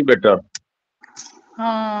ମୁଁ ଭାବୁଛି ବେଟର। ହଁ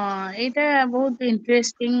ଏଇଟା ବହୁତ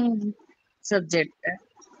ଇଣ୍ଟରେଷ୍ଟିଂ ସବଜେକ୍ଟ ଟା।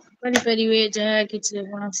 କରିପାରିବେ ଯାହା କିଛି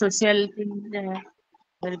ଆପଣ ସୋସିଆଲ ଯାହା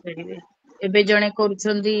କରିପାରିବେ। ଏବେ ଜଣେ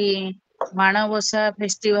କରୁଛନ୍ତି ମାଣବସା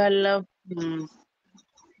ଫେଷ୍ଟିଭାଲ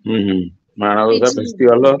ହୁଁ ହୁଁ ମାଣବସା ପିଜି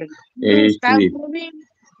ଫେଷ୍ଟିଭାଲ କିନ୍ତୁ ତା ହିଷ୍ଟ୍ରି ଉପରେ ବି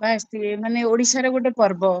ଆସିଥିବେ ମାନେ ଓଡିଶାର ଗୋଟେ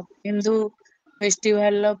ପର୍ବ Hindu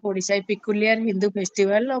festival of Odisha ପିକୁଲିଆର Hindu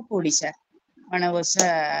festival of Odisha. Manabasa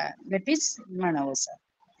that is Manabasa.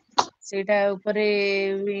 ସେଇଟା ଉପରେ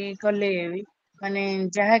ବି କଲେ ବି ମାନେ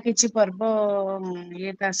ଯାହା କିଛି ପର୍ବ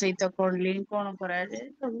ଇଏ ତା ସହିତ କଣ ଲିଙ୍କ କଣ କରାଯାଏ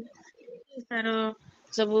ସବୁ ତାର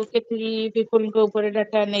ସବୁ କେତିକି ପିପୁଲଙ୍କ ଉପରେ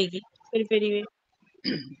ଡାଟା ନେଇକି କରିପାରିବେ।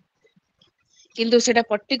 କିନ୍ତୁ ସେଟା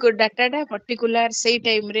ଡାଟାଟା ପର୍ଟିକୁଲାର ସେଇ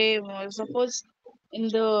ଟାଇମରେ suppose in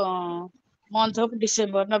the month of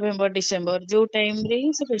December November December ଯୋଉ ଟାଇମରେ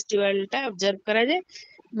ହିଁ ସେ ଫେଷ୍ଟିଭାଲ ଟା ଅବଜର୍ଭ କରାଯାଏ।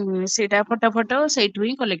 ସେଇଟା ଫଟ ସେଇଠୁ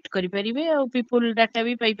ହିଁ କଲେକ୍ଟ କରିପାରିବେ ଆଉ ପିପୁଲ ଡାଟା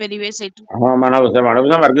ବି ପାଇପାରିବେ ସେଇଠୁ। ହଁ ମାଣବସା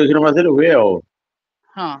ମାର୍ଗଶିର ମାସରେ ହୁଏ ଆଉ।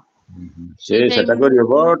 ହଁ ସେଇ ସେଟା ଟାଇମରେ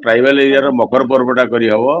କରିହବ ଟ୍ରାଇବାଲ ଏରିଆର ମକର ପର୍ବ ଟା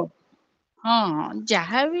କରିହବ। ହଁ ହଁ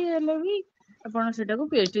ଯାହା ବି ହେଲେ ବି ଆପଣ ସେଟାକୁ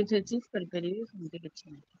କରିପାରିବେ ସେମିତି କିଛି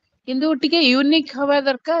ନାହିଁ। କିନ୍ତୁ ଟିକେ ୟୁନିକ୍ ହବା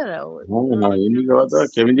ଦରକାର ଆଉ। ହଁ ହଁ ୟୁନିକ୍ ହବା ତ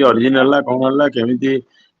କେମିତି ଅରିଜିନାଲ ହେଲା କଣ ହେଲା କେମିତି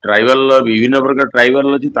ଟ୍ରାଇବାଲ ବିଭିନ୍ନ ପ୍ରକାର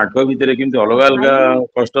ଟ୍ରାଇବାଲ ଅଛି ତାଙ୍କ ଭିତରେ କେମିତି ଅଲଗା ଅଲଗା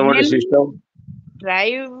custom system.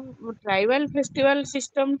 Tribal festival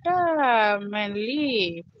system ଟା ମେନଲି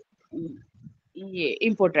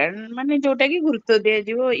ଇମ୍ପୋର୍ଟାଣ୍ଟ ମାନେ ଯୋଉଟା କି ଗୁରୁତ୍ବ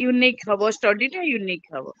ଦିଆଯିବ ୟୁନିକ୍ ହବ ଷ୍ଟଡି ଟା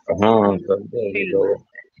ୟୁନିକ୍ ହବ। ହଁ ଫିଲ୍ଡ ହଁ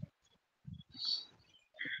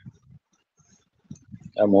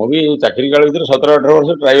ଆଉ ମୁଁ ବି ଚାକିରି କାଳ ଭିତରେ 17-18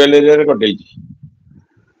 ବର୍ଷ ଟ୍ରାଇବାଲ ଏରିଆରେ କଟେଇଛି।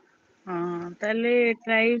 ହଁ ତାହେଲେ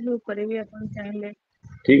ଟ୍ରାଇ କରିବି ଆପଣ ଚାହିଁଲେ।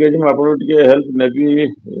 ଠିକ ଅଛି ମୁଁ ଆପଣଙ୍କୁ ଟିକେ ହେଲ୍ପ ନେବି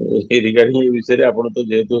ରିଗାର୍ଡିଂ ଏ ବିଷୟରେ ଆପଣ ତ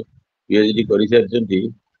ଯେହେତୁ ପିଏଚଡି କରିସାରିଛନ୍ତି।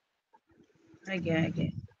 ଆଜ୍ଞା ଆଜ୍ଞା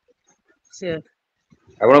ସିଓର।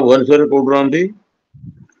 ଆପଣ ଭୁବନେଶ୍ୱରରେ କୋଉଠି ରହନ୍ତି?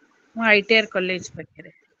 ମୁଁ ଆଇଟିଆର କଲେଜ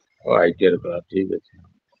ପାଖରେ। ଓ ଆଇଟିଆର ଠିକ ଅଛି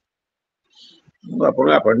ମୁଁ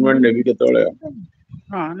ଆପଣଙ୍କ ଆପଏଣ୍ଟମେଣ୍ଟ ନେବି କେତେବେଳେ ଆଉ।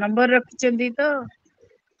 ହଁ ନମ୍ବର ରଖିଛନ୍ତି ତ?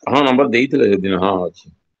 ହଁ ନମ୍ବର ଦେଇଥିଲେ ସେଦିନ ହଁ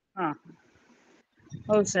ଅଛି। ହଁ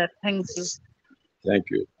ହଉ sir thank you.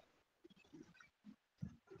 Thank you.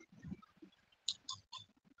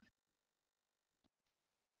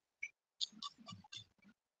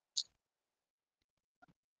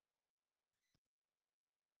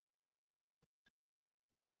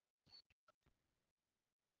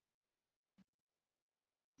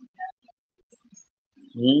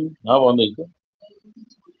 ହଁ ବନ୍ଦ ହେଇଛି ତ।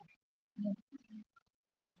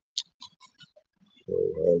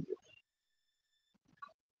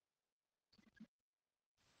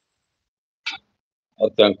 ଆଉ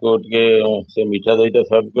ତାଙ୍କୁ ଟିକେ ସେ ମିଠା ଦହିଟା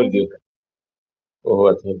ସର୍ଭ କରିଦିଅ। ଓହୋ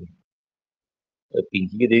ଆଚ୍ଛା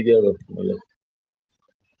ପିଙ୍କିକି ଦେଇଦିଅ ନହେଲେ।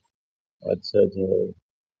 ଆଚ୍ଛା ଆଚ୍ଛା ହଉ।